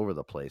 all over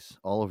the place,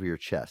 all over your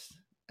chest.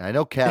 And I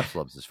know Caps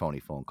loves his phony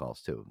phone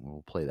calls too.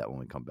 We'll play that when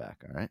we come back.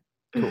 All right.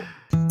 Cool.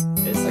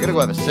 I gotta go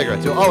have a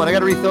cigarette too. Oh, and I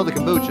gotta refill the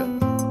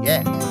kombucha.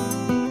 Yeah.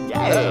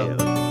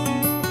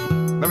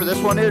 Remember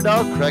this one here,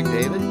 dog? Craig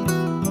David.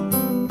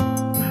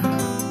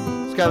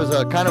 This guy was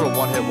kind of a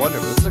one-hit wonder,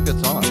 but this is a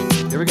good song.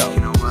 Here we go.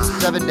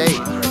 7 days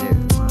right here.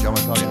 Joe and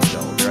Tony on the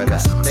show. We'll be right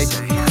back. Stay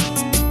tuned.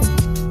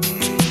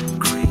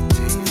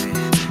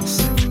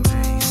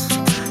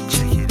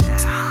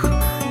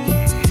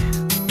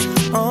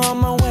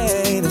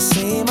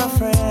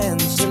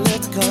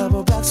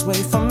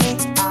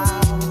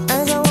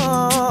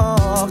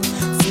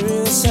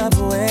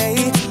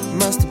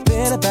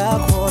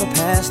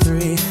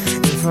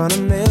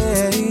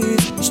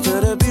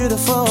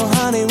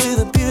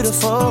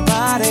 beautiful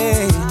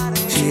body.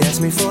 She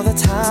asked me for the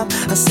time.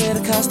 I said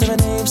the cost of her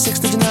name,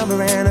 6-digit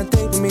number, and a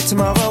date with me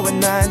tomorrow at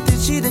 9. Did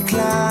she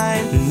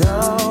decline?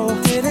 No.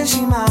 Didn't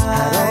she mind?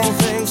 I don't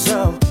think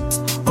so.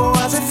 Or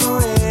was it for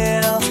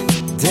real?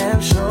 Damn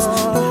sure.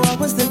 What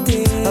was the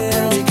deal? A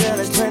pretty girl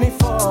is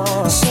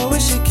 24. So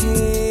is she cute?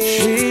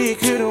 She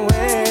couldn't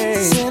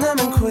wait.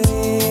 Cinnamon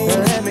queen.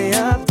 Let me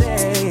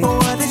update.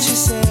 What did she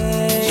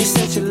say? She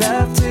said she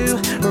loved to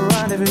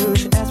rendezvous.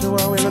 She asked me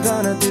what we were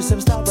gonna do.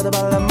 Some stop with a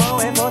bottle of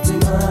Moet for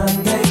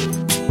Monday.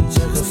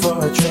 Took her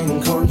for a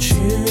drink on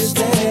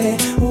Tuesday.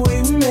 We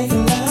were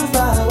making love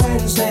by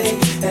Wednesday.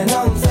 And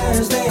on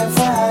Thursday and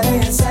Friday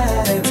and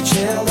Saturday we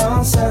chilled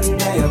on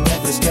Sunday. I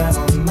met this girl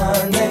on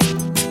Monday.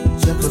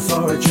 Took her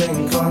for a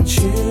drink on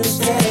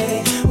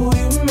Tuesday. We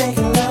were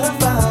making love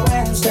by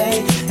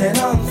Wednesday. And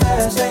on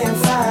Thursday and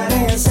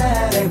Friday and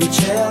Saturday we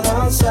chilled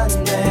on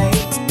Sunday.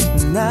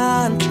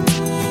 9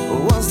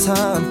 was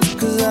time,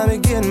 cause I be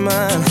getting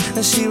mine.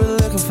 And she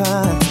was looking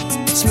fine.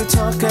 Smooth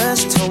talker,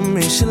 she told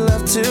me she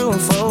loved to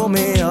unfold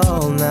me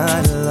all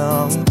night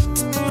long.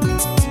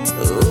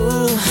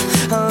 Ooh,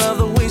 I love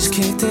the way she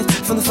kicked it.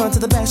 From the front to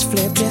the back she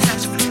flipped it.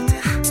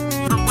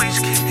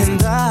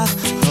 And I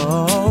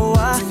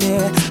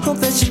hope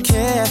that you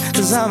care.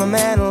 Cause I'm a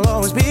man who'll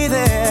always be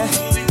there.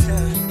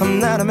 I'm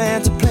not a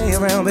man to play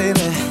around, baby.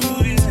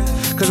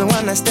 Cause a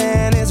one night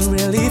stand isn't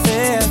really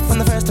fair. From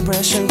the first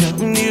impression, girl,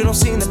 you don't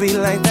seem to be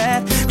like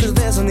that. Cause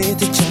there's no need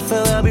to check,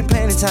 for there'll be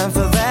plenty time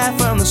for that.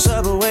 From the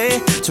subway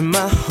to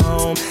my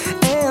home,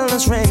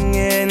 endless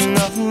ringing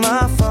off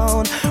my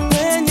phone.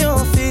 When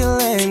you're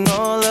feeling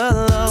all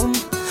alone,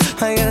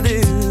 all you gotta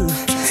do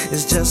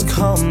is just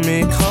call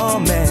me.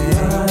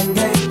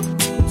 Monday,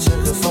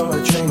 took her for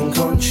a drink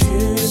on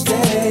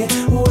Tuesday.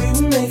 We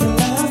were making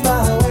love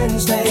by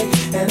Wednesday.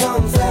 And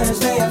on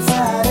Thursday and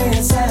Friday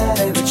and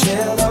Saturday we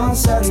chilled on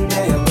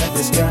Sunday. I met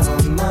this girl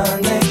on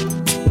Monday.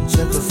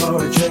 Took her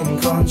for a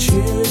drink on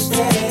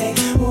Tuesday.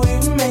 We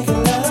were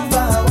making love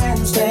by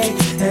Wednesday.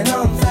 And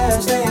on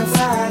Thursday and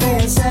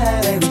Friday and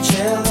Saturday we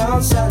chilled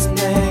on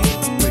Sunday.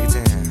 Break it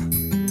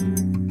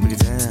down, break it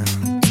down.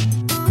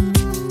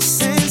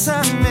 Since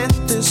I met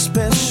this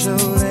special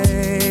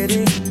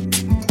lady,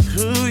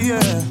 ooh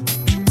yeah,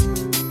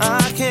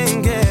 I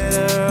can't get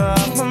her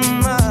off my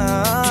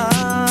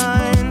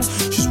mind.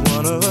 She's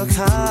one of a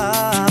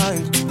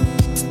kind,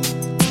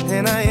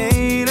 and I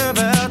ain't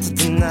about to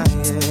deny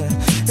it.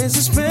 It's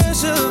a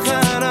special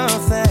kind of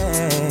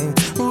thing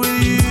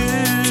with you.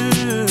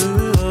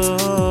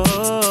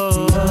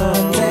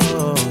 Monday,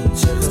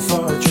 took her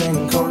for a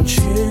drink on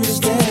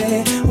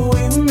Tuesday. We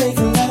were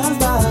making love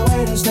by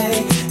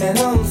Wednesday. And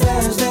on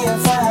Thursday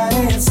and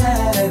Friday and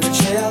Saturday we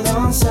chilled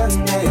on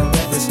Sunday. I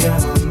met this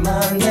girl on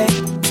Monday.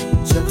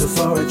 Took her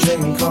for a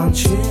drink on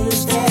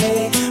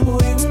Tuesday. We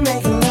were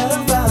making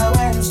love by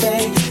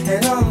Wednesday.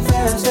 And on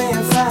Thursday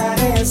and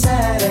Friday and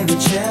Saturday we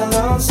chilled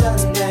on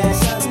Sunday.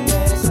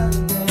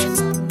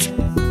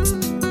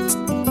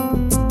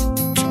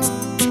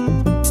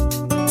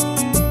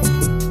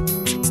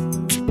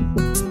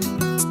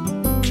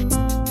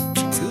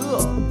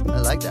 Cool. I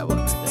like that one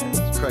right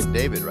there. It's Craig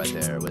David right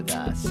there with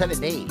 7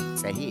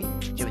 days right here.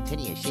 Joe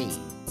Antonio Shade.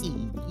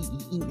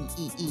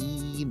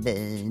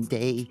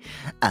 Monday.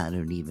 I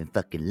don't even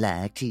fucking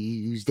like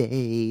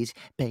Tuesdays.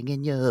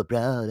 Banging your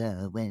broad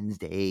on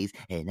Wednesdays.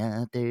 And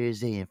on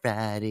Thursday and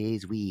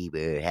Fridays we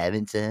were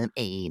having some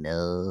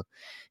anal.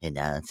 And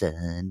on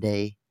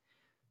Sunday.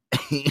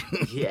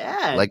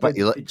 Yeah, like my,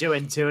 the Joe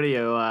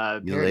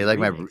Antonio. you like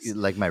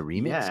my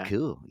remix? Yeah.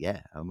 Cool.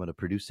 Yeah, I'm gonna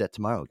produce that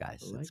tomorrow,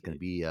 guys. It's gonna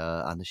be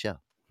on the show.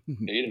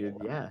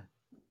 Yeah,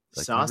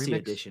 Like saucy my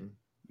remix? edition.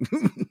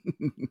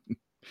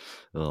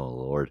 Oh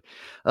Lord.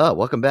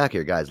 Welcome back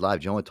here, guys. Live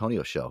Joe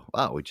Antonio show.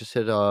 Wow, we just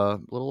hit a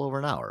little over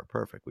an hour.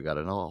 Perfect. We got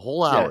a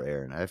whole hour,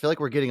 Aaron. I feel like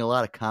we're getting a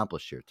lot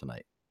accomplished here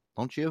tonight.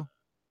 Don't you?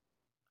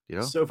 You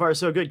know? So far,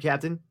 so good,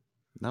 Captain.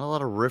 Not a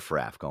lot of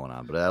riffraff going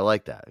on, but I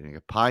like that. You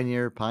got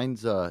Pioneer,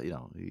 Pine's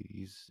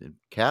he's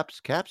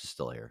Caps is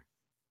still here.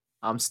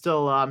 I'm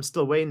still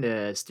waiting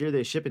to steer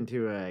this ship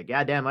into a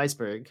goddamn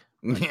iceberg.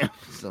 Yeah.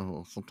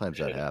 So sometimes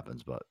that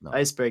happens, but no.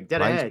 Iceberg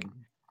dead ahead.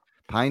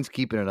 Pine's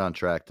keeping it on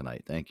track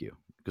tonight. Thank you.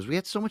 Because we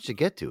had so much to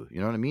get to. You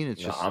know what I mean?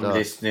 It's just I'm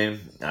listening,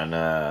 and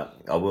I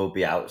will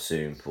be out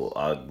soon, but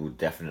I will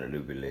definitely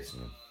be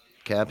listening.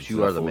 Caps,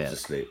 you are the man.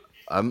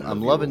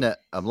 I'm loving that.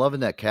 I'm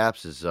loving that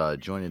Caps is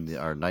joining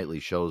our nightly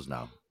shows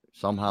now.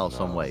 Somehow,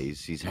 some way,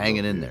 he's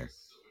hanging in there,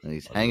 and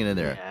he's hanging in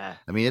there. Yeah.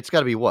 I mean, it's got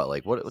to be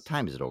what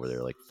time is it over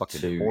there? Like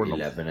fucking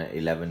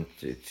 11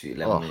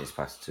 minutes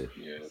past 2.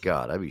 Yeah.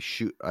 God, I'd be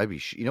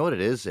you know what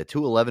it is? At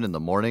 2:11 in the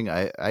morning,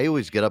 I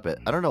always get up at.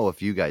 I don't know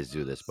if you guys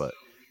do this, but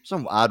for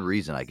some odd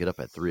reason, I get up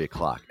at 3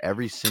 o'clock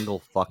every single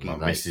fucking night.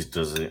 My missus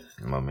does it.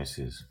 My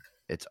missus.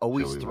 It's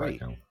always 3.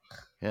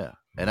 Yeah,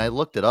 and I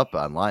looked it up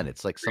online.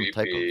 It's like some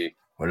type of.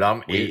 Well,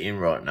 I'm eating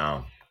right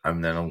now,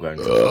 and then I'm going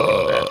to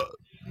bed.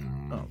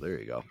 Oh, there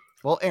you go.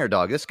 Well, Air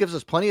Dog, this gives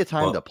us plenty of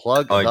time to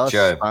plug the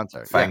Joe,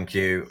 sponsor. Thank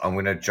you. I'm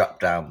going to drop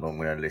down, but I'm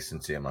going to listen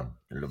to you, man.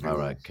 I love you. All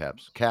right,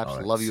 Caps. Caps, All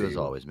right, love you see as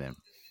you. always, man.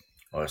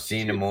 Or see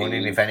you in the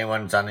morning. If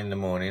anyone's on in the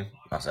morning,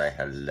 I'll say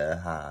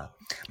hello.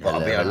 But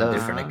I'll be on a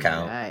different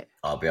account. Right.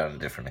 I'll be on a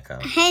different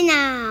account. Hey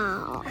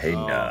now. Hey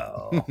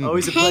now.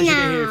 Always a pleasure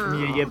to hear from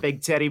you, you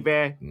big teddy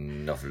bear.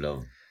 Enough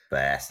love,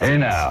 bastards. Hey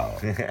now.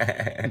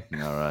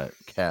 All right,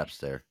 Caps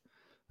there.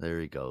 There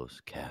he goes,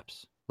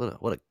 Caps.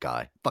 What a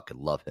guy. Fucking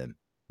love him.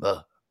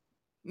 Ugh.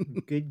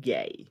 Good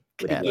guy.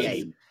 What a Caps.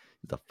 guy.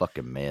 He's a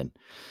fucking man.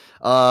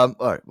 All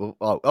right.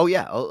 Well,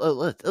 yeah.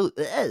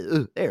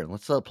 Aaron,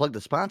 let's plug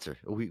the sponsor.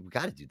 We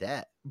got to do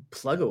that.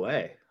 Plug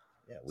away.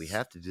 Yeah, we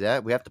have to do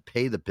that. We have to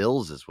pay the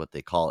bills, is what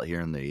they call it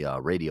here in the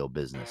radio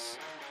business.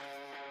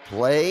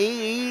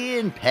 Play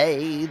and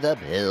pay the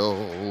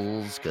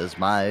bills, because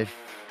my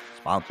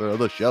sponsor of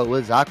the show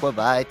is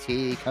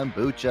Aquavite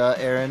Kombucha.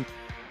 Aaron,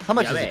 how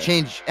much does it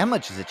change? How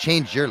much does it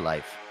change your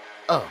life?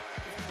 Oh,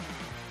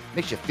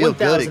 makes you feel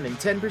good.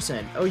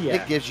 1010%. Oh yeah.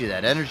 It gives you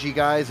that energy,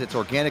 guys. It's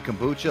organic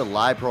kombucha,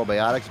 live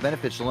probiotics,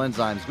 beneficial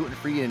enzymes,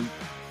 gluten-free and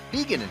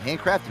vegan, and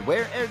handcrafted.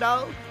 Where,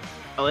 Arnold?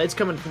 Oh, it's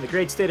coming from the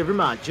great state of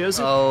Vermont,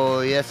 Joseph.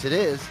 Oh, yes, it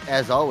is.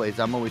 As always,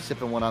 I'm always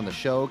sipping one on the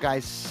show.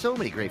 Guys, so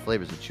many great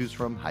flavors to choose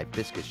from.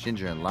 Hibiscus,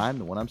 ginger, and lime.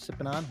 The one I'm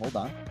sipping on. Hold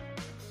on.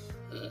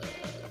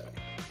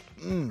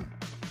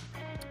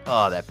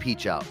 Oh, that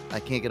peach out. I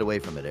can't get away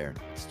from it, Aaron.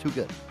 It's too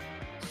good.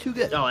 It's too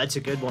good. Oh, that's a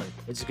good one.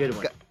 It's a good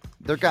one.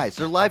 Their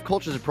live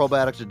cultures and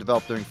probiotics are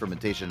developed during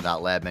fermentation and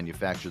not lab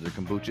manufactured. Their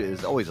kombucha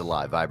is always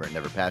alive, vibrant,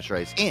 never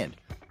pasteurized, and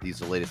they use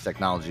the latest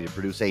technology to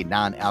produce a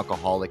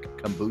non-alcoholic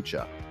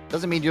kombucha.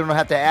 Doesn't mean you don't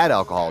have to add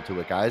alcohol to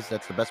it, guys.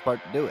 That's the best part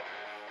to do it.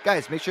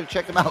 Guys, make sure to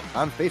check them out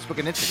on Facebook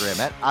and Instagram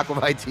at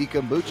Aquavite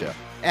Kombucha,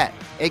 at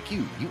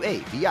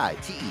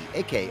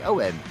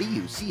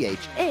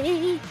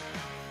AQUAVITEAKOMBUCHA.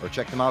 Or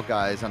check them out,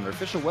 guys, on their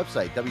official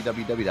website,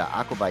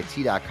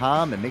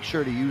 www.aquavite.com, and make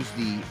sure to use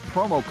the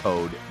promo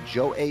code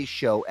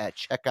JOASHOW at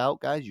checkout,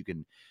 guys. You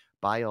can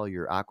buy all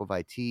your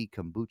Aquavite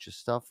kombucha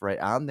stuff right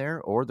on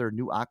there, or their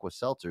new aqua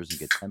seltzers, and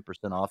get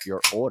 10% off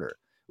your order.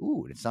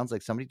 Ooh, it sounds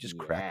like somebody just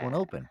cracked one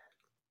open.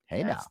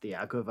 Hey, That's now. the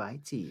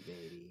Aquavite,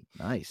 baby.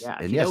 Nice. Yeah,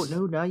 And if you yes, don't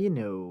know, now you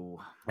know.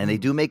 and they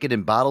do make it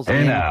in bottles and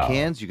in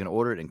cans. You can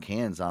order it in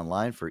cans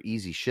online for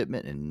easy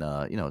shipment, and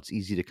it's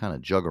easy to kind of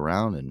jug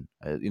around. And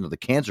the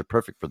cans are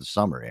perfect for the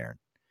summer, Aaron.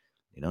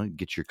 You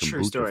get your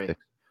True kombucha story.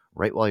 fixed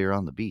right while you're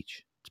on the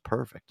beach. It's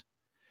perfect.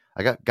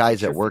 I got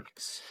guys at work.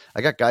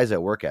 I got guys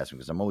at work asking,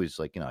 because I'm always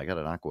like, I got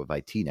an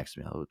Aquavite next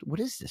to me.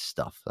 What is this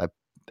stuff? I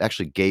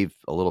actually gave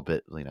a little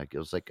bit. It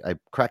was like I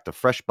cracked a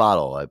fresh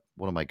bottle.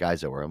 One of my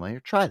guys at work, I'm like,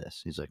 here, try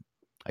this. He's like,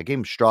 I gave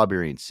him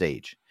strawberry and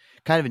sage,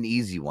 kind of an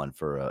easy one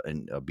for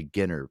a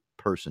beginner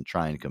person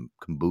trying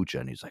kombucha.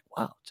 And he's like,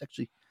 wow, it's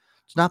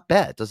not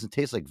bad. It doesn't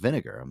taste like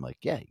vinegar. I'm like,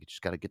 yeah, you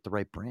just got to get the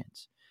right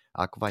brands.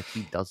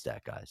 Aquavite does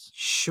that, guys.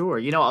 Sure.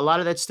 A lot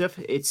of that stuff,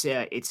 it's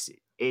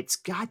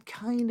got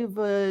kind of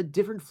a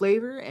different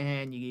flavor,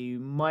 and you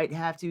might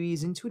have to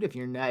ease into it if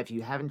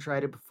you haven't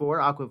tried it before.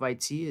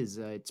 Aquavite is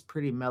it's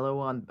pretty mellow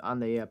on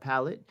the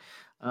palate,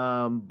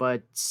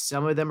 but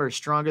some of them are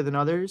stronger than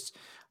others.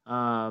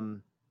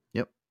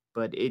 Yep.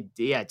 But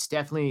it's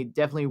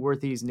definitely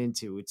worth easing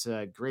into. It's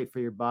great for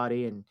your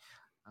body, and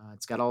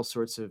it's got all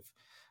sorts of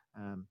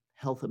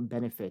health and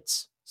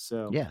benefits.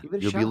 So Yeah, give it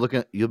a you'll shot.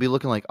 be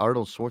looking like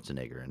Arnold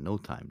Schwarzenegger in no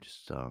time,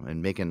 just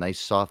and making nice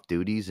soft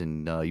duties,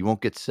 and you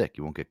won't get sick,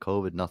 you won't get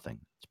COVID, nothing.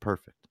 It's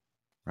perfect,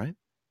 right?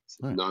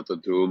 Right. Not a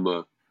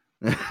tumor.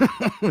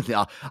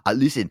 Now,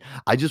 listen,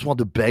 I just want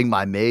to bang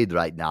my maid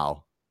right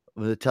now.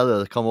 I'm gonna tell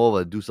her to come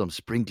over and do some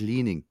spring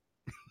cleaning.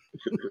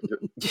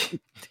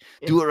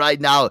 Do it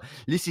right now.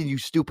 Listen, you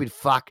stupid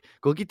fuck,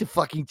 go get the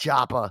fucking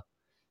chopper.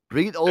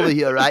 Bring it over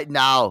here right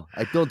now.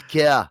 I don't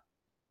care.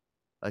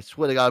 I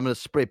swear to God, I'm going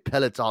to spray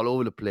pellets all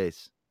over the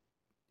place.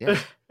 Yeah.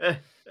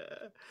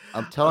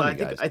 I'm telling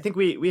you guys. I think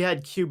we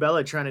had Q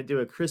Bella trying to do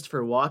a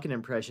Christopher Walken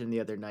impression the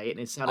other night, and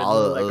it sounded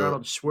more like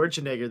Arnold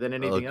Schwarzenegger than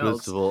anything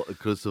else.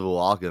 Christopher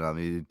Walken, I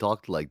mean, he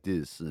talked like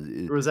this.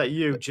 Or was that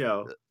you,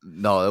 Joe?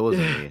 No, it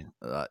wasn't me.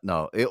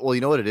 No. Well,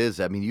 you know what it is?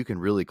 I mean, you can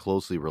really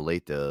closely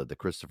relate the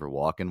Christopher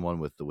Walken one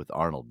with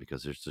Arnold,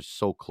 because they're just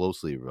so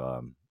closely,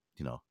 I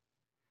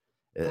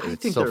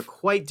think they're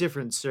quite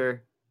different,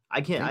 sir. I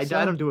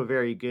don't do a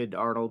very good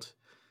Arnold.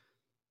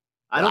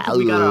 I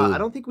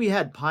don't think we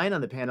had Pine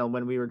on the panel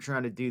when we were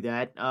trying to do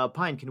that.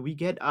 Pine, can we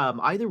get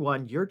either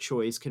one, your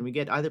choice? Can we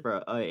get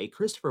either a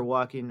Christopher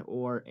Walken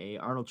or a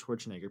Arnold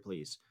Schwarzenegger,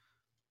 please?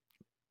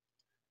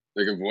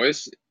 Like a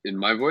voice? In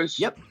my voice?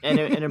 Yep, and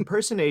an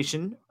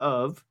impersonation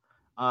of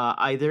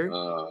either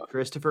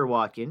Christopher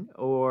Walken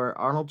or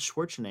Arnold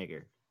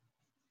Schwarzenegger.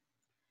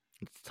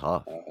 It's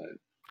tough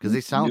because they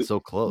sound so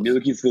close.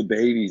 Milk is for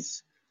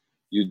babies.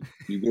 You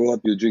grow up,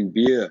 you drink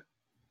beer.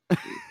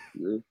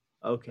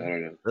 Okay, I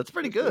don't know. That's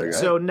pretty good. Right?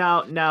 So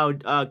now,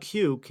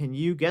 Q, can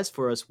you guess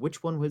for us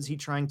which one was he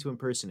trying to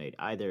impersonate?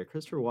 Either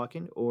Christopher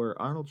Walken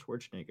or Arnold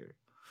Schwarzenegger?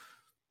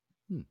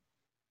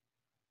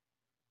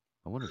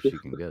 I wonder if she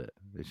can get it.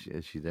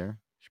 Is she there?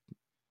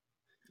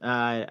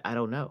 I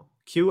don't know.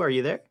 Q, are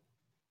you there?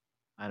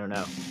 I don't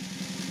know.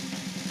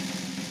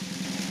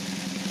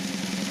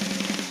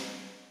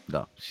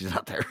 No, she's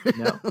not there.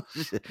 No.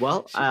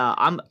 Well,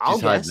 I'll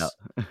guess.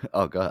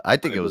 Oh god, I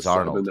think it was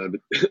Arnold.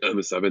 I'm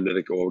a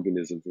cybernetic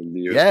organism from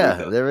the Earth.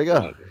 Yeah, there we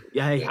go.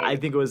 Yeah, I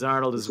think it was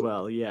Arnold as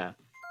well. Yeah.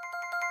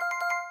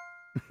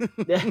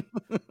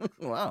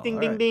 Wow. Ding,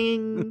 ding,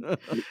 ding.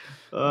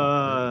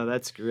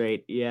 That's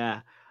great.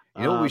 Yeah.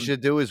 You know what we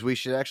should do is we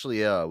should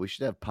actually we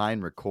should have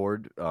Pine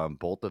record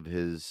both of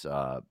his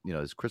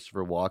his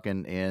Christopher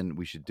Walken, and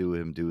we should do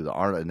the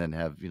Arnold, and then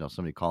have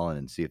somebody call in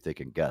and see if they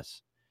can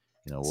guess.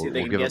 See if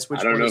they can guess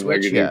which I don't know if I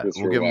can do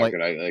Christopher we'll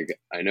Walken.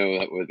 I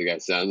know what the guy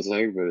sounds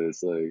like, but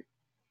it's like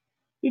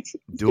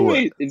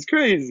it's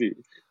crazy.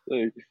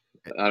 Like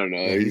I don't know.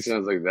 Yeah, he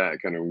sounds like that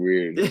kind of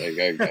weird. Like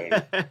I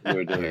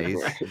don't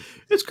know.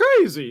 It's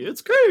crazy.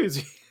 It's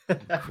crazy.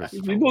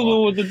 You don't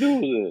know what to do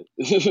with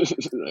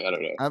it. I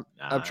don't know.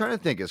 I'm trying to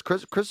think. Is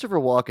Christopher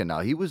Walken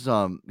now? He was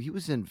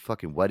in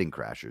fucking Wedding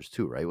Crashers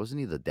too, right? Wasn't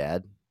he the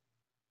dad?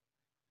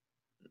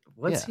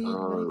 What's he in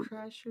Wedding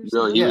Crashers?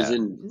 No, he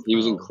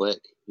was in Click.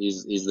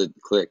 He's the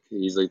Click.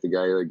 He's like the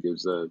guy that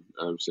gives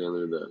Adam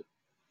Sandler the.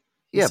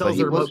 He sells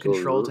the remote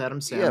control to Adam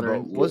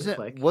Sandler. Yeah,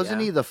 but wasn't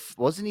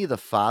he the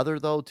father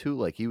though too?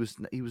 Like he was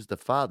the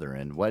father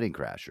in Wedding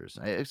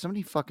Crashers.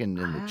 Somebody fucking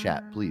in the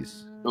chat,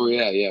 please. Oh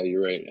yeah,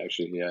 you're right.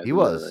 Actually, yeah, he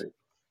was. Right.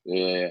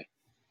 Yeah,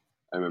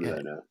 I remember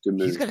that now. Good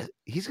movie.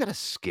 He's got a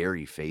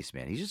scary face,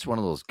 man. He's just one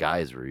of those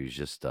guys where he's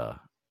just oh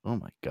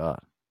my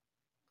god.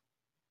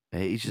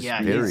 He's just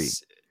very.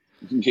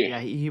 Yeah,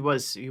 he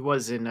was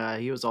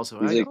also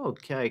like,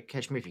 okay,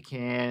 Catch Me If You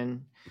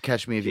Can.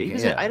 Catch Me If You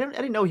Can. I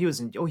didn't know he was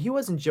in. Oh, he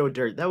was in Joe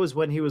Dirt. That was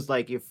when he was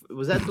like,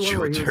 was that the one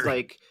where he was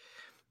like,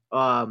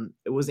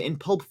 it was in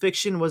Pulp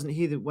Fiction, wasn't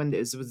he?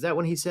 Was that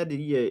when he said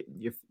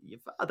your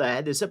father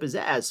had this up his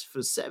ass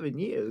for 7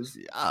 years?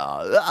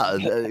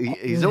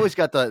 He's always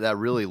got that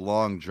really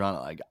long drawn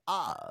like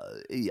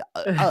yeah.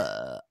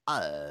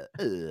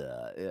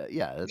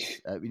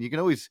 That's, I mean, you can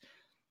always.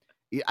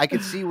 I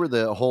could see where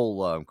the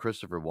whole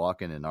Christopher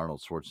Walken and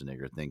Arnold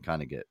Schwarzenegger thing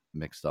kind of get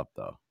mixed up,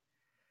 though.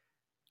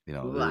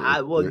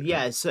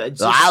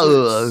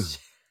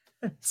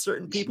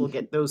 Certain people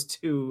get those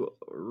two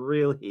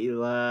really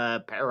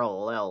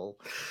parallel.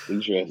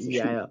 Interesting.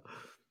 Yeah.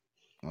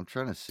 I'm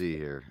trying to see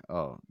here.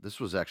 Oh,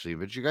 this was actually.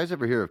 Did you guys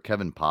ever hear of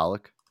Kevin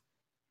Pollak?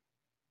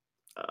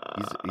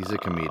 He's a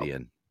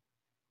comedian.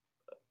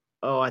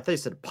 Oh, I thought you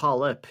said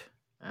polyp.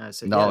 I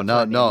said, no.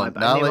 I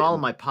name all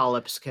of my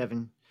polyps,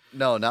 Kevin.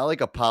 No, not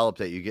like a polyp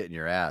that you get in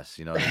your ass.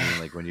 You know what I mean?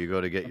 Like when you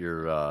go to get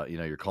your,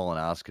 your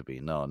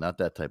colonoscopy. No, not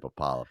that type of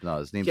polyp. No,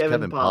 his name's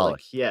Kevin Pollak.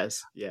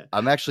 Yes, yeah.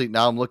 I'm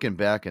looking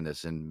back in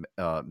this, and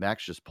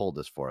Max just pulled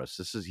this for us.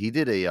 He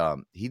did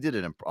a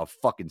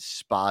fucking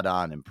spot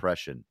on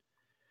impression.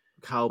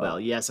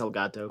 Cowbell, yes,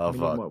 Elgato.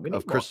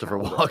 Of Christopher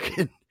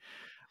Walken.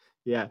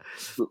 Yeah.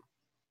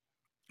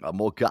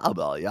 More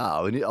cowbell, yeah.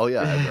 Oh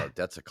yeah,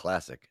 that's a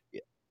classic. Yeah.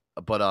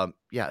 But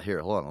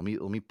here, hold on.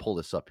 Let me pull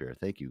this up here.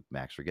 Thank you,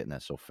 Max, for getting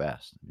that so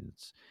fast. I mean,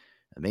 it's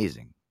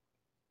amazing.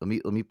 Let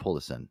me pull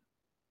this in.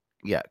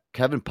 Yeah,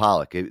 Kevin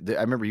Pollak.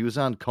 I remember he was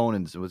on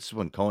Conan's. This is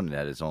when Conan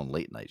had his own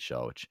late night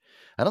show, which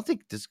I don't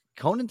think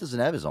Conan doesn't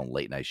have his own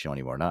late night show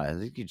anymore. Now I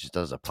think he just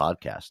does a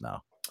podcast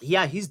now.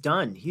 Yeah, he's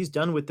done. He's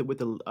done with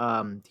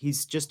the.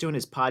 He's just doing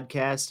his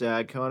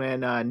podcast.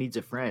 Conan Needs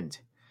a Friend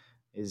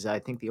is I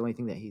think the only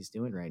thing that he's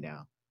doing right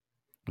now.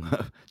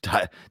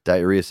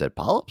 Diarrhea said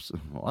polyps.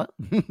 What?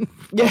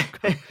 Yeah,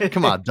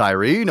 come on,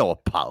 diarrhea. You know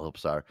what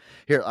polyps are.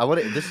 Here,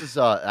 this is.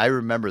 I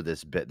remember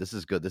this bit. This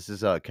is good. This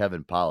is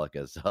Kevin Pollak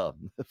as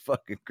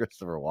fucking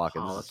Christopher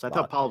Walken. Polyps. I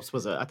thought polyps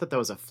was I thought that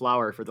was a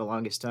flower for the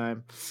longest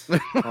time.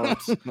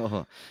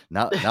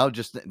 Now,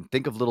 just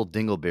think of little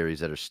dingleberries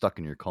that are stuck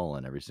in your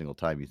colon every single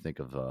time you think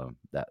of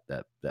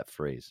that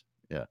phrase.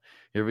 Yeah.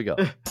 Here we go.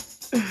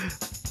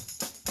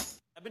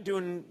 I've been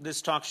doing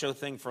this talk show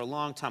thing for a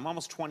long time,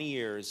 almost 20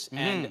 years,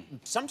 and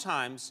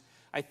sometimes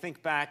I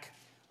think back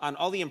on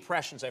all the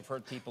impressions I've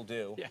heard people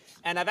do,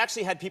 and I've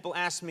actually had people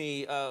ask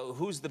me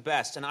who's the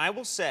best, and I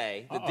will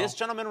say that this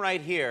gentleman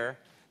right here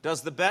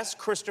does the best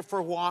Christopher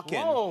Walken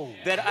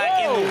in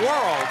the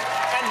world,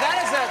 and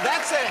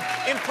that's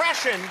an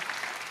impression.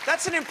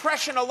 That's an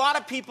impression a lot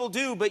of people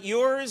do, but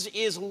yours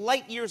is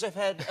light years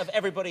ahead of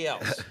everybody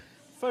else.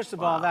 First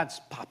of all,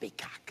 that's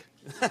poppycock.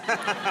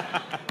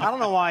 I don't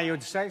know why you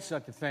would say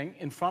such a thing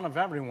in front of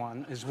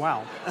everyone as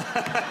well.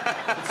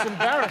 It's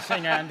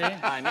embarrassing, Andy.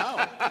 I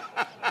know.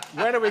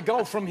 Where do we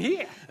go from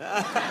here?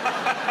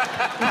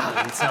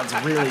 Wow, it sounds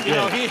really good.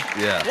 What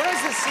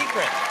is the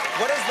secret?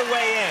 What is the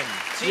way in?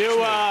 Teach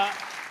me.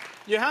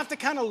 You have to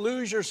kind of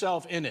lose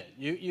yourself in it.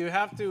 You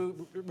have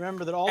to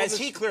remember that all As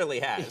he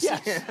clearly has.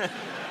 Yes.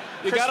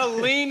 You got to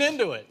lean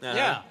into it.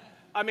 Yeah.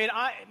 I mean,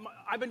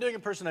 I've been doing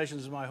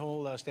impersonations my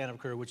whole stand-up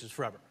career, which is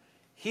forever.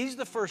 He's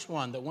the first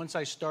one that once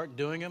I start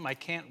doing him, I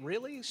can't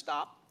really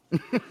stop.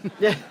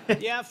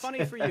 Yeah,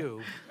 funny for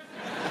you.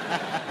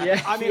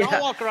 I mean,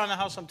 I'll walk around the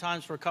house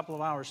sometimes for a couple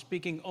of hours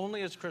speaking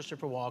only as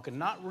Christopher Walken,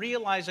 not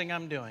realizing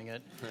I'm doing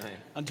it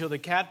until the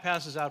cat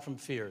passes out from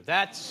fear.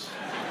 That's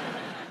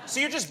So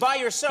you're just by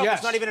yourself. Yes.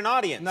 It's not even an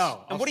audience.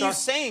 No. And what are you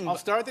saying? I'll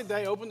start the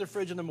day, open the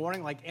fridge in the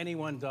morning like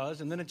anyone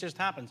does, and then it just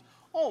happens.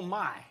 Oh,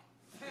 my.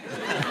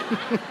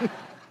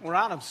 We're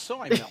out of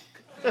soy milk.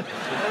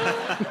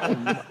 Oh,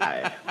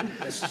 my.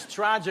 This is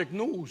tragic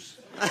news.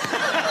 News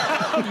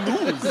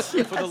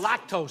for the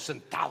lactose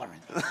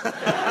intolerant.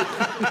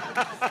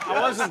 I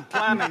wasn't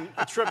planning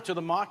a trip to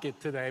the market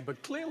today,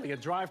 but clearly a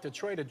drive to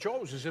Trader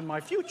Joe's is in my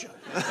future.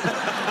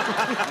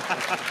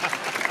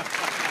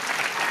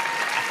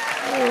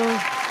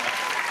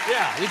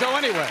 Yeah, you go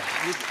anywhere.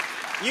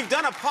 You've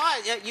done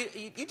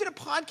you did a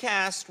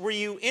podcast where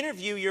you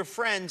interview your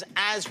friends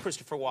as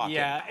Christopher Walken.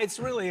 Yeah, it's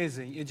really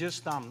easy. You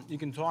just you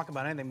can talk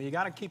about anything, but you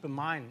got to keep in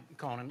mind,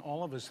 Conan,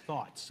 all of his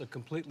thoughts are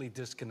completely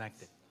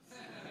disconnected.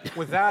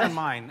 With that in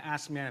mind,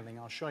 ask me anything.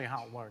 I'll show you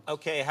how it works.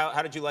 Okay,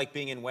 how did you like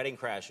being in Wedding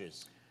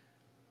Crashers?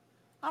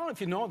 I don't know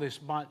if you know this,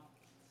 but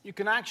you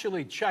can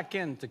actually check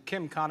in to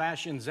Kim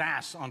Kardashian's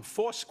ass on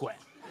Foursquare.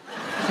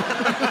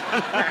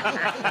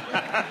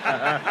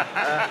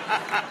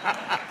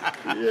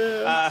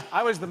 Yeah.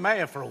 I was the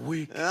mayor for a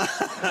week.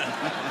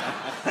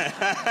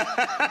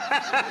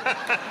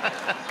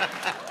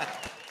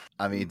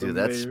 I mean, dude,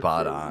 that's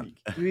spot on.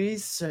 He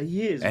is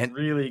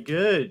really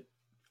good.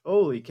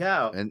 Holy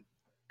cow.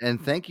 And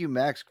thank you,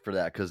 Max, for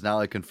that, because now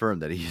I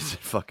confirmed that he's a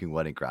fucking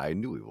Wedding Cry. I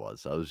knew he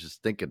was. I was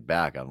just thinking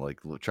back. I'm like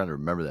trying to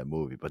remember that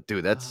movie. But,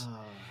 dude, that's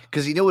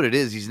because you know what it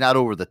is? He's not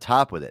over the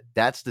top with it.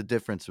 That's the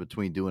difference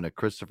between doing a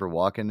Christopher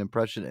Walken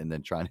impression and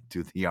then trying to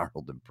do the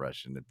Arnold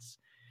impression.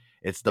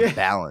 It's the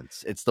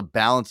balance. It's the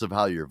balance of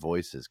how your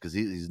voice is, because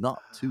he's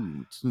not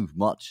too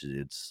much.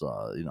 It's,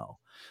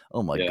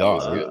 oh, my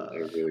God.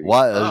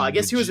 Why? I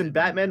guess he was in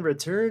Batman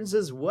Returns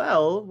as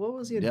well. What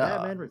was he in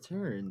Batman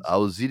Returns? I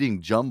was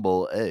eating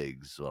jumbo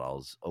eggs when I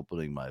was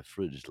opening my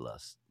fridge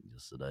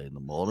yesterday in the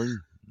morning.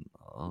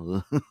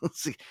 And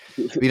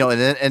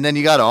then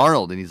you got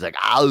Arnold, and he's like,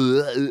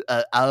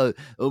 oh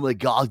my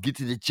God, get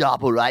to the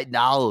chopper right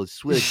now. I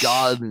swear to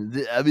God,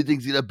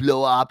 everything's going to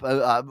blow up.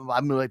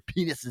 My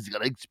penis is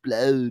going to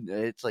explode.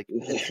 It's like...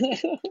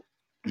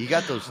 You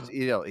got those,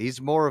 he's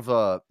more of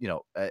a,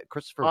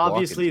 Christopher Walken.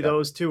 Obviously,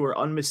 those two were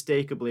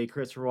unmistakably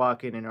Christopher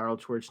Walken and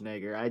Arnold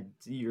Schwarzenegger.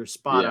 You're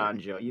spot on,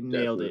 Joe. You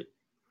nailed it.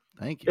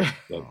 Thank you.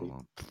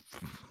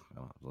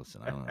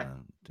 Listen, I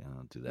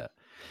don't do that.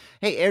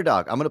 Hey, Air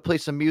Dog, I'm going to play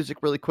some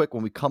music really quick.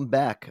 When we come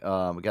back,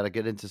 we got to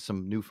get into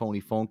some new phony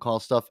phone call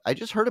stuff. I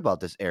just heard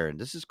about this, Aaron.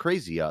 This is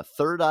crazy.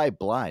 Third Eye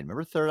Blind.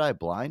 Remember Third Eye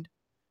Blind?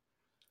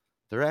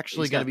 They're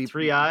actually going to be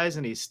 3 eyes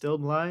and he's still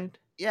blind.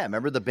 Yeah,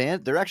 remember the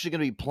band? They're actually going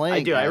to be playing.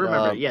 I do. I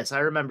remember. Yes, I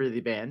remember the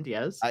band.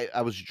 Yes.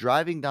 I was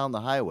driving down the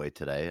highway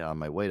today on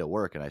my way to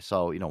work, and I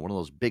saw one of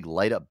those big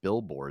light up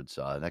billboards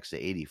next to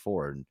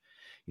 84, and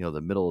the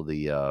middle of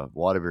the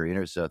Waterbury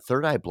Inter.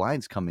 Third Eye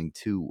Blind's coming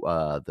to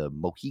the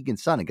Mohegan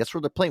Sun, and guess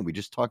where they're playing? We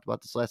just talked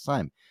about this last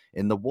time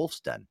in the Wolf's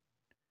Den.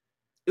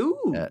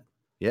 Ooh.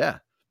 Yeah.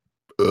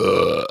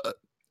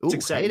 It's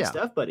exciting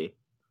stuff, buddy.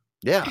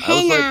 Yeah,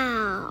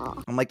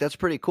 I'm like, that's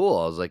pretty cool.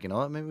 I was like,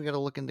 maybe we got to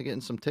look into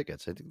getting some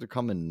tickets. I think they're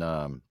coming,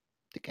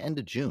 end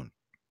of June.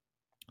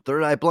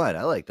 Third Eye Blind,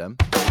 I like them.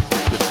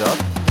 Good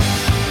stuff.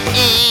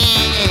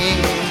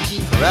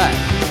 All right.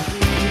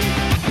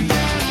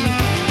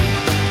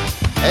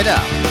 Hey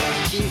now.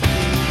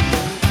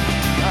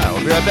 All right,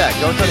 we'll be right back.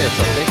 Don't tell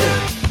yourself. Stay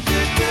tuned.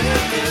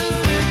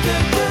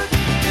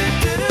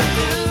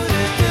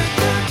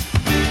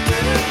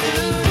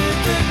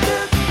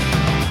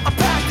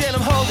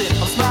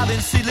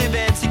 She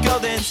living, she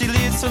golden, she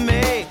lives for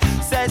me.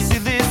 Says she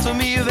lives for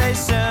me,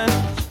 ovation.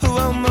 Who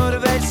won't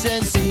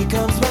motivation? She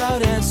comes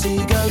round and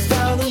she goes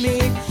down on me.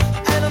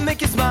 And I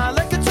make you smile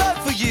like a drug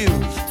for you.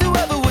 Do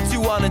ever what you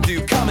wanna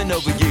do, coming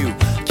over you.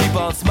 Keep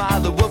on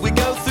smiling what we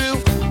go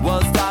through.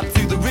 One stop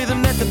to the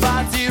rhythm that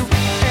defines you.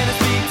 And I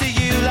speak to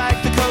you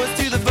like the chorus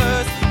to the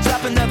verse.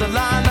 Drop another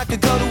line like a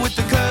coda with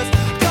the curse.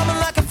 Coming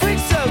like a freak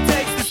show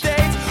takes the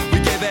stage. We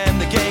give them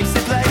the game, she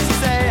plays, she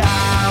say, I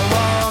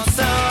want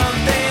something.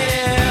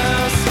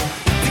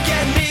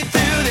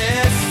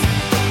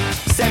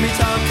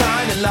 Semi-time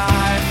kind of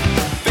life,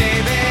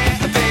 baby,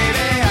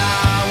 I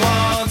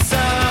want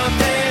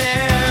something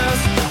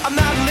else. I'm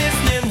not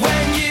listening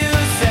when you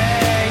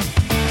say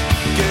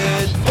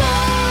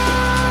goodbye.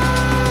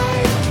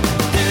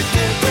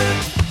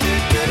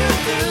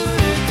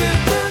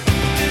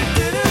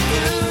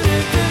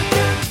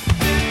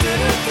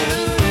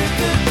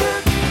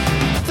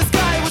 The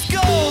sky was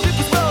gold, it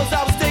was rose.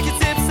 I was taking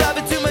sips of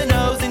it to my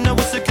nose, and I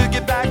wish I could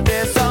get back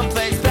there,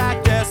 someplace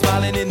back there,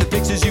 smiling in the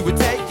pictures you would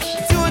take.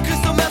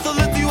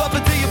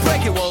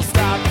 It won't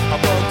stop. I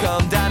won't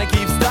come down and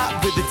keep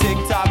stop with the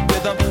tick-tock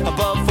rhythm. I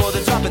bumped for the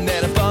drop and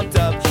then I bumped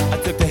up. I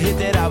took the hit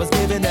that I was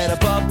given and I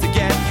bumped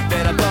again.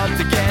 Then I bumped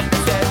again and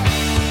said,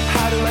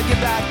 how do I get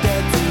back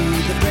there to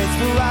the place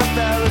where I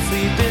fell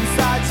asleep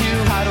inside you?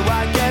 How do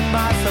I get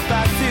myself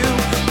back to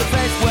the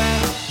place where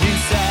you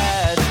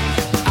said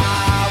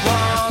I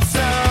want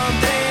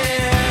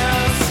something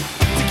else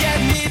to get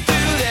me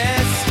through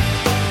this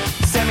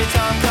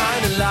semi-time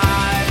kind of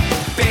life,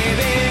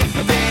 baby,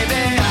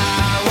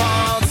 I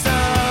want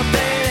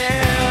something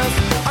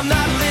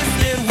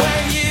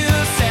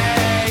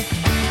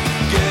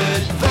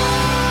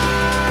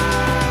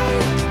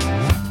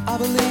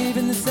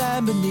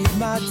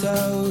my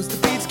toes. The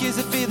beats gives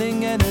a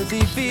feeling, an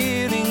earthy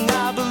feeling.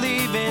 I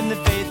believe in the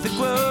faith that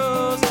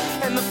grows,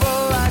 and the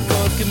four-line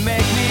chords can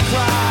make me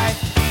cry.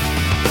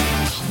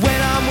 When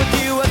I'm with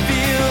you, I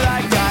feel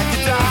like I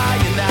could die,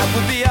 and that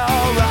would be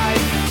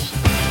alright,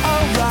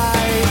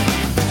 alright.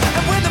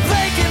 And when the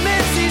plane came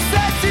in, she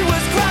said she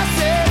was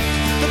crossing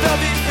the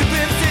velvet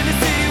ribbons in the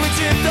sea. We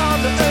tripped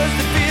on the earth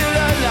to feel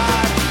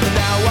alive, and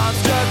now I'm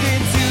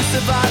struggling to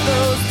survive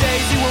those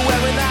days you were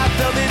wearing that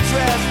velvet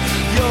dress.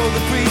 You're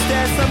the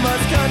priestess, I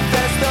must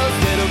confess. Those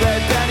little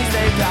red panties,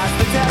 they passed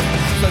the test.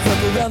 So I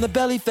tuck around the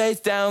belly,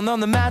 face down on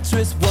the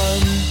mattress.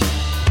 One,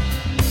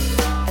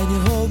 and you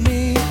hold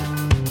me,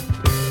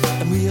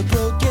 and we are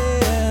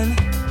broken.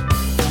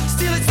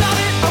 Still it's all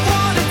that I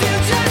wanna do,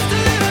 just to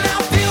live and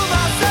I'll feel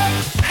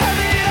myself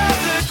heavy off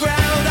the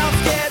ground. I'm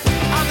scared,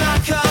 I'm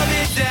not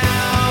coming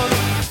down.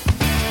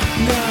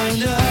 No,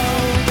 no,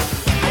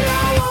 and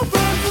I won't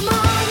run from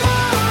my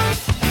life.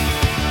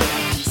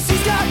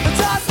 She's got the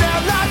toss now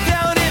locked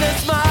down in a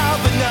smile,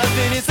 but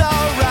nothing is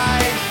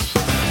alright,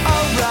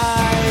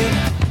 alright.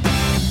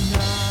 And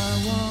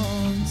I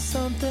want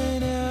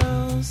something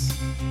else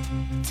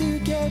to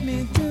get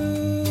me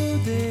through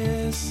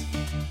this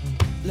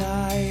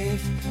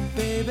life,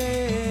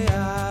 baby.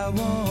 I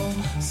want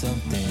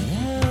something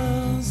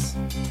else.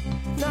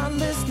 Not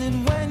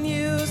listening when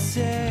you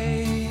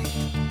say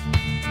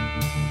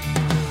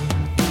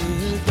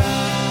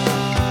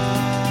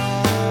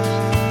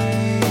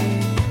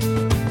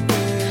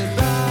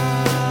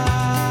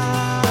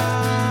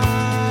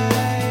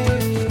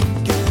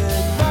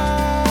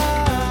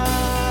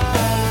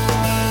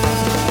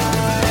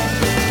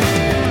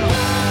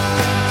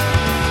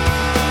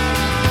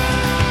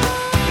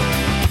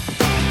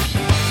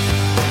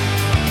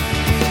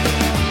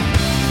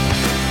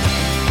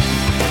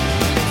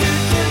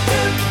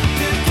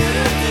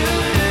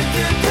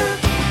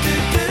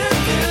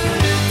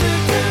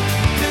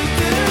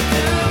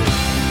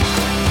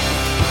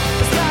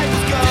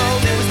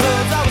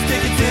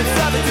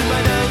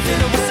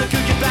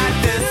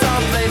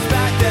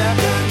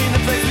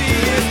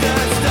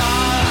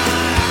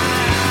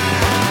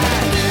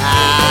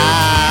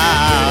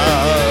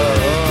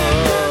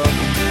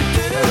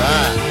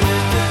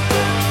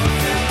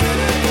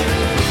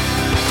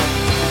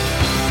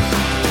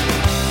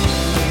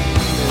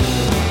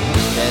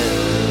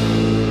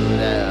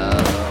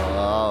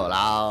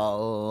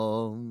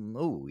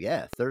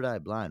Third Eye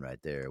Blind right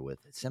there with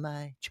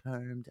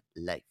Semi-Charmed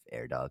Life,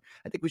 Air Dog.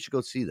 I think we should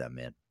go see them,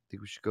 man. I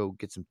think we should go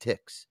get some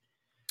ticks.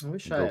 I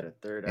wish I had a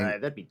third eye.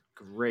 That'd be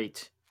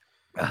great.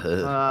 I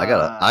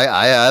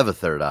have a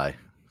third eye.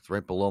 It's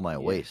right below my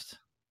waist.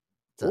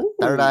 It's a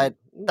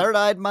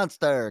third-eyed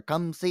monster.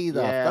 Come see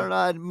the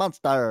third-eyed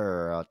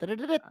monster. I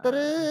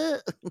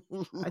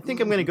think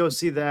I'm gonna go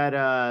see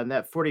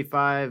that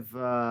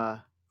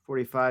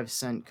 45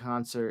 cent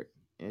concert.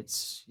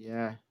 It's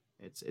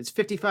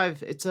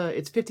 55.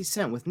 It's 50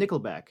 Cent with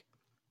Nickelback.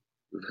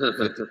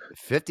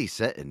 50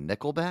 Cent in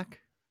Nickelback?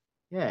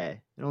 Yeah,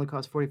 it only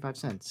costs 45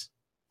 cents.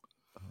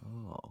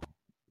 Oh.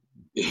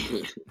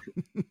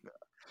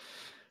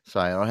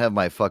 Sorry, I don't have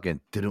my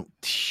fucking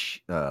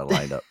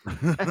lined up.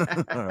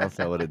 Or else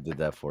I would have did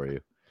that for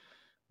you.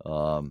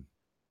 Yeah,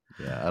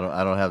 I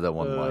don't have that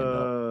one lined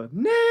up.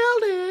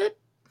 Nailed it.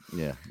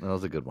 Yeah, that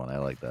was a good one. I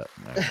like that.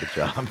 All right, good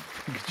job.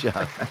 Good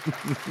job.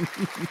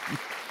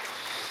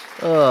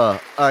 All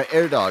right,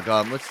 Air Dog.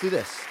 Let's do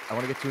this. I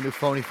want to get to a new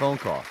phony phone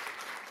call.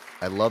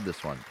 I love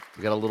this one.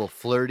 We got a little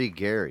flirty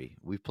Gary.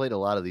 We've played a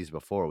lot of these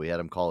before. We had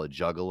him call a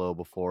juggalo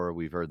before.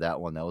 We've heard that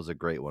one. That was a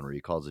great one where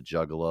he calls a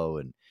juggalo,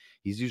 and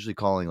he's usually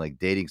calling like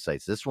dating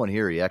sites. This one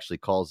here, he actually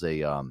calls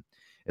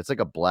it's like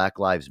a Black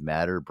Lives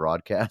Matter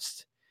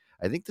broadcast.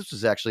 I think this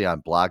was actually on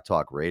Blog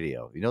Talk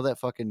Radio. You know that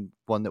fucking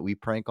one that we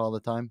prank all the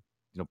time?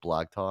 You know,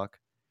 Blog Talk?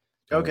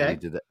 Okay.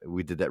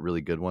 We did that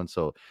really good one.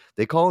 So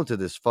they call into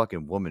this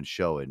fucking woman's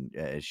show, and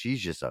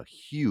she's just a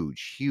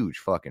huge, huge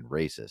fucking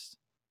racist.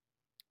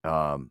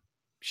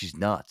 She's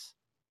nuts.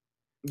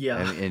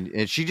 Yeah.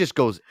 And she just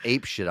goes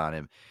ape shit on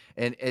him.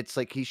 And it's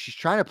like she's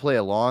trying to play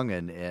along,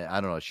 and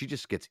I don't know. She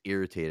just gets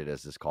irritated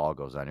as this call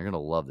goes on. You're going to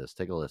love this.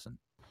 Take a listen.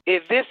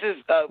 If this is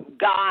a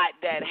God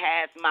that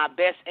has my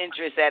best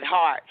interest at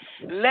heart,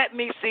 let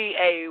me see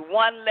a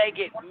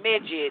one-legged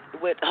midget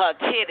with her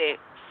titty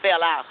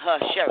fell out her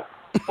shirt.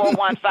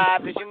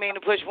 415, did you mean to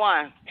push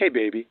one? Hey,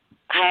 baby.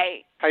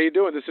 Hey. How you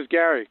doing? This is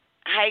Gary.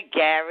 Hey,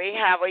 Gary.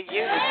 How are you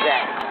today?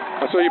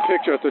 I saw your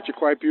picture. I thought you're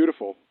quite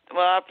beautiful.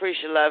 Well, I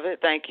appreciate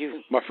it. Thank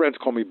you. My friends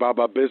call me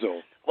Baba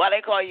Bizzle. Why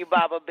they call you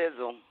Baba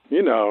Bizzle?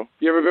 You know.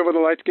 You ever been with a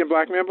light-skinned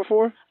black man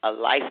before? A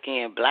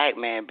light-skinned black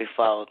man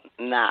before?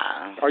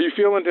 Nah. Are you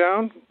feeling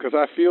down? Because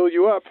I feel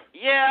you up.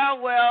 Yeah,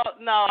 well,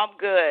 no, I'm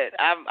good.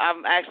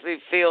 I'm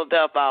actually filled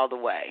up all the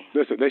way.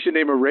 Listen, they should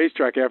name a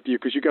racetrack after you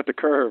because you got the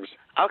curves.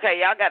 Okay,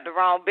 y'all got the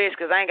wrong bitch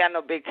because I ain't got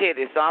no big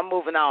titties, so I'm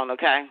moving on,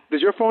 okay?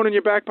 Is your phone in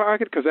your back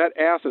pocket? Because that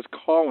ass is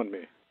calling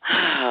me.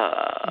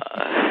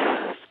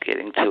 It's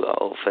getting too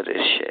old for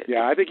this shit.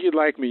 Yeah, I think you'd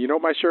like me. You know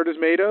what my shirt is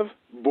made of?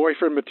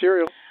 Boyfriend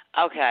material.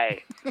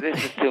 Okay,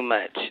 this is too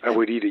much. I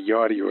would eat a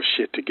yard of your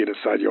shit to get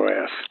inside your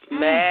ass.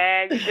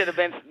 Man, you should have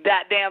been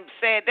goddamn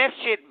said that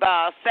shit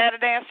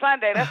Saturday and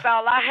Sunday. That's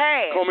all I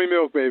had. Call me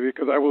Milk, baby,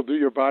 because I will do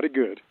your body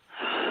good.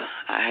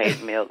 I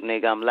hate milk,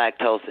 nigga. I'm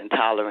lactose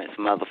intolerant,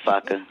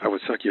 motherfucker. I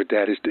would suck your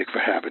daddy's dick for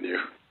having you.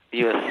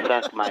 You would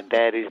suck my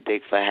daddy's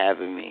dick for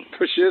having me.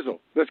 For shizzle.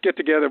 Let's get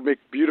together and make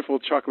beautiful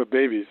chocolate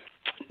babies.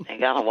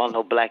 Nigga, I don't want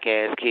no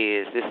black-ass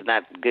kids. This is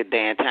not a good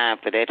damn time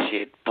for that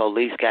shit.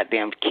 Police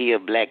goddamn kill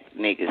black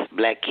niggas,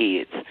 black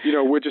kids. You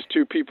know, we're just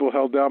two people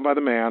held down by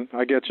the man.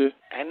 I get you.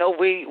 I know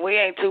we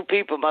ain't two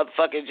people,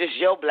 motherfucker. Just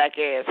your black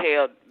ass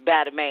held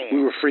by the man.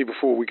 We were free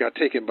before we got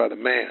taken by the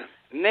man.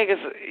 Niggas...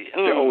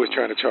 They're always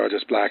trying to charge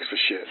us blacks for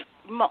shit.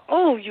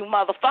 Oh, you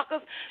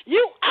motherfuckers.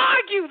 You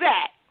argue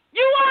that.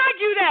 You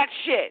argue that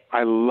shit.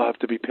 I love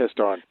to be pissed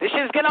on. This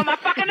shit's getting on my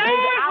fucking nerves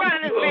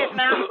running this bitch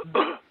now.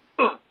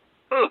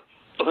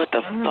 What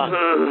the fuck?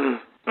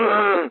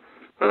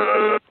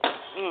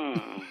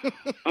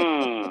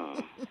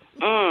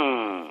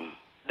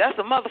 That's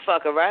a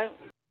motherfucker, right?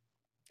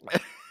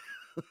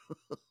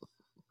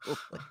 Oh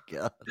my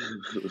god.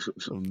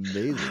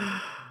 Amazing.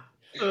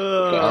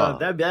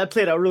 That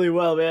played out really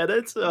well, man.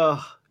 That's that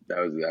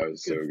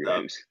was so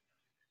good.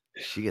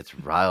 She gets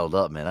riled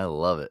up, man. I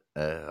love it.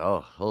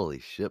 Holy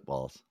shit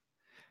balls.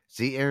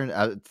 See, Aaron,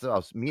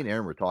 me and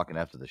Aaron were talking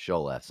after the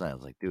show last night. I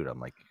was like, dude,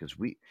 because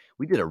we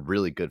did a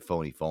really good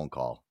phony phone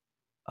call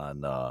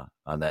on that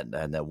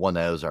one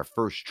that was our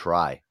first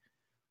try.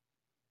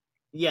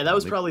 Yeah, that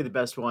was probably the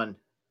best one.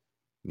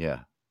 Yeah.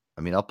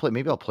 I mean, I'll play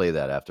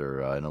that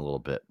after in a little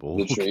bit. But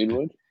The train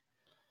one?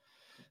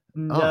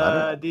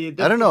 I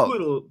don't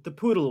know. The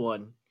poodle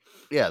one.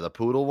 Yeah, the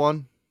poodle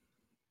one.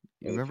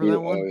 You remember that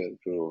one? Oh, yeah, the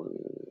poodle one.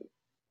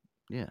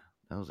 Yeah,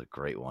 that was a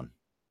great one.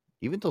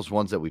 Even those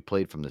ones that we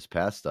played from this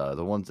past,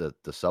 the ones at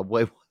the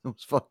subway one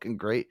was fucking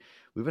great.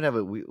 We've been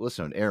having.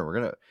 Listen, Aaron, we're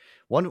gonna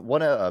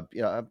one. I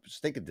was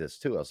thinking this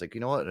too. I was like,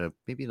 you know what?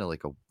 Maybe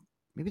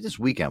maybe this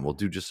weekend we'll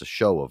do just a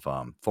show of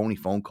phony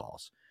phone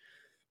calls.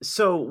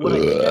 So what I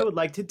think I would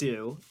like to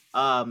do,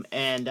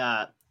 and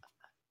I'm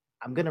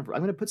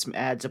gonna put some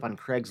ads up on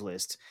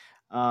Craigslist,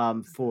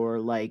 for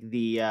like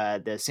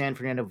the San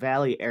Fernando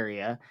Valley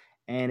area,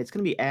 and it's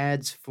gonna be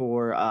ads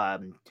for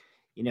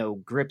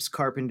grips,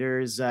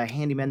 carpenters,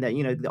 handymen, that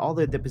all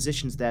the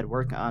positions that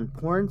work on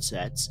porn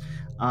sets,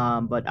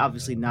 but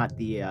obviously not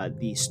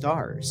the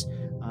stars.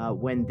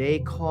 When they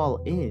call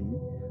in,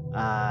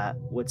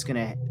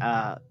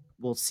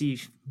 we'll see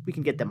if we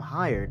can get them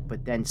hired,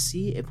 but then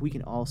see if we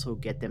can also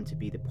get them to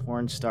be the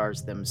porn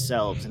stars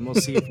themselves. And we'll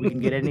see if we can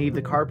get any of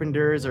the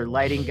carpenters or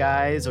lighting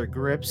guys or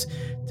grips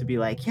to be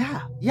like,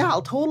 yeah,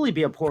 I'll totally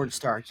be a porn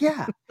star.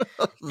 Yeah.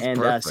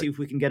 And see if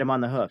we can get them on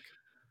the hook.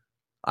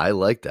 I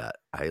like that.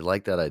 I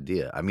like that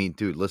idea. I mean,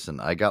 dude, listen,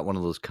 I got one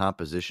of those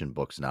composition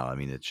books now. I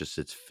mean,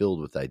 it's filled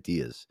with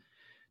ideas,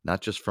 not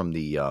just from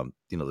the,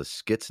 the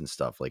skits and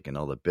stuff, like, and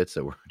all the bits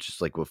that were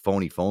just like with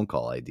phony phone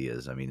call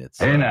ideas. I mean, it's,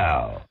 hey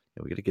now.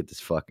 We got to get this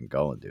fucking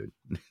going, dude.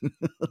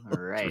 All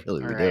right.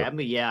 Really, all right. I'm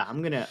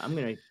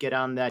gonna get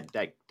on that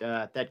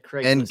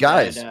Craigslist. And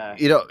guys,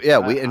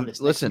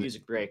 listen,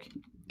 music break.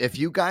 If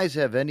you guys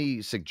have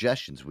any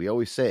suggestions, we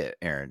always say it,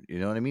 Aaron, you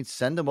know what I mean?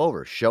 Send them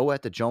over.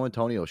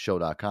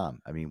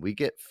 show@thejoeantonioshow.com. I mean, we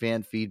get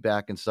fan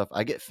feedback and stuff.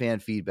 I get fan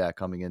feedback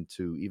coming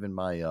into even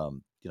my,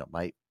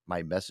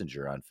 my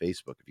messenger on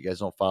Facebook. If you guys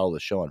don't follow the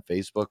show on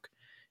Facebook,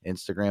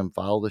 Instagram,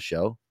 follow the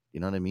show.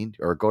 You know what I mean?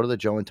 Or go to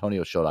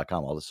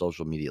thejoeantonioshow.com. All the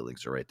social media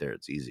links are right there.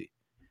 It's easy.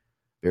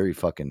 Very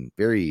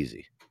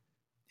easy.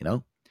 You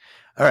know?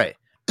 All right.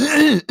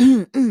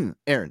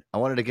 Aaron, I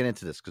wanted to get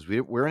into this because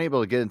we weren't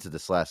able to get into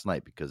this last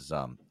night because,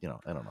 I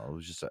don't know.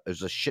 It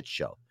was a shit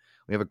show.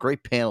 We have a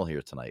great panel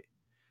here tonight.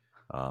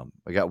 I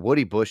got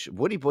Woody Bush.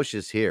 Woody Bush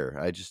is here.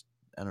 I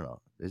don't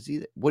know. Is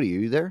he? Woody, are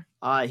you there?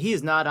 He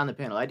is not on the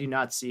panel. I do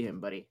not see him,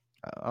 buddy.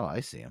 I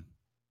see him.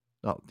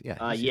 Oh,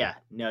 yeah. Yeah.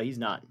 No, he's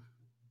not.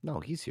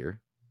 No, he's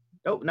here.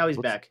 Oh, now he's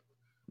back.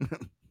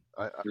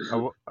 I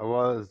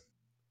was.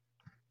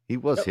 He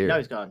was here. Now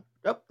he's gone.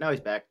 Oh, now he's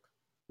back.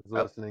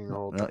 Listening the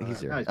whole time.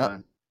 He's here. Now he's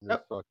gone.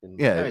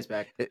 Yeah. Now he's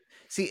back.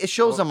 It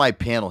shows on my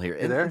panel here.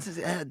 And there? this is,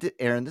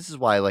 Aaron, this is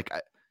why, like,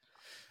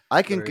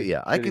 I can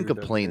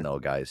complain though,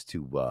 guys,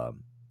 to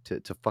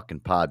fucking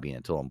Podbean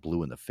until I'm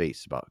blue in the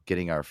face about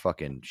getting our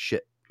fucking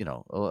shit, a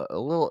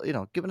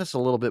little, giving us a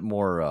little bit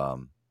more, I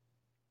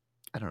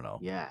don't know.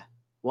 Yeah.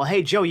 Well,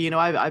 hey Joe,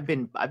 I've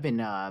been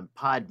Podbean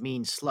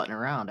slutting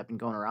around. I've been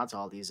going around to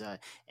all these.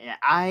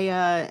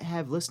 I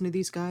have listened to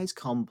these guys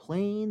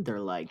complain.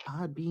 They're like,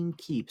 Podbean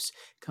keeps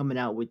coming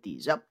out with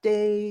these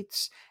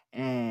updates,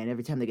 and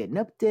every time they get an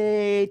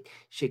update,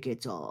 shit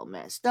gets all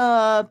messed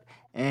up.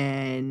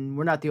 And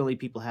we're not the only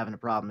people having a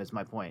problem. Is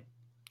my point.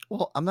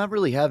 Well, I'm not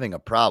really having a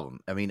problem.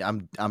 I mean,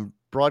 I'm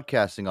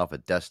broadcasting off a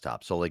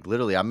desktop, so like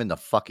literally, I'm in the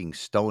fucking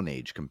Stone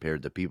Age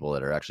compared to people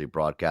that are actually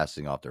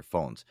broadcasting off their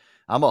phones.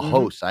 I'm a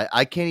host.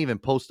 I can't even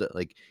post it.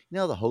 Like,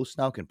 the host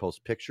now can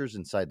post pictures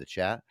inside the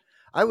chat.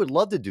 I would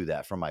love to do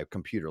that from my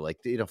computer. Like,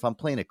 if I'm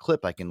playing a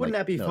clip, I can. Wouldn't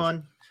that be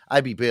fun?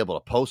 I'd be able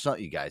to post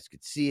something. You guys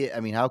could see it. I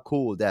mean, how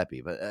cool would that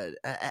be? But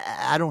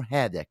I don't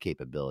have that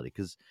capability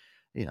because,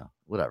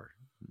 whatever.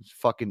 It's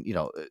fucking,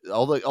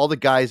 all the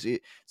guys.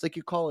 It's like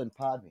you call in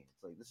Podbean.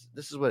 It's like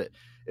this is what it.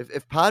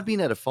 If Podbean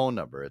had a phone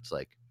number, it's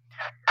like,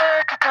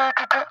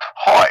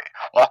 hi,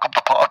 welcome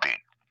to Podbean.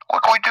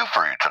 What can we do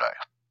for you today?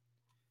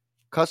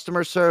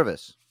 Customer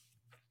service.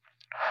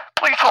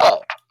 Please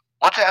hold.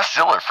 Let's ask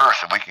Ziller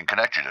first if we can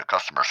connect you to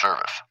customer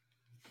service.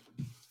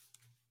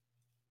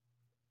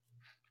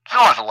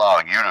 Ziller's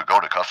allowing you to go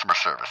to customer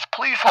service.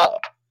 Please hold.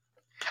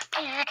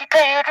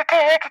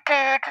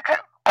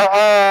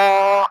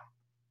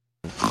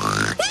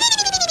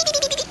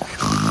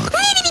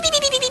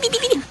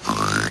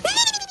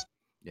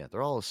 Yeah,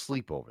 they're all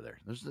asleep over there.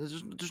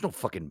 There's no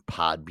fucking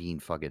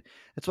Podbean fucking.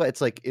 That's why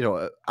it's like,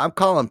 I'm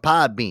calling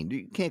Podbean.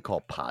 You can't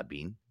call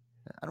Podbean.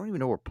 I don't even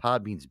know where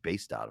Podbean's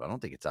based out of. I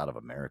don't think it's out of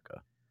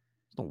America.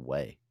 There's no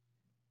way.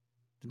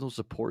 There's no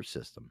support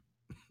system.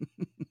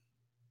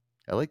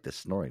 I like the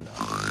snoring though.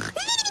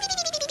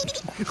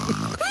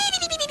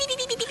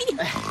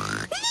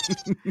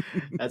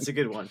 That's a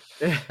good one.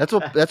 That's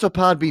what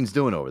Podbean's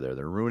doing over there.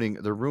 They're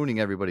ruining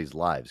everybody's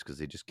lives because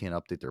they just can't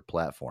update their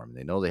platform.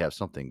 They know they have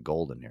something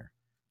golden here.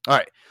 All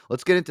right,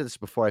 let's get into this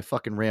before I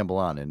fucking ramble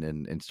on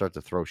and start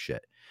to throw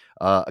shit.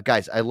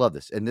 Guys, I love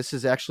this. And this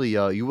is actually,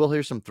 you will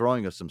hear some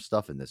throwing of some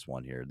stuff in this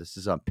one here. This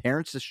is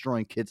parents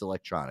destroying kids'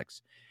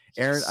 electronics.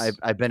 Aaron,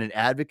 I've been an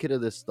advocate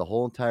of this the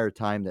whole entire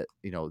time that,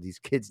 these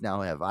kids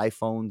now have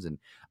iPhones. And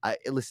I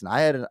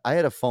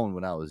had a phone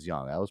when I was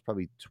young. I was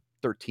probably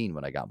 13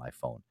 when I got my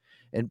phone.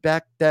 And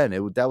back then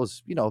that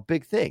was, a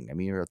big thing. I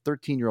mean, you're a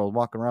 13-year-old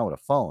walking around with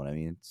a phone. I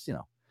mean, it's,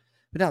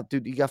 but now,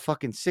 dude, you got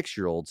fucking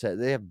 6-year-olds.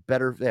 They have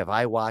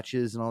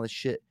iWatches and all this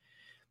shit.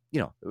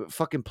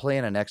 Fucking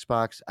playing on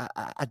Xbox.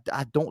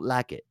 I don't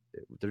like it.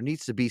 There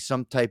needs to be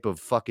some type of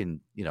fucking,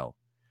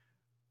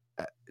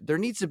 there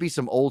needs to be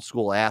some old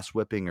school ass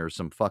whipping or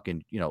some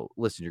fucking,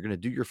 listen, you're going to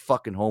do your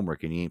fucking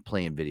homework and you ain't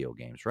playing video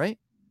games, right?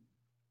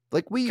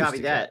 Like we used Copy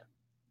to. that.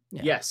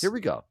 Yeah. Yes. Here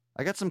we go.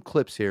 I got some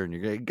clips here and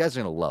you guys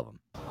are going to love them.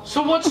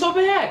 So what's so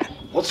bad?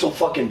 What's so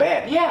fucking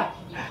bad? Yeah.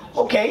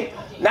 Okay,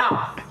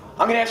 now,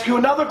 I'm going to ask you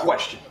another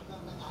question.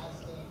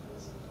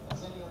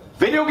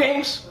 Video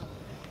games,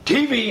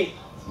 TV,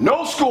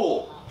 no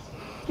school.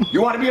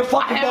 You want to be a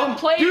fucking bum?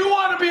 Do you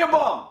want to be a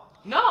bum?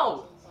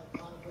 No.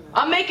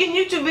 I'm making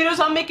YouTube videos.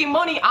 I'm making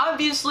money.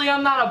 Obviously,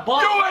 I'm not a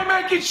bum. You ain't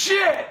making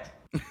shit.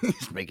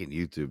 He's making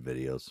YouTube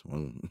videos.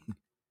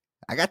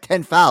 I got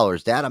 10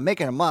 followers, Dad. I'm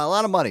making a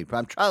lot of money.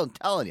 I'm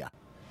telling you.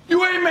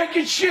 You ain't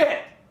making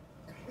shit.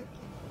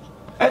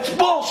 That's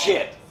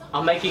bullshit.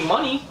 I'm making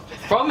money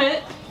from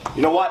it.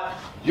 You know what?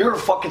 You're a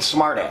fucking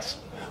smartass.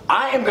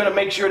 I am gonna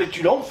make sure that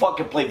you don't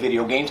fucking play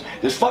video games.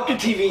 This fucking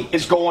TV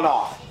is going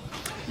off.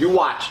 You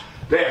watch.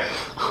 There.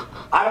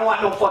 I don't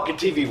want no fucking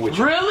TV with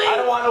you. Really? I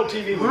don't want no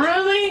TV with you.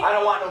 Really? I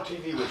don't want no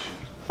TV with you.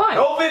 Fine.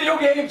 No video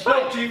games,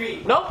 Fine. no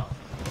TV. Nope.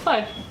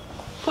 Fine.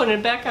 Putting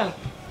it back on.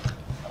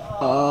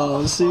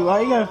 Oh, see,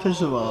 why you gotta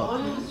piss him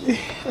off?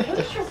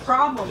 What's your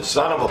problem? You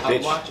son of a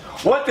bitch.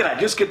 What did I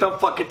just get done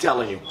fucking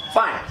telling you?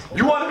 Fine.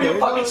 You want to be a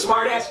fucking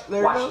smartass?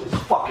 Watch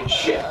this fucking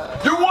shit.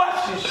 You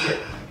watch this shit.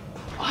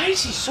 Why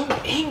is he so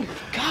angry?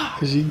 God.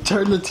 Because you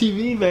turned the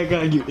TV back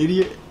on, you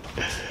idiot.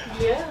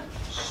 Yeah.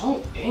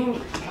 So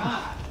angry.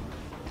 God.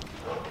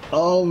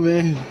 Oh,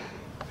 man.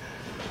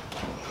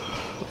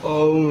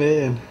 Oh,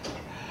 man.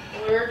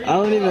 Where'd he I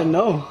don't go? even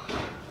know.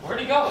 Where'd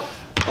he go?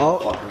 Oh.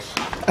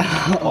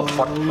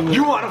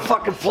 You want to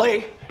fucking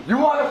play? You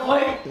want to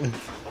play?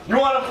 You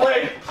want to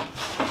play?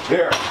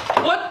 Here.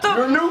 What the?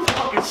 Your new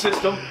fucking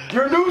system.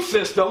 Your new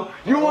system.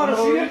 You want to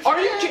see it? Are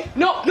you kidding?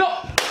 No.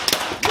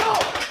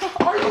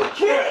 Are you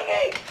kidding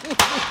me?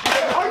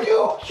 Are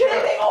you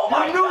kidding? Oh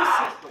my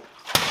God.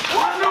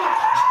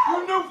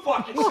 Your new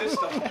fucking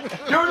system.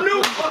 Your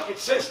new fucking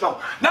system.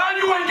 Now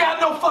you ain't got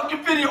no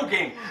fucking video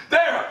game.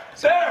 There.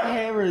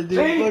 Hammer, dude.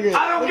 See? Look at,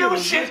 I don't give a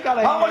shit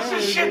how much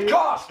this shit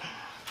costs.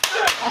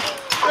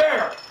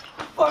 There.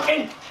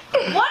 Fucking.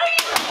 What are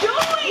you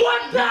doing?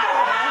 What the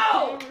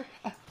hell?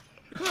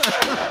 Oh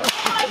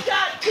my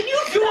God! Can you?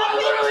 You are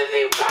literally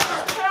the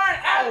best parent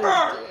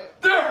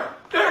ever.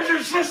 There's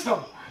your system.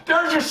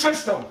 There's your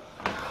system.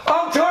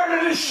 I'm tired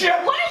of this shit.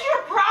 What is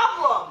your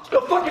problem?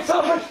 The fucking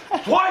something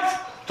twice.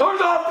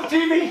 Turns off the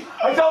TV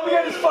until we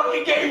get this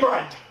fucking game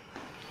right.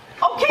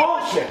 Okay.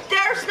 Bullshit.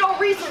 There's no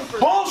reason for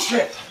that.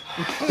 Bullshit.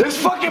 This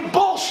fucking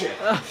bullshit.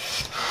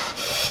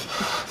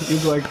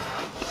 He's like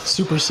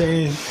Super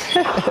Saiyan.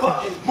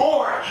 Fucking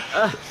more.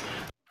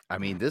 I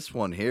mean, this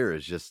one here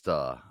is just,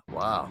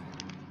 wow.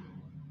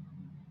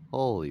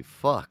 Holy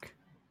fuck.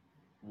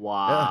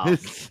 Wow.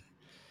 It's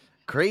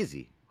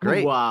crazy.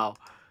 Great. Wow.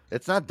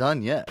 It's not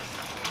done yet.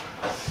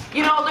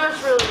 You know,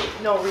 there's really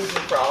no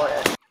reason for all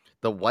that.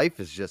 The wife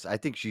is just, I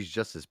think she's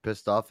just as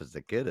pissed off as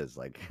the kid is.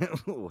 Like,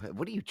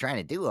 what are you trying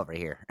to do over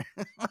here?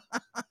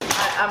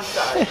 I'm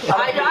sorry.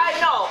 I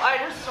know. I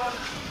just don't.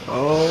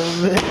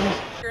 Oh,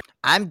 man.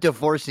 I'm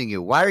divorcing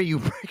you. Why are you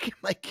breaking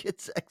my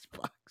kid's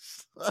Xbox?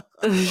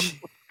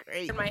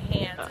 in my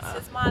hands. It's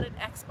his modded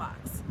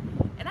Xbox.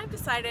 And I've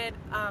decided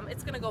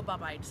it's going to go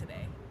bye-bye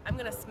today. I'm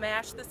going to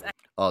smash this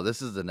Oh,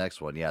 this is the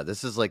next one. Yeah,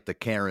 this is like the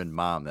Karen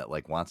mom that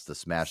like wants to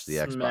smash the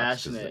Xbox.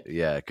 Smashing it.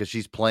 Yeah, because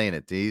she's playing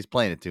it. He's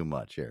playing it too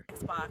much here.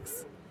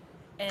 Xbox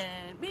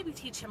and maybe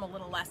teach him a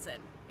little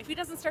lesson. If he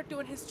doesn't start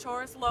doing his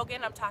chores,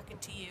 Logan, I'm talking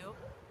to you.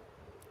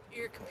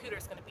 Your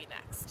computer's going to be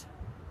next.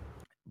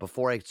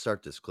 Before I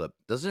start this clip,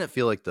 doesn't it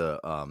feel like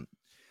the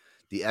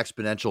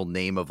exponential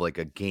name of like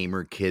a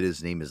gamer kid?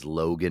 His name is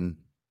Logan.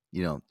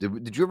 You know,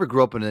 did you ever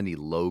grow up in any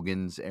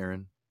Logans,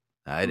 Aaron?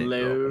 I didn't.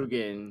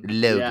 Logan.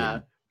 Logan. Yeah.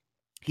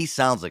 He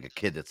sounds like a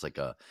kid that's like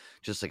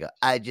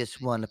I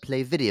just want to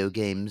play video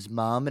games,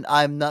 Mom, and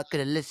I'm not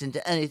going to listen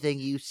to anything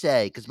you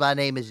say because my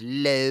name is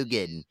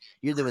Logan.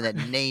 You're the one that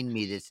named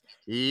me this,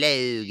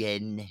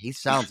 Logan. He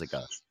sounds like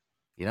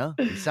he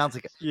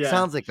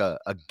sounds like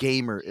a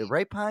gamer,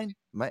 right, Pine?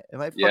 Am I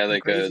Yeah, fucking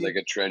crazy? like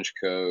a trench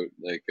coat,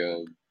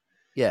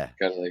 Yeah.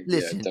 kind of like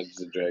Listen, Dungeons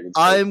and Dragons.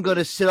 I'm going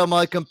to sit on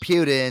my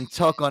computer and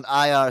talk on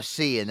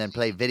IRC and then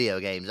play video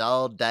games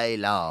all day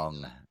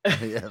long.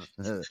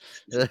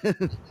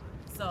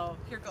 So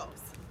here goes.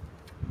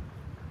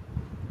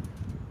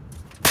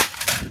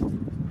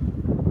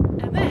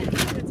 And then I'm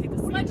going to take the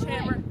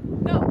sledgehammer.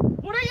 No.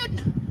 What are you?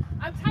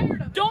 I'm tired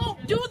of it.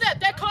 Don't do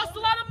that. That costs a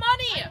lot of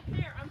money. I don't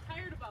care. I'm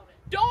tired about it.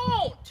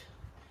 Don't.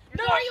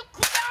 No,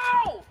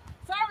 no.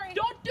 Sorry.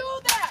 Don't do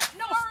that.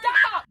 No,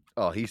 stop.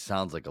 Oh, he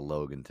sounds like a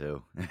Logan,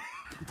 too.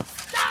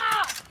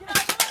 Stop.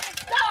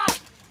 Stop.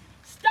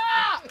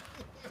 Stop.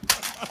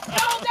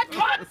 No, that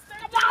costs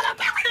a lot of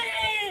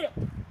money.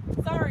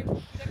 Sorry.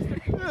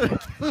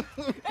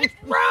 It's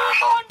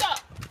round.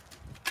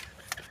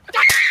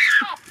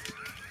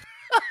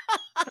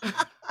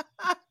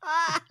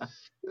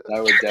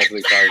 That would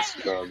definitely cause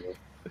trouble.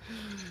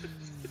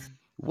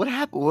 What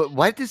happened?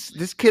 Why did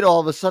this kid all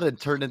of a sudden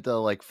turn into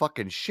like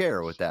fucking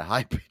Cher with that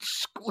high pitched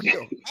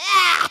squeal?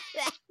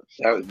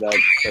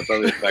 That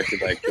probably affected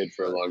that kid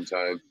for a long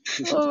time.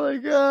 Oh my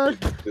god!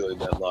 Feeling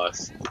that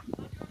loss.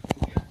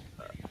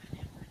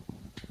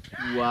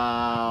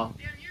 Wow.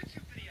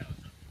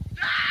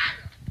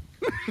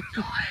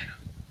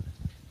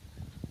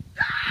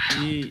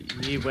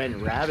 He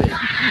went rabid.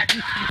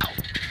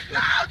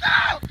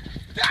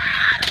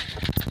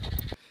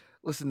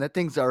 Listen, that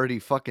thing's already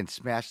fucking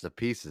smashed to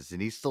pieces,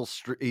 and he's still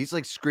he's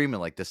like screaming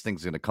like this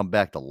thing's gonna come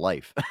back to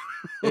life.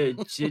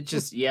 it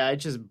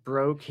just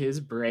broke his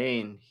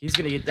brain. He's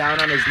gonna get down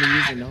on his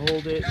knees and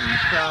hold it and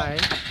cry.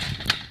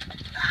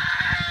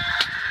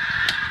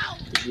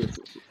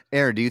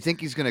 Aaron, do you think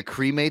he's gonna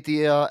cremate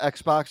the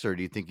Xbox, or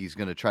do you think he's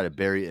gonna try to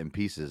bury it in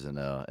pieces in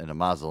a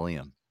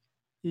mausoleum?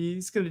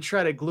 He's gonna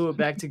try to glue it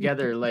back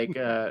together, like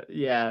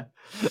yeah.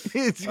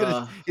 He's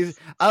gonna.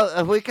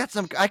 We got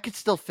some. I could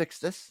still fix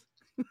this.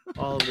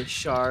 All the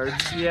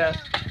shards, yeah.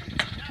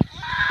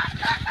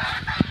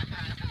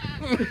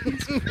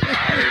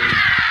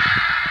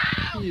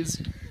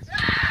 He's.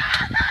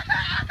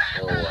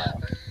 Oh wow!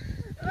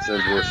 This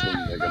sounds worse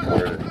than like a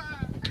murder.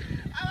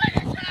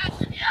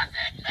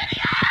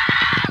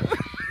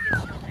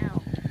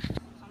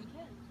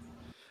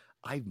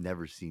 I've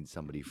never seen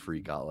somebody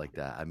freak out like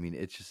that. I mean,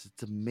 it's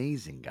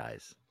amazing,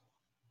 guys.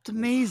 It's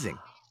amazing.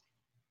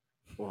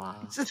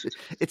 Wow.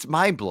 It's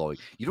mind blowing.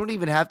 You don't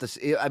even have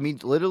to. I mean,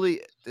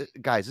 literally,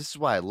 guys, this is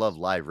why I love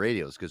live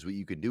radios, because what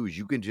you can do is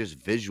you can just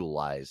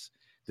visualize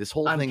this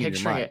whole thing in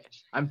your mind.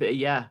 I'm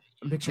picturing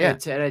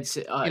it. And I'd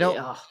say,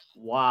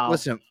 wow.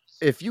 Listen,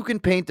 if you can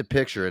paint the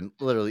picture, and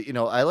literally,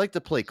 I like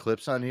to play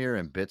clips on here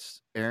and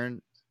bits,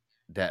 Aaron,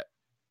 that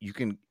you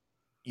can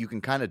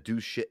kind of do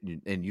shit,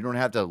 and you don't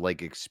have to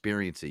like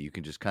experience it. You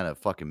can just kind of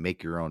fucking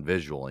make your own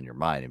visual in your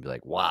mind and be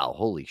like, wow,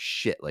 holy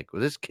shit. Like,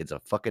 well, this kid's a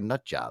fucking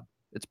nut job.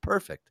 It's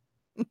perfect.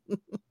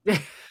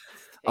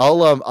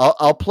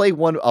 I'll play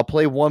one. I'll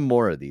play one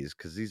more of these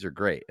because these are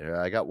great.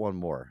 I got one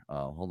more.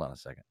 Hold on a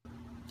second.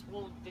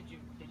 Well, did you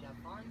have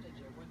fun?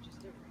 What did you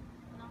do?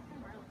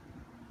 Nothing really.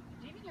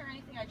 Did you even hear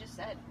anything I just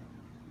said?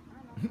 I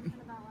don't know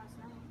anything about last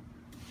night.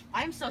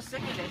 I'm so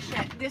sick of this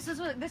shit. This is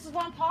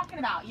what I'm talking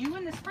about. You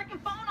and this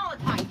freaking phone all the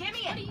time. Give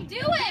me it. What are you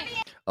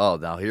doing? Oh,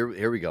 now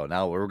here we go.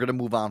 Now we're gonna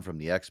move on from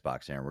the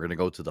Xbox, Aaron. We're gonna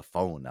go to the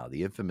phone now,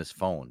 the infamous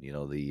phone.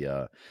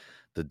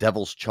 The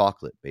devil's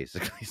chocolate,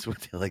 basically, is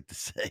what they like to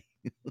say.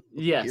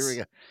 Yes.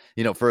 Here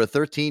we go. For a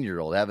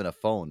 13-year-old, having a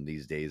phone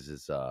these days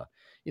is,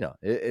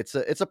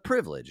 it's a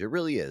privilege. It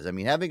really is. I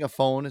mean, having a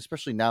phone,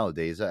 especially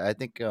nowadays, I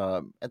think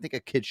a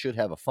kid should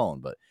have a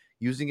phone, but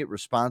using it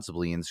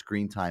responsibly in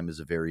screen time is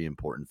a very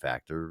important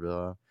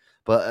factor.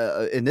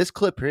 But in this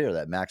clip here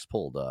that Max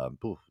pulled,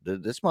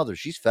 this mother,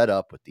 she's fed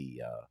up with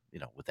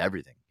with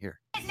everything here.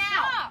 Now.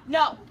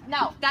 No,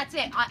 that's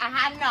it. I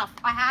had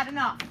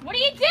enough. What are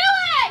you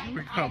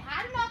doing? I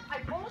had enough. I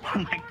told you. Oh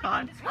my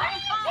God. What are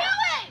you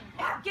doing?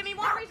 Give me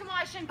one reason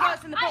why I shouldn't throw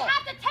us in the pool. I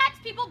have to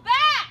text people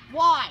back.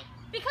 Why?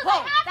 Because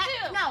I have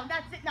to. No,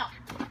 that's it. No.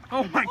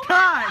 Oh my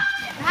God.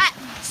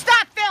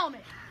 Stop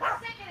filming. I'm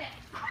sick of it.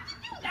 Why'd you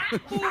do that?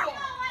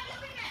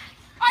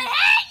 I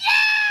hate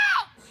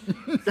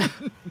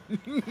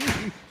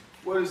you!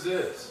 What is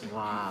this?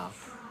 Wow.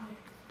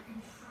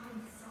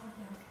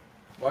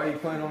 Why are you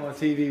playing on my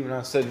TV when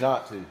I said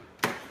not to?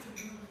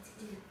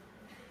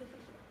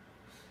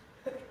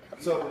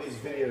 What's up with these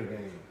video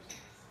games?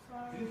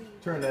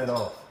 Turn that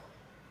off.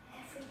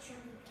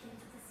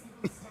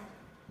 I'm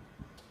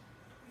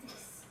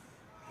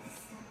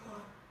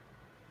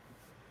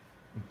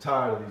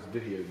tired of these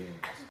video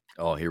games.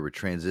 Oh, here we're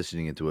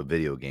transitioning into a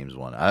video games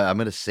one. I'm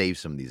going to save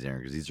some of these, Aaron,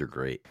 because these are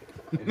great.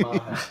 In my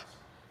house.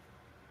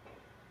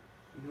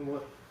 You know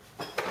what?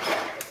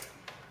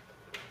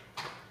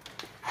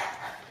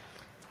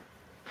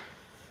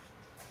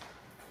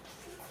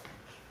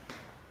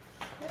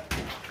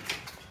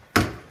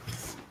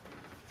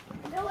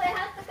 No, it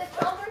has the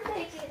controller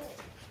taken it.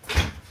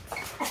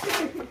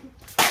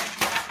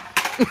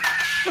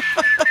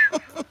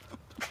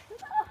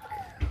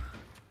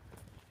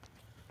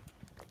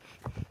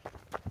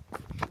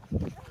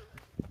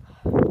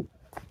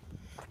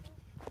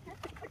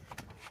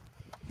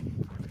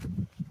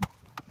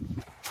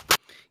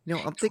 You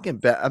know, I'm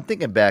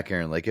thinking back,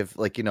 Aaron. Like if,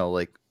 like, you know,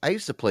 like I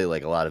used to play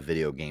like a lot of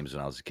video games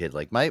when I was a kid.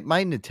 Like my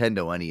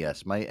Nintendo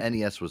NES, my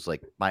NES was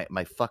like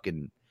my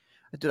fucking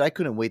dude. I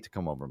couldn't wait to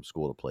come home from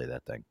school to play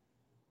that thing.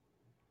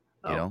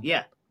 You know,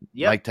 Yeah.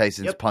 Yep. Mike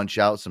Tyson's Punch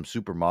Out, some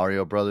Super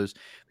Mario Brothers.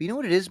 But you know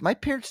what it is? My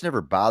parents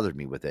never bothered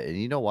me with it, and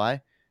you know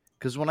why?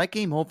 Because when I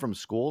came home from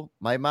school,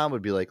 my mom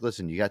would be like,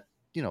 "Listen, you got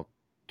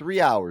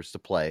 3 hours to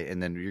play,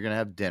 and then you're gonna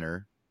have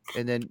dinner."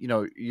 And then, you're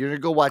going to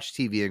go watch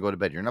TV and go to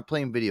bed. You're not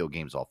playing video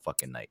games all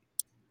fucking night.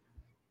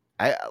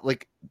 I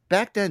like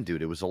back then,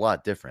 dude, it was a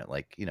lot different.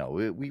 Like,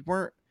 we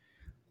weren't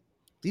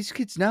these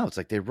kids now. It's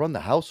like they run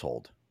the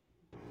household.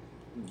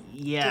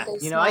 Yeah.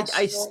 Did they I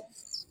smash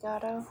yours,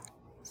 Gatto?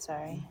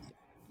 Sorry.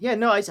 Yeah,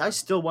 no, I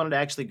still wanted to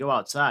actually go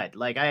outside.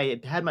 Like,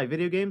 I had my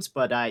video games,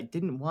 but I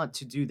didn't want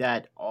to do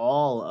that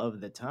all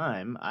of the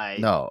time.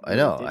 No, I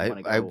know. I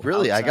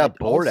got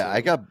bored. I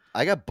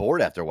got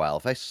bored after a while.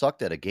 If I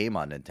sucked at a game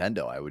on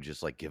Nintendo, I would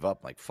just like give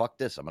up. Like, fuck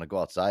this. I'm gonna go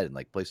outside and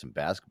like play some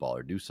basketball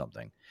or do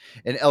something.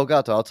 And El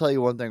Gato, I'll tell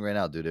you one thing right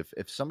now, dude.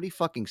 If somebody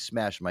fucking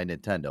smashed my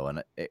Nintendo,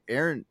 and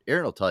Aaron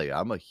will tell you,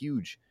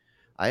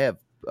 I have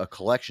a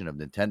collection of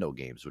Nintendo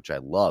games which I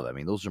love. I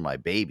mean, those are my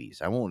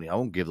babies. I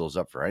won't give those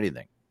up for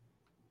anything.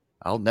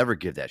 I'll never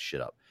give that shit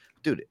up.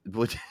 Dude,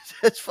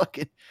 that's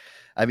fucking...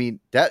 I mean,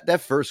 that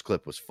first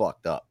clip was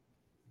fucked up.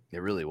 It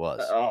really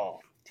was.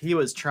 Oh, he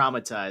was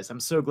traumatized. I'm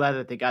so glad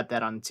that they got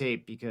that on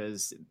tape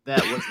because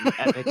that was an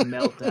epic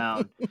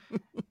meltdown.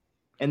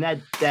 And that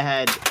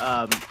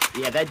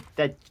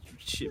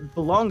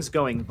belongs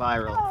going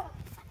viral.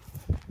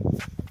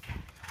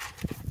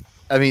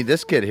 I mean,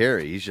 this kid here,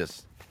 he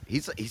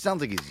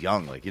sounds like he's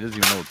young. Like, he doesn't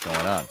even know what's going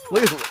on.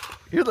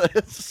 Look at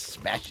he's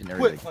smashing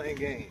everything. Quit playing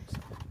games.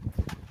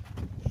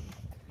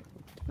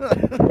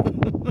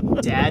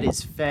 Dad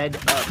is fed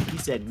up. He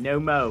said no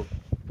mo.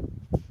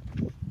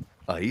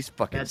 Oh, he's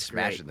fucking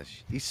smashing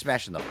this. He's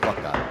smashing the fuck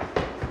out of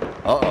it.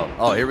 Uh-oh.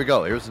 Oh, here we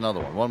go. Here's another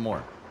one. One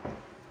more.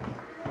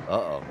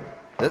 Uh-oh.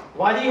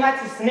 Why do you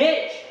have to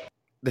snitch?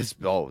 This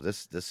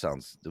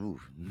sounds... Ooh,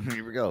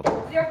 here we go.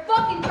 You're a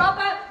fucking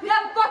dropout. You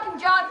have a fucking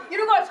job. You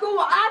don't go to school.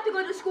 Well, I have to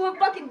go to school and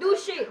fucking do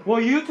shit.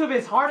 Well, YouTube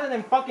is harder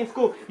than fucking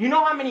school. You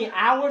know how many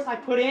hours I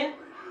put in?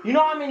 You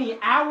know how many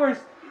hours,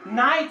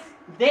 nights,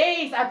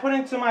 days I put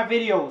into my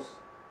videos?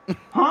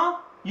 Huh?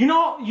 You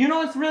know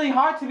it's really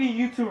hard to be a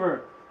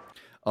YouTuber.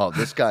 Oh,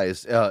 this guy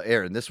is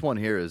Aaron. This one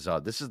here is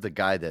this is the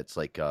guy that's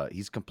like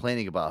he's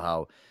complaining about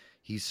how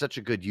he's such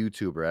a good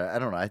YouTuber. I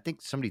don't know. I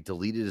think somebody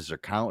deleted his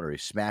account or he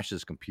smashed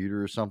his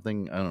computer or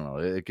something. I don't know.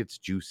 It gets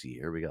juicy.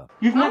 Here we go.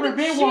 You've never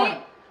been one.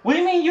 What do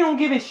you mean you don't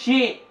give a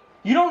shit?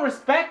 You don't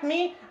respect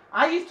me?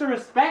 I used to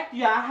respect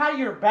you. I had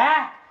your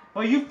back.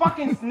 But you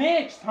fucking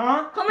snitched,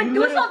 huh? Come and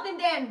do something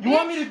then, bitch. You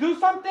want me to do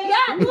something?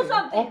 Yeah, do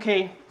something.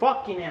 Okay,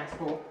 fucking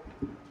asshole.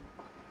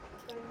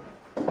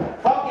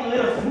 Fucking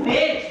little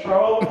snitch,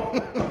 bro.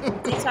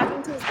 Is he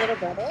talking to his little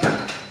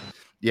brother?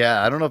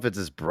 Yeah, I don't know if it's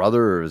his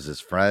brother or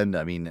his friend.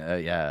 I mean,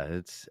 yeah,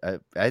 it's.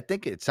 I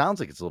think it sounds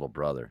like it's little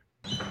brother.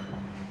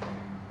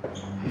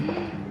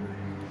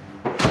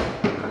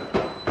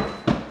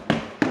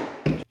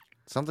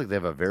 Sounds like they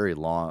have a very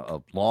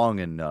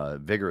long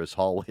and vigorous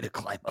hallway to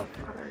climb up.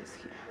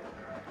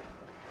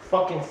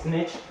 Fucking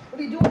snitch.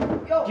 What are you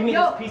doing? Yo, give me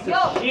this piece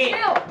of shit.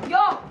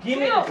 Give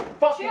me this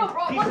fucking chill,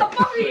 bro. piece What the of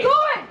fuck are you shit.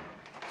 doing?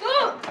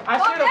 Dude,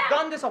 I should have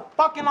done this a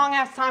fucking long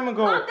ass time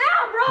ago. Calm down,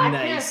 bro. I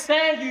can't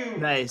stand you.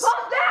 Nice.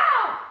 Calm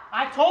down.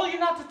 I told you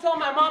not to tell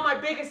my mom my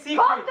biggest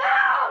secret. Calm down.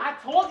 I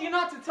told you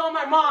not to tell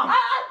my mom. No,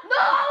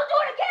 I'll do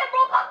it again,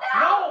 bro. Calm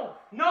down.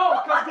 No,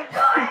 Don't fucking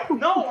do it.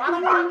 No, I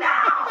don't Calm want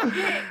down.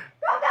 shit.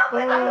 Calm down,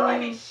 please don't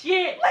do it.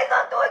 Shit. Please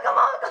don't do it. Come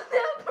on, calm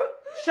down, bro.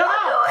 Shut Don't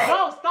up. do it.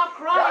 No, stop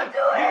crying. Don't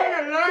do it. You're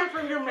gonna learn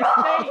from your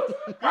mistakes.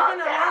 You're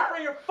gonna learn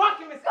from your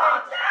fucking mistakes.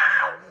 Calm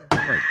down.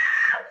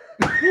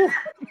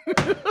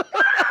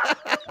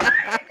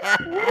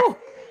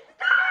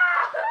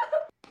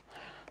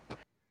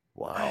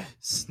 Wow.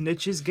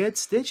 Snitches get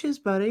stitches,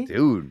 buddy.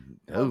 Dude.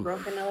 Oh,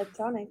 broken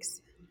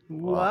electronics.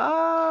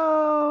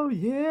 Wow.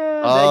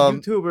 Yeah. That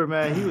YouTuber,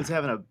 man, he was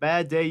having a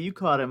bad day. You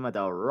caught him at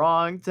the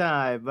wrong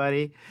time,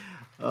 buddy.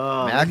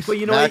 Max, but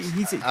you know Max, what?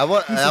 He said, I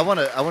want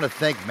to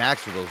thank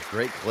Max for those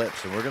great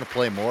clips, and we're gonna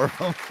play more of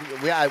them.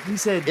 he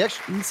said,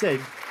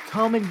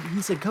 come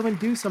and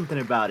do something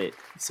about it.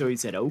 So he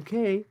said,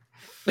 okay.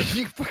 What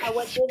did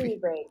he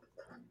break?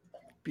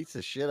 Beats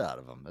the shit out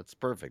of him. That's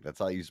perfect. That's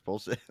how you're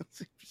supposed to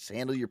just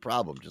handle your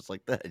problem, just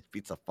like that. It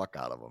beats the fuck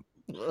out of him.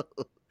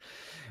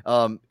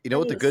 You know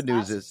what the good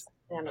news is?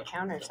 On a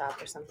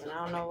countertop or something.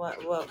 I don't know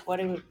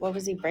what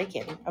was he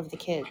breaking of the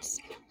kids?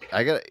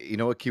 You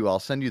know what, Q? I'll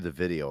send you the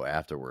video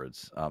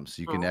afterwards, so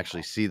you can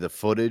actually see the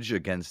footage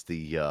against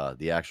the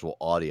actual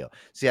audio.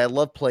 See, I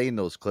love playing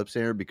those clips,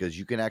 Aaron, because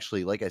you can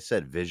actually, like I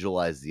said,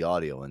 visualize the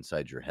audio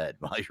inside your head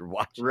while you're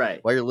watching,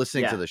 while you're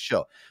listening to the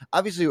show.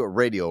 Obviously, with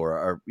radio,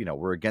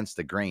 we're against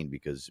the grain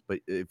but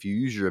if you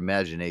use your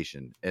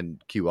imagination,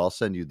 and Q, I'll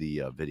send you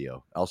the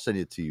video. I'll send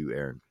it to you,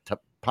 Aaron.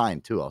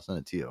 Pine too. I'll send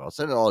it to you. I'll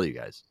send it all to you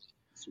guys.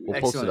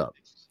 We'll post it up.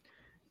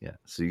 Yeah,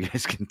 so you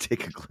guys can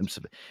take a glimpse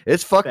of it.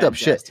 It's fucked up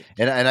shit,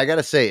 and I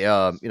gotta say,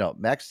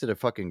 Max did a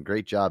fucking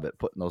great job at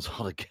putting those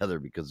all together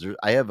because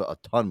I have a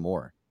ton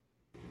more,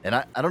 and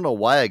I don't know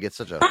why I get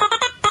such a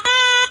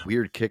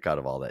weird kick out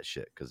of all that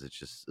shit because it's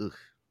just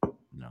I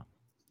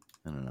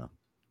don't know.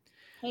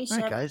 Hey, All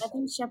right, Shep, guys. I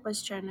think Shep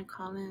was trying to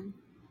call in.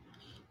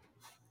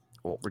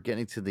 Well, we're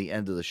getting to the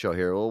end of the show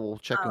here. We'll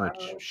check in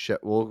with Shep.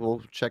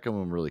 We'll check in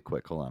with him really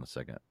quick. Hold on a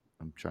second.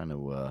 I'm trying to.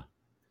 All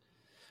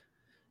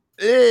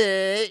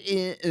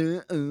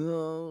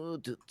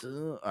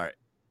right.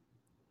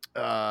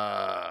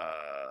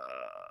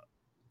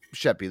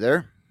 Shep, you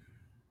there?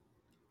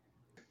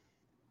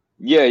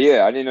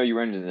 Yeah. I didn't know you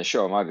were ending the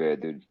show. My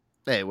bad, dude.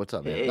 Hey, what's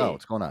up, man? Hey. No,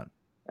 what's going on?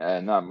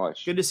 Not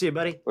much. Good to see you,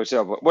 buddy. What's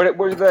up? What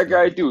did that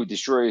guy do?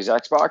 Destroy his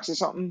Xbox or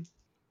something?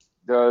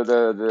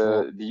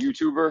 The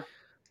YouTuber?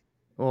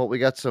 Well, we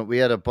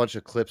had a bunch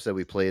of clips that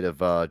we played of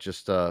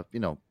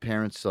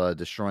parents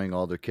destroying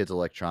all their kids'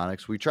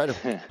 electronics. We tried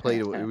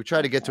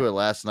to get to it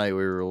last night.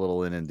 We were a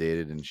little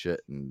inundated and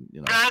shit, and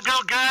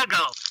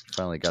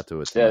finally got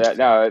to it tonight.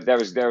 That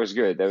was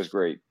good. That was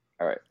great.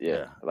 All right,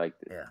 I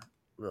liked it. Yeah.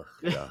 Ugh,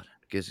 God,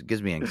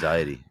 gives me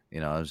anxiety.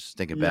 I was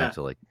thinking back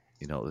to like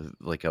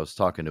I was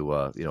talking to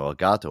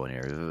Elgato in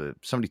here.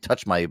 Somebody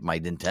touched my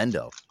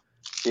Nintendo.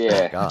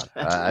 Yeah. Oh,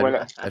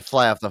 God, I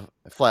fly off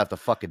the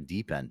fucking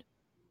deep end.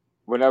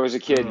 When I was a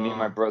kid, me and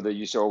my brother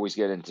used to always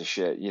get into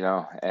shit,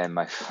 and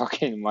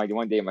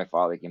one day my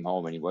father came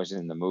home and he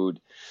wasn't in the mood,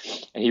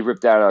 and he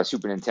ripped out a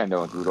Super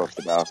Nintendo and threw it off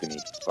the balcony,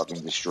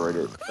 fucking destroyed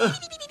it.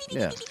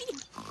 Yeah.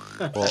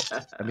 Well,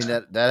 I mean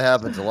that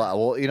happens a lot.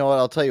 Well, you know what?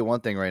 I'll tell you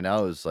one thing right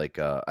now is like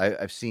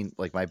I've seen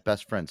like my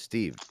best friend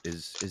Steve.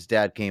 His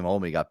dad came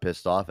home and he got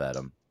pissed off at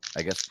him.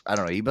 I guess I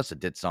don't know. He must have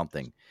did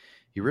something.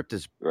 He ripped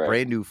his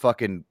brand new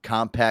fucking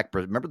compact.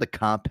 Remember the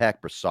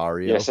compact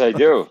Presario? Yes, I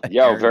do.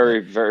 Yeah,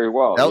 very, very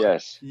well.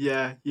 Yes.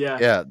 Yeah.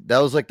 Yeah, that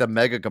was like the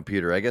mega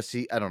computer. I guess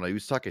I don't know. He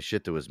was talking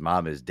shit to his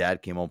mom. His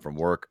dad came home from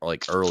work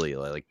like early,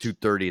 like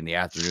 2:30 in the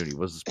afternoon. He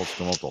wasn't supposed to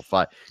come home till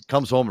 5.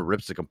 Comes home and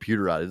rips the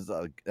computer out.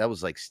 That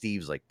was like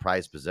Steve's like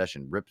prized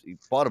possession. He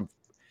bought him.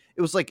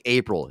 It was like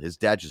April. His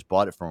dad just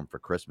bought it for him for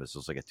Christmas. It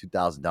was like a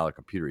 $2,000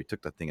 computer. He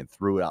took the thing and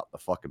threw it out in the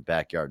fucking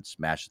backyard and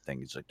smashed the thing.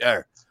 He's like,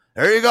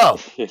 there you go.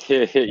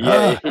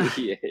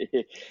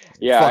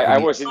 I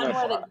wasn't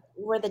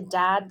where the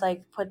dad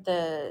like put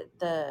the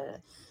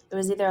it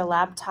was either a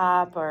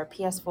laptop or a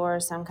PS4 or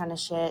some kind of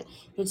shit.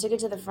 He took it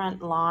to the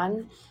front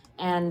lawn,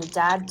 and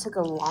dad took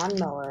a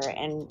lawnmower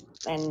and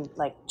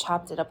like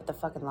chopped it up with the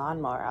fucking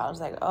lawnmower. I was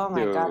like, oh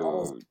my God,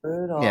 that is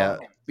brutal. Yeah,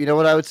 you know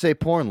what I would say?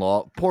 Poor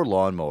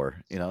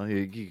lawnmower.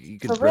 You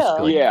can For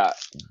real. like,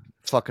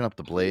 fucking up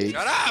the blades.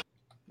 Shut up.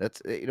 That's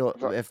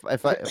if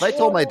I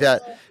told my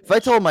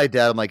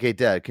dad, I'm like, hey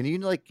Dad, can you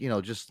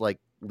just like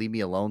leave me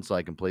alone so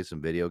I can play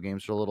some video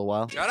games for a little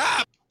while? Shut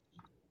up.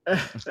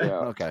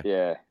 Okay.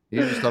 Yeah.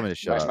 You just tell me to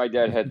shut up. My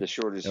dad had the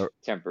shortest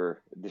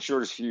temper, the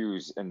shortest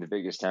fuse, and the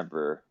biggest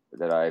temper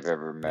that I've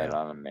ever met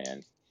on a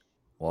man.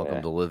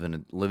 Welcome to living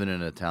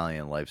an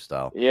Italian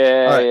lifestyle.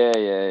 Yeah.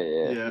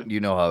 You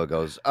know how it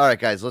goes. All right,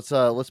 guys,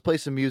 let's play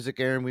some music,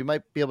 Aaron. We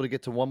might be able to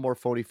get to one more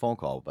 40 phone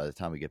call by the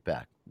time we get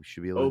back. We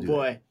should be able to do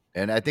that.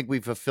 And I think we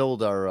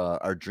fulfilled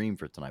our dream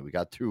for tonight. We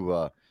got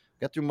through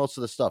most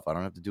of the stuff. I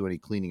don't have to do any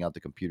cleaning out the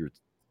computer,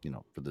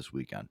 for this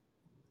weekend.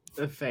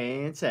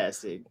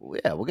 Fantastic.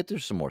 Yeah, we'll get through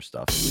some more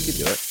stuff. We could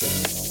do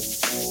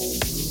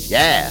it.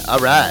 Yeah, all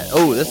right.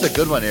 Oh, this is a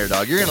good one, Air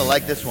Dog. You're gonna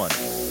like this one.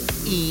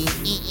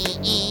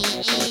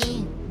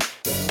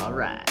 All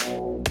right.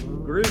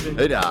 Grooving.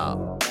 Hey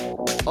now.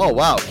 Oh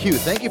wow, Q.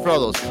 Thank you for all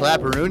those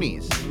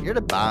clapperoonies. You're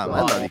the bomb.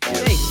 I love you, Q.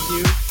 Thanks,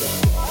 Q.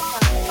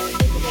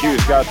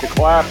 Q's got the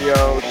clap,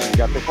 yo. She's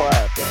got the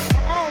clap.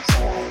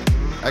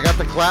 I got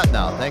the clap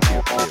now. Thank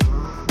you.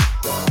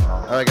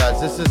 All right,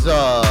 guys. This is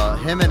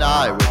him and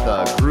I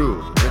with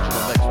Groove.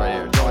 Original mix right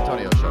here. Joe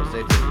Antonio Show.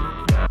 Stay tuned.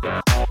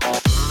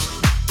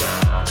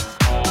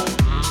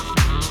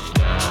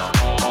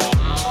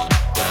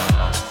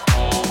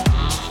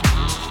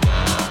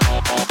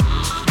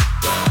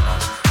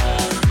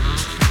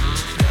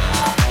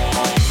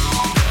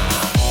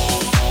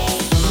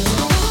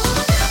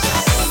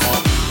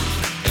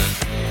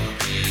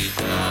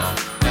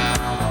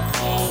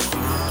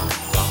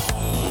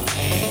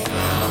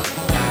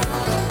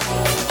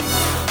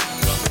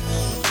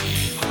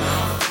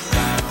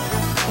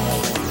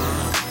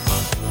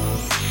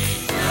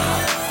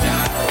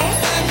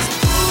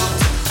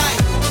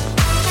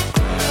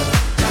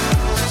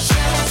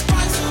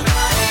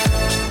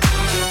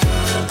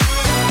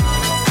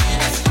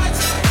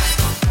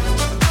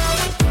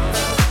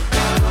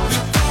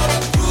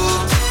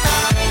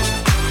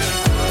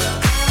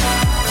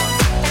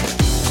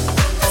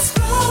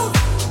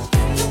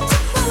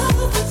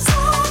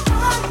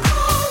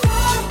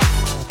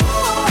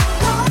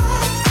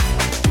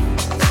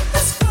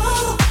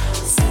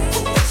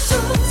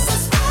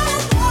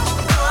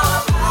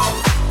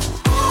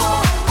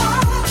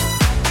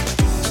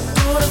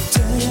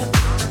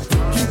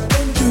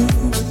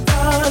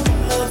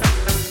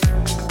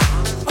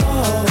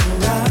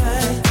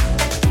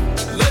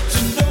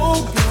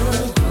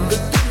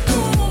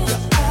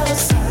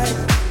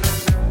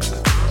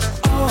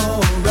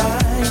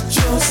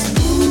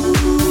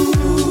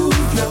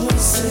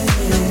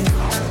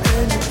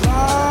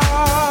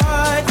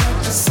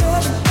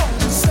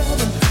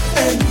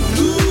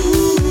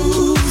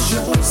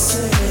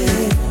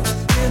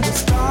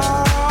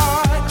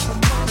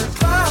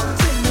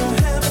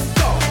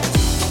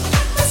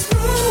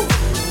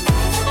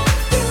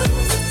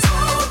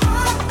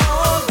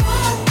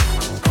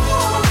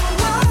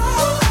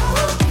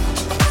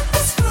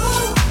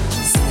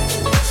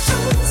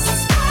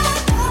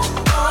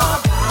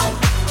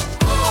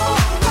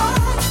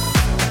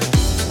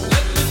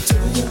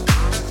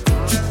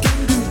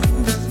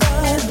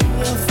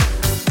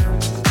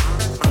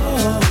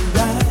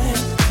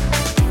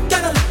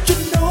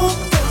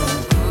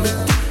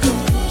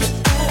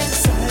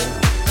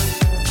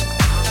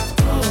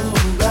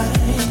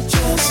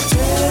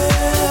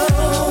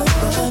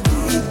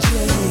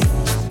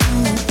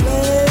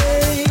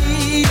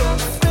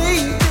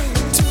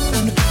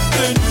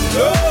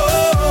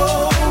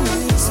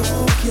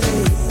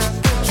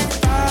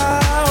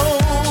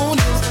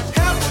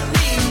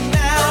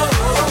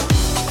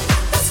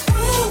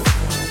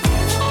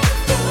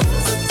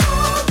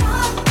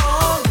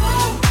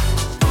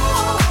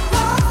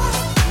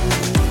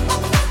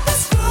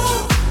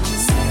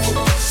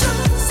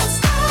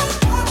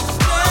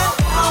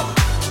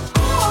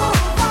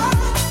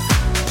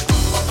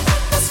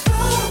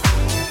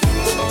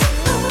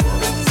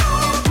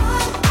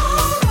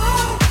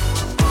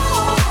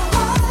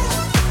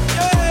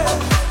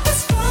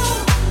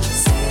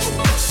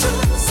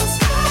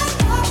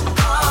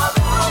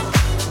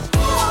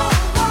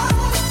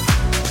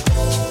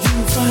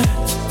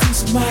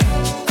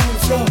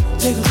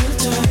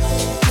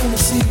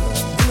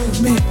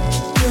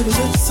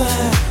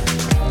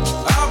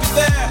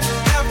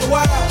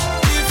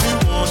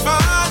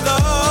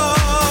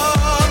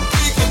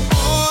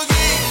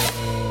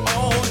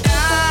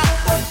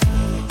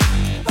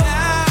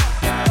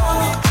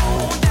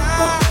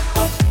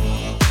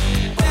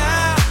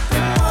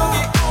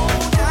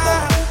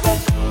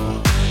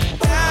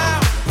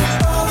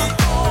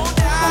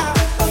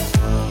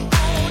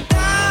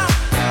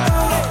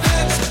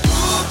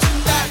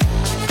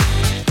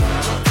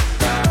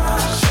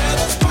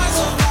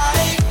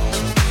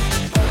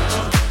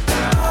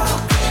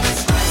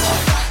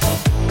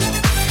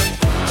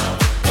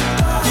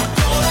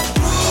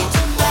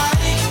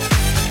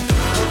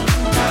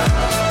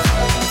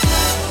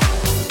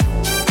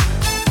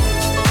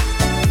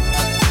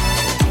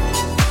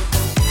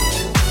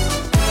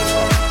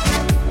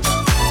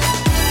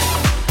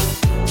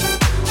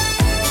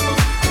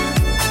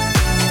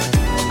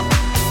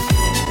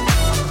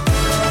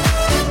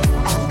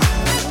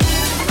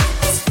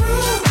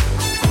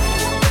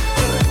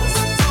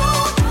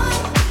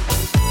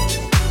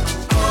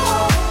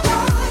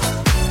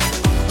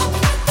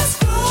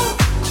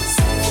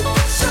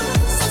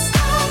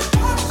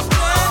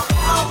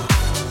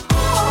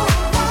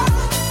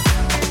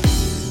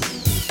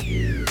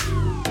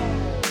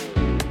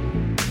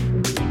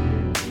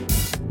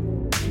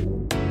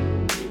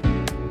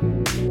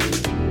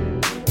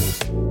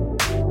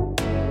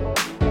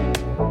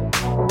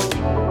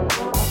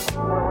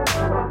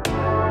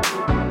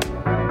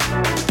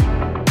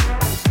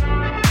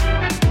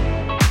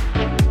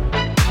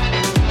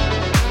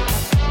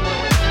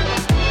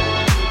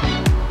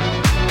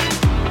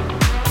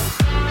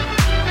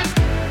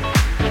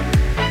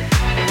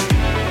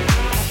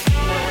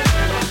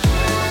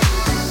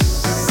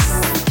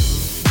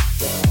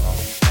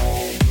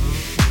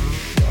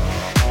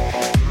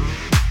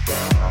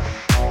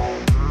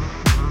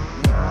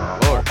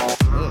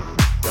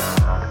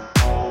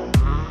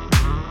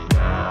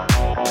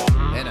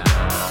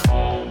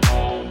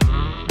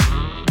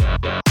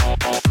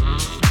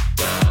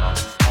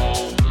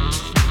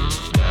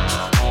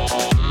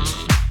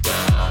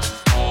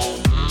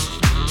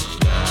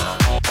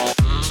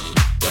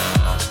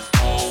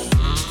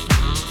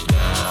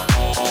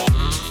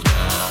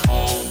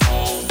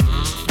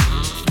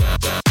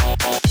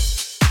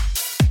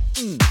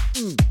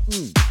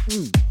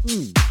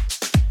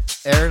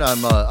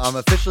 Aaron, I'm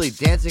officially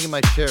dancing in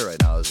my chair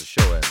right now as the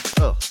show ends.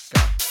 Oh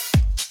God.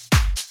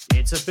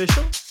 It's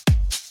official?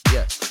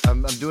 Yes,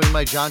 I'm doing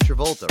my John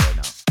Travolta right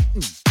now.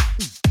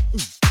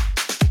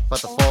 About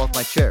to fall off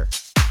my chair.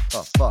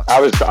 Oh fuck.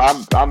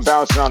 I'm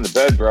bouncing on the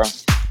bed, bro.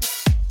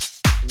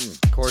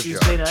 Of course you are.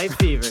 Tuesday Night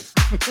Fever.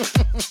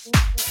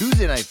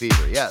 Tuesday Night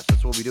Fever. Yes,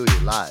 that's what we do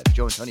here live.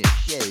 Joe Antonio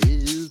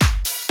shows.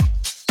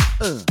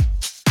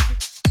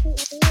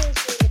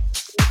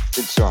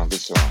 Good song.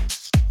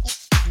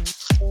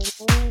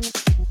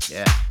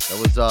 Yeah, that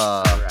was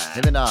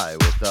him and I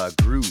with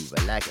Groove.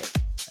 I like it.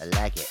 I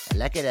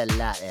like it a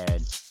lot,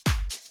 Aaron.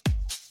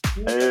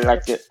 I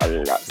like it a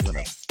lot.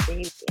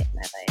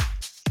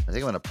 I think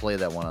I'm gonna play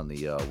that one on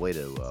the way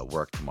to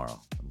work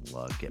tomorrow.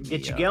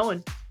 Get you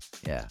going.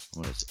 Yeah,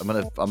 I'm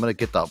gonna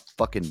get the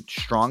fucking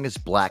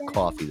strongest black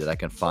coffee that I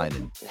can find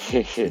and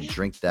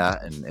drink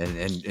that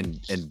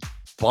and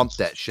bump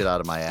that shit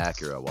out of my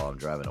Acura while I'm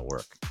driving to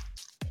work.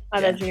 I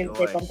thought you were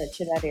gonna say bump that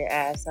shit out of your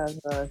ass. I was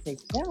gonna say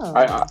no.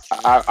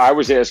 I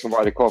was asking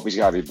why the coffee's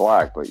gotta be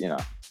black, but you know.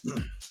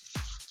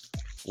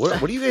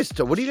 What are you guys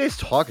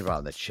talking about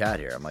in the chat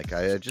here? I'm like,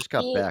 I just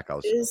got back. I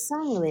was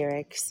song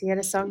lyrics. He had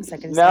a song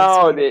second.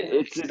 No,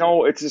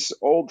 it's this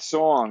old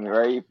song,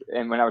 right?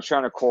 And when I was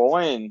trying to call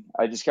in,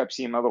 I just kept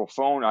seeing my little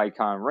phone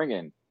icon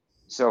ringing.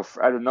 So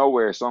out of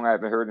nowhere, a song I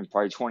haven't heard in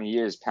probably 20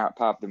 years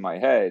popped in my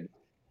head,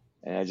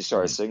 and I just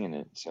started singing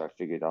it. So I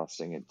figured I'll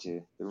sing it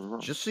to the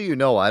room. just so you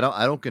know, I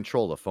don't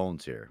control the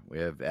phones here. We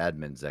have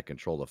admins that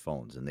control the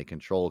phones, and they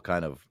control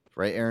kind of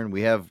right, Aaron.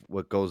 We have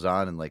what goes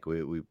on, and like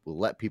we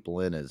let people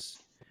in as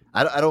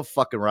I don't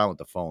fuck around with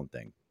the phone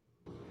thing.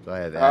 So I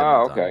have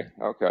admins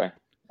okay.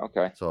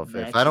 So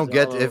if I don't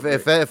get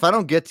if I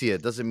don't get to you,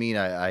 it doesn't mean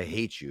I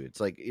hate you. It's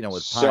like, you know,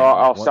 with Pine. So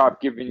I'll stop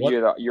giving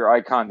you your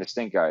icon to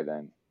stink eye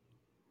then.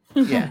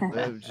 Yeah,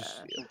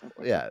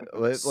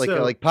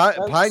 like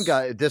Pine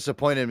got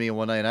disappointed in me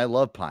one night, and I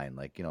love Pine.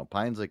 Like, you know,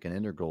 Pine's like an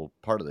integral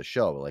part of the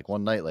show. Like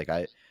one night, like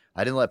I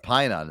didn't let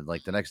Pine on, and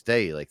like the next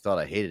day, he like thought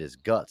I hated his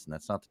guts, and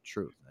that's not the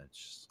truth. It's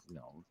just, you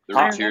know,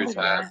 there were tears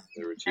had.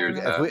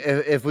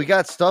 If we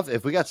got stuff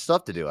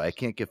to do, I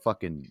can't get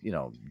fucking, you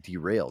know,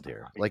 derailed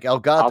here. Like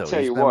Elgato, I'll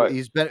tell you what.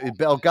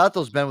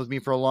 Elgato's been with me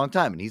for a long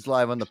time, and he's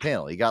live on the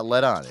panel. He got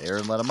let on.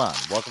 Aaron let him on.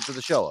 Welcome to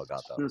the show,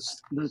 Elgato.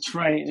 That's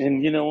right.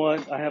 And you know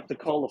what? I have to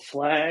call a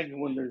flag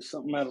when there's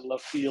something out of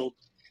left field.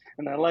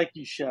 And I like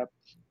you, Shep,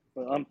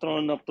 but I'm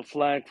throwing up the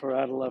flag for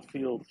out of left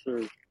field,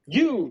 sir.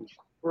 You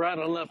were out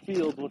of left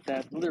field with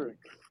that lyric.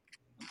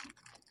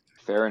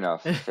 Fair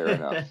enough.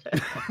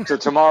 So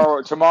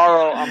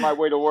tomorrow on my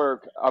way to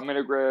work, I'm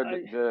gonna grab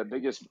the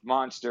biggest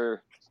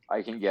monster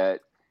I can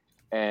get,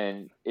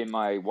 and in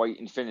my white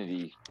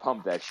Infinity,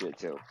 pump that shit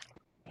too.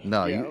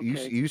 No,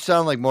 you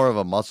sound like more of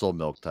a muscle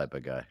milk type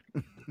of guy.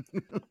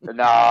 No,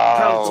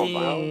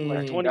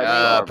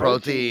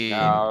 protein.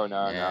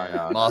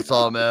 No.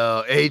 Muscle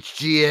milk,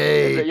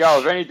 HGH. Yo,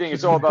 if anything,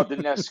 it's all about the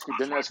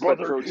Nesquik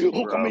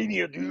protein,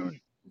 bro. Dude.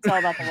 It's all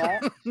about the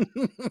what?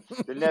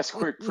 The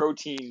Nesquik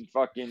protein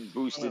fucking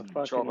boosted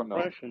chocolate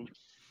milk.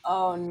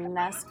 Oh,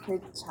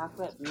 Nesquik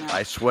chocolate milk.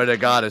 I swear to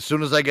God, as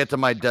soon as I get to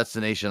my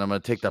destination, I'm gonna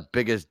take the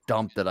biggest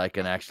dump that I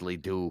can actually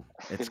do.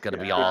 It's gonna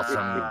be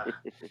awesome.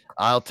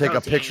 I'll take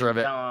a picture of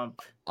it.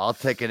 I'll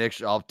take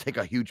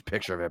a huge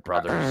picture of it,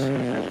 brothers.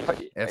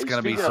 It's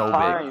gonna be so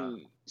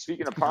big.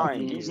 Speaking of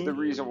Pine, he's the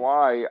reason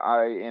why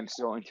I am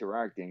still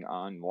interacting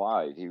on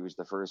live. He was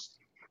the first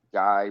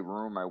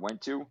room I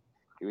went to.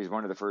 He was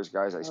one of the first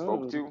guys I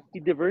spoke to. He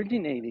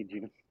diverginated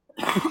you.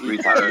 It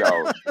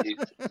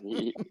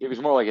was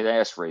more like an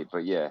ass rape,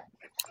 but yeah.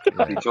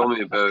 He told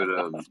me about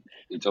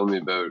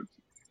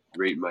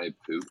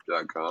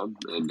ratemypoop.com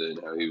and then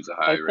how he was a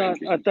high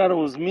ranking. I thought it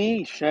was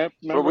me, Shep.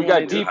 But we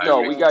got deep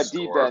though. We got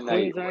deep that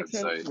night.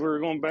 We were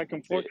going back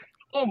and forth.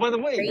 Oh, by the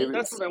way,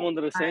 that's what I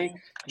wanted to say.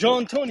 Joe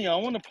Antonio,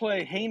 I want to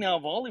play Hey Now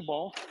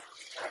Volleyball.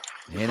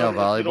 Hey Now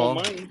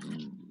Volleyball?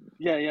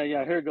 Yeah.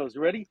 Here it goes.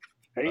 Ready?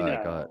 Hey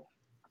Now. Go ahead.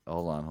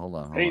 Hold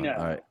on. Hey Now.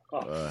 All right.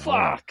 Oh,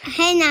 fuck.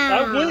 Hey Now.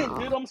 I win,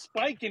 dude. I'm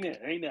spiking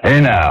it. Hey Now.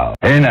 Hey Now.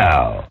 Hey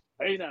Now.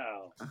 Hey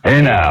Now.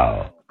 Hey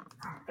Now.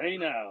 Hey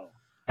Now.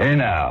 Hey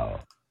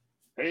Now.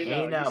 Hey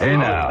Now. Hey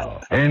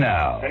Now. Hey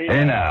Now.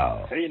 Hey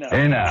Now. Hey Now. Hey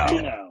Now.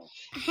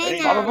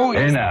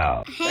 Hey Now. Hey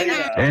now. Hey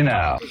now. Hey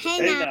now.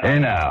 Hey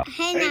now.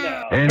 Hey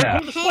now. Hey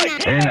now.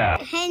 Hey now.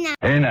 Hey now.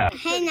 Hey now.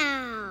 Hey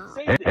now.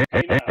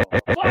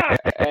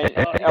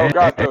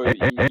 Elgato,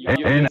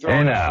 you're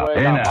throwing a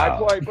flag on my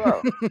play,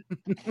 bro.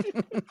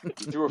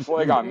 You threw a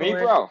flag on me,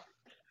 bro.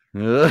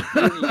 You're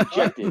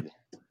ejected.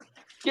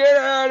 Get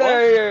out of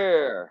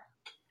here.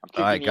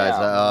 All right,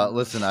 guys.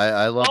 Listen,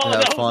 I love to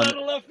have fun. Out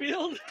of left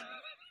field.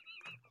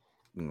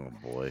 Oh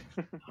boy.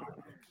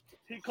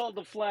 He called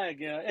the flag.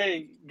 Yeah.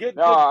 Hey, good.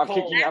 No, I'm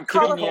kicking you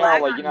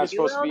out. Like you're not on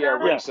supposed to be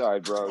at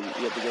ringside, bro. You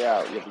have to get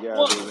out. You have to get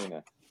out of the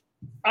arena.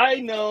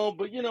 I know,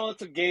 but you know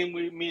it's a game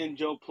me and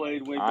Joe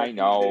played way back. I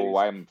know.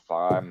 I'm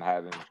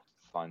having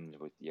fun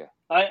with you.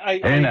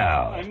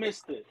 I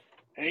missed it.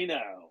 Hey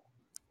now.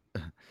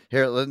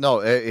 Here, no,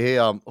 hey,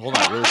 hold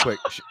on, really quick.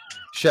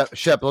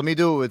 Shep, let me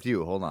do it with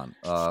you. Hold on.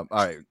 All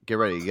right, get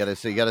ready. You gotta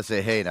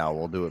say, hey now.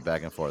 We'll do it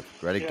back and forth.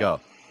 Ready? Yeah. Go.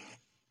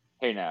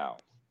 Hey now.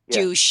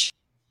 Douche.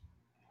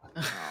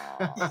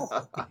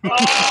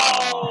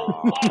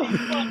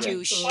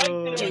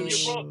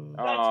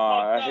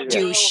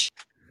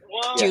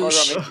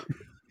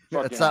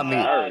 That's not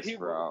me.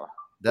 Bro.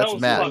 That's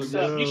Matt. Fucked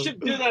up. You should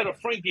do that to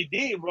Frankie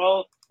D,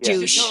 bro. Yeah.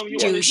 You should tell him you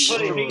want to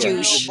put a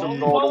fingernail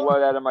Took all the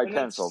wet out of my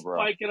pencil, bro.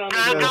 spike it on the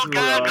head,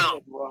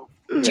 bro.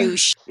 Oh,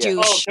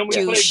 can we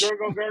play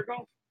Gurgle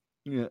Gurgle?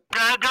 Yeah.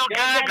 Gurgle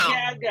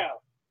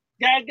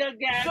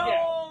Gurgle.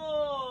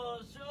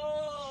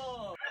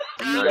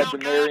 You got the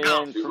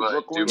Marianne from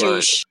Brooklyn.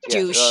 Douche.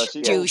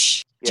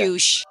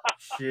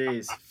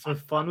 Jeez, for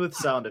fun with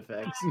sound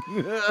effects.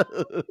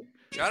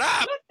 Shut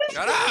up!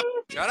 Shut up!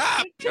 Shut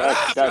up!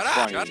 That's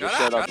funny. Shut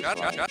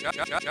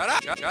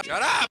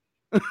up!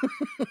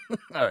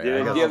 All right,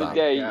 The other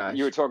day,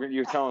 you were telling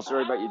a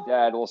story about your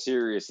dad, all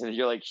serious, and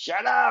you're like,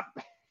 "Shut up!"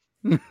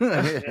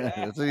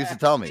 That's what he used to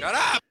tell me. Shut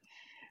up!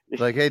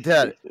 Like, hey,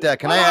 Dad,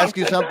 can I ask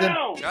you something?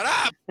 Shut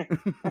up!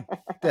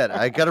 Dad,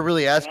 I gotta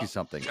really ask you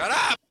something. Shut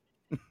up!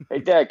 Hey,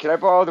 Dad, can I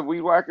borrow the weed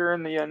whacker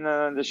in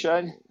the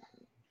shed?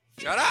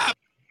 Shut up!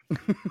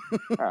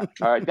 All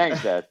right,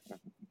 thanks, Dad.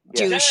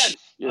 Yeah.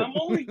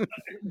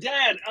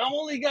 Dad, I'm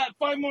only got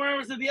 5 more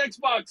hours of the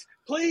Xbox.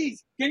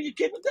 Please, can you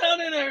keep it down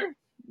in there?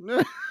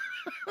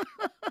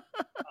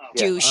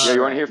 Yeah,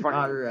 you want to hear funny?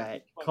 All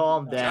right,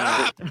 calm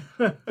down.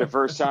 The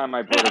first time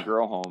I brought a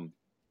girl home,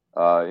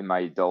 in my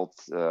adult,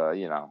 Dad,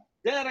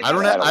 I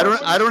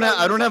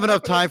don't have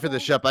enough time for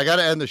this, Shep. I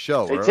gotta end the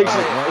show. It takes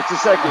it's a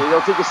second.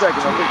 It'll take a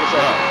second. I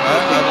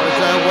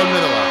have 1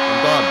 minute left.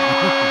 I'm done.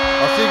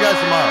 I'll see you guys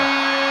tomorrow.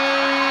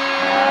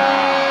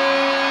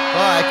 Oh,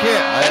 I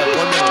can't. I have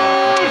 1 minute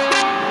left.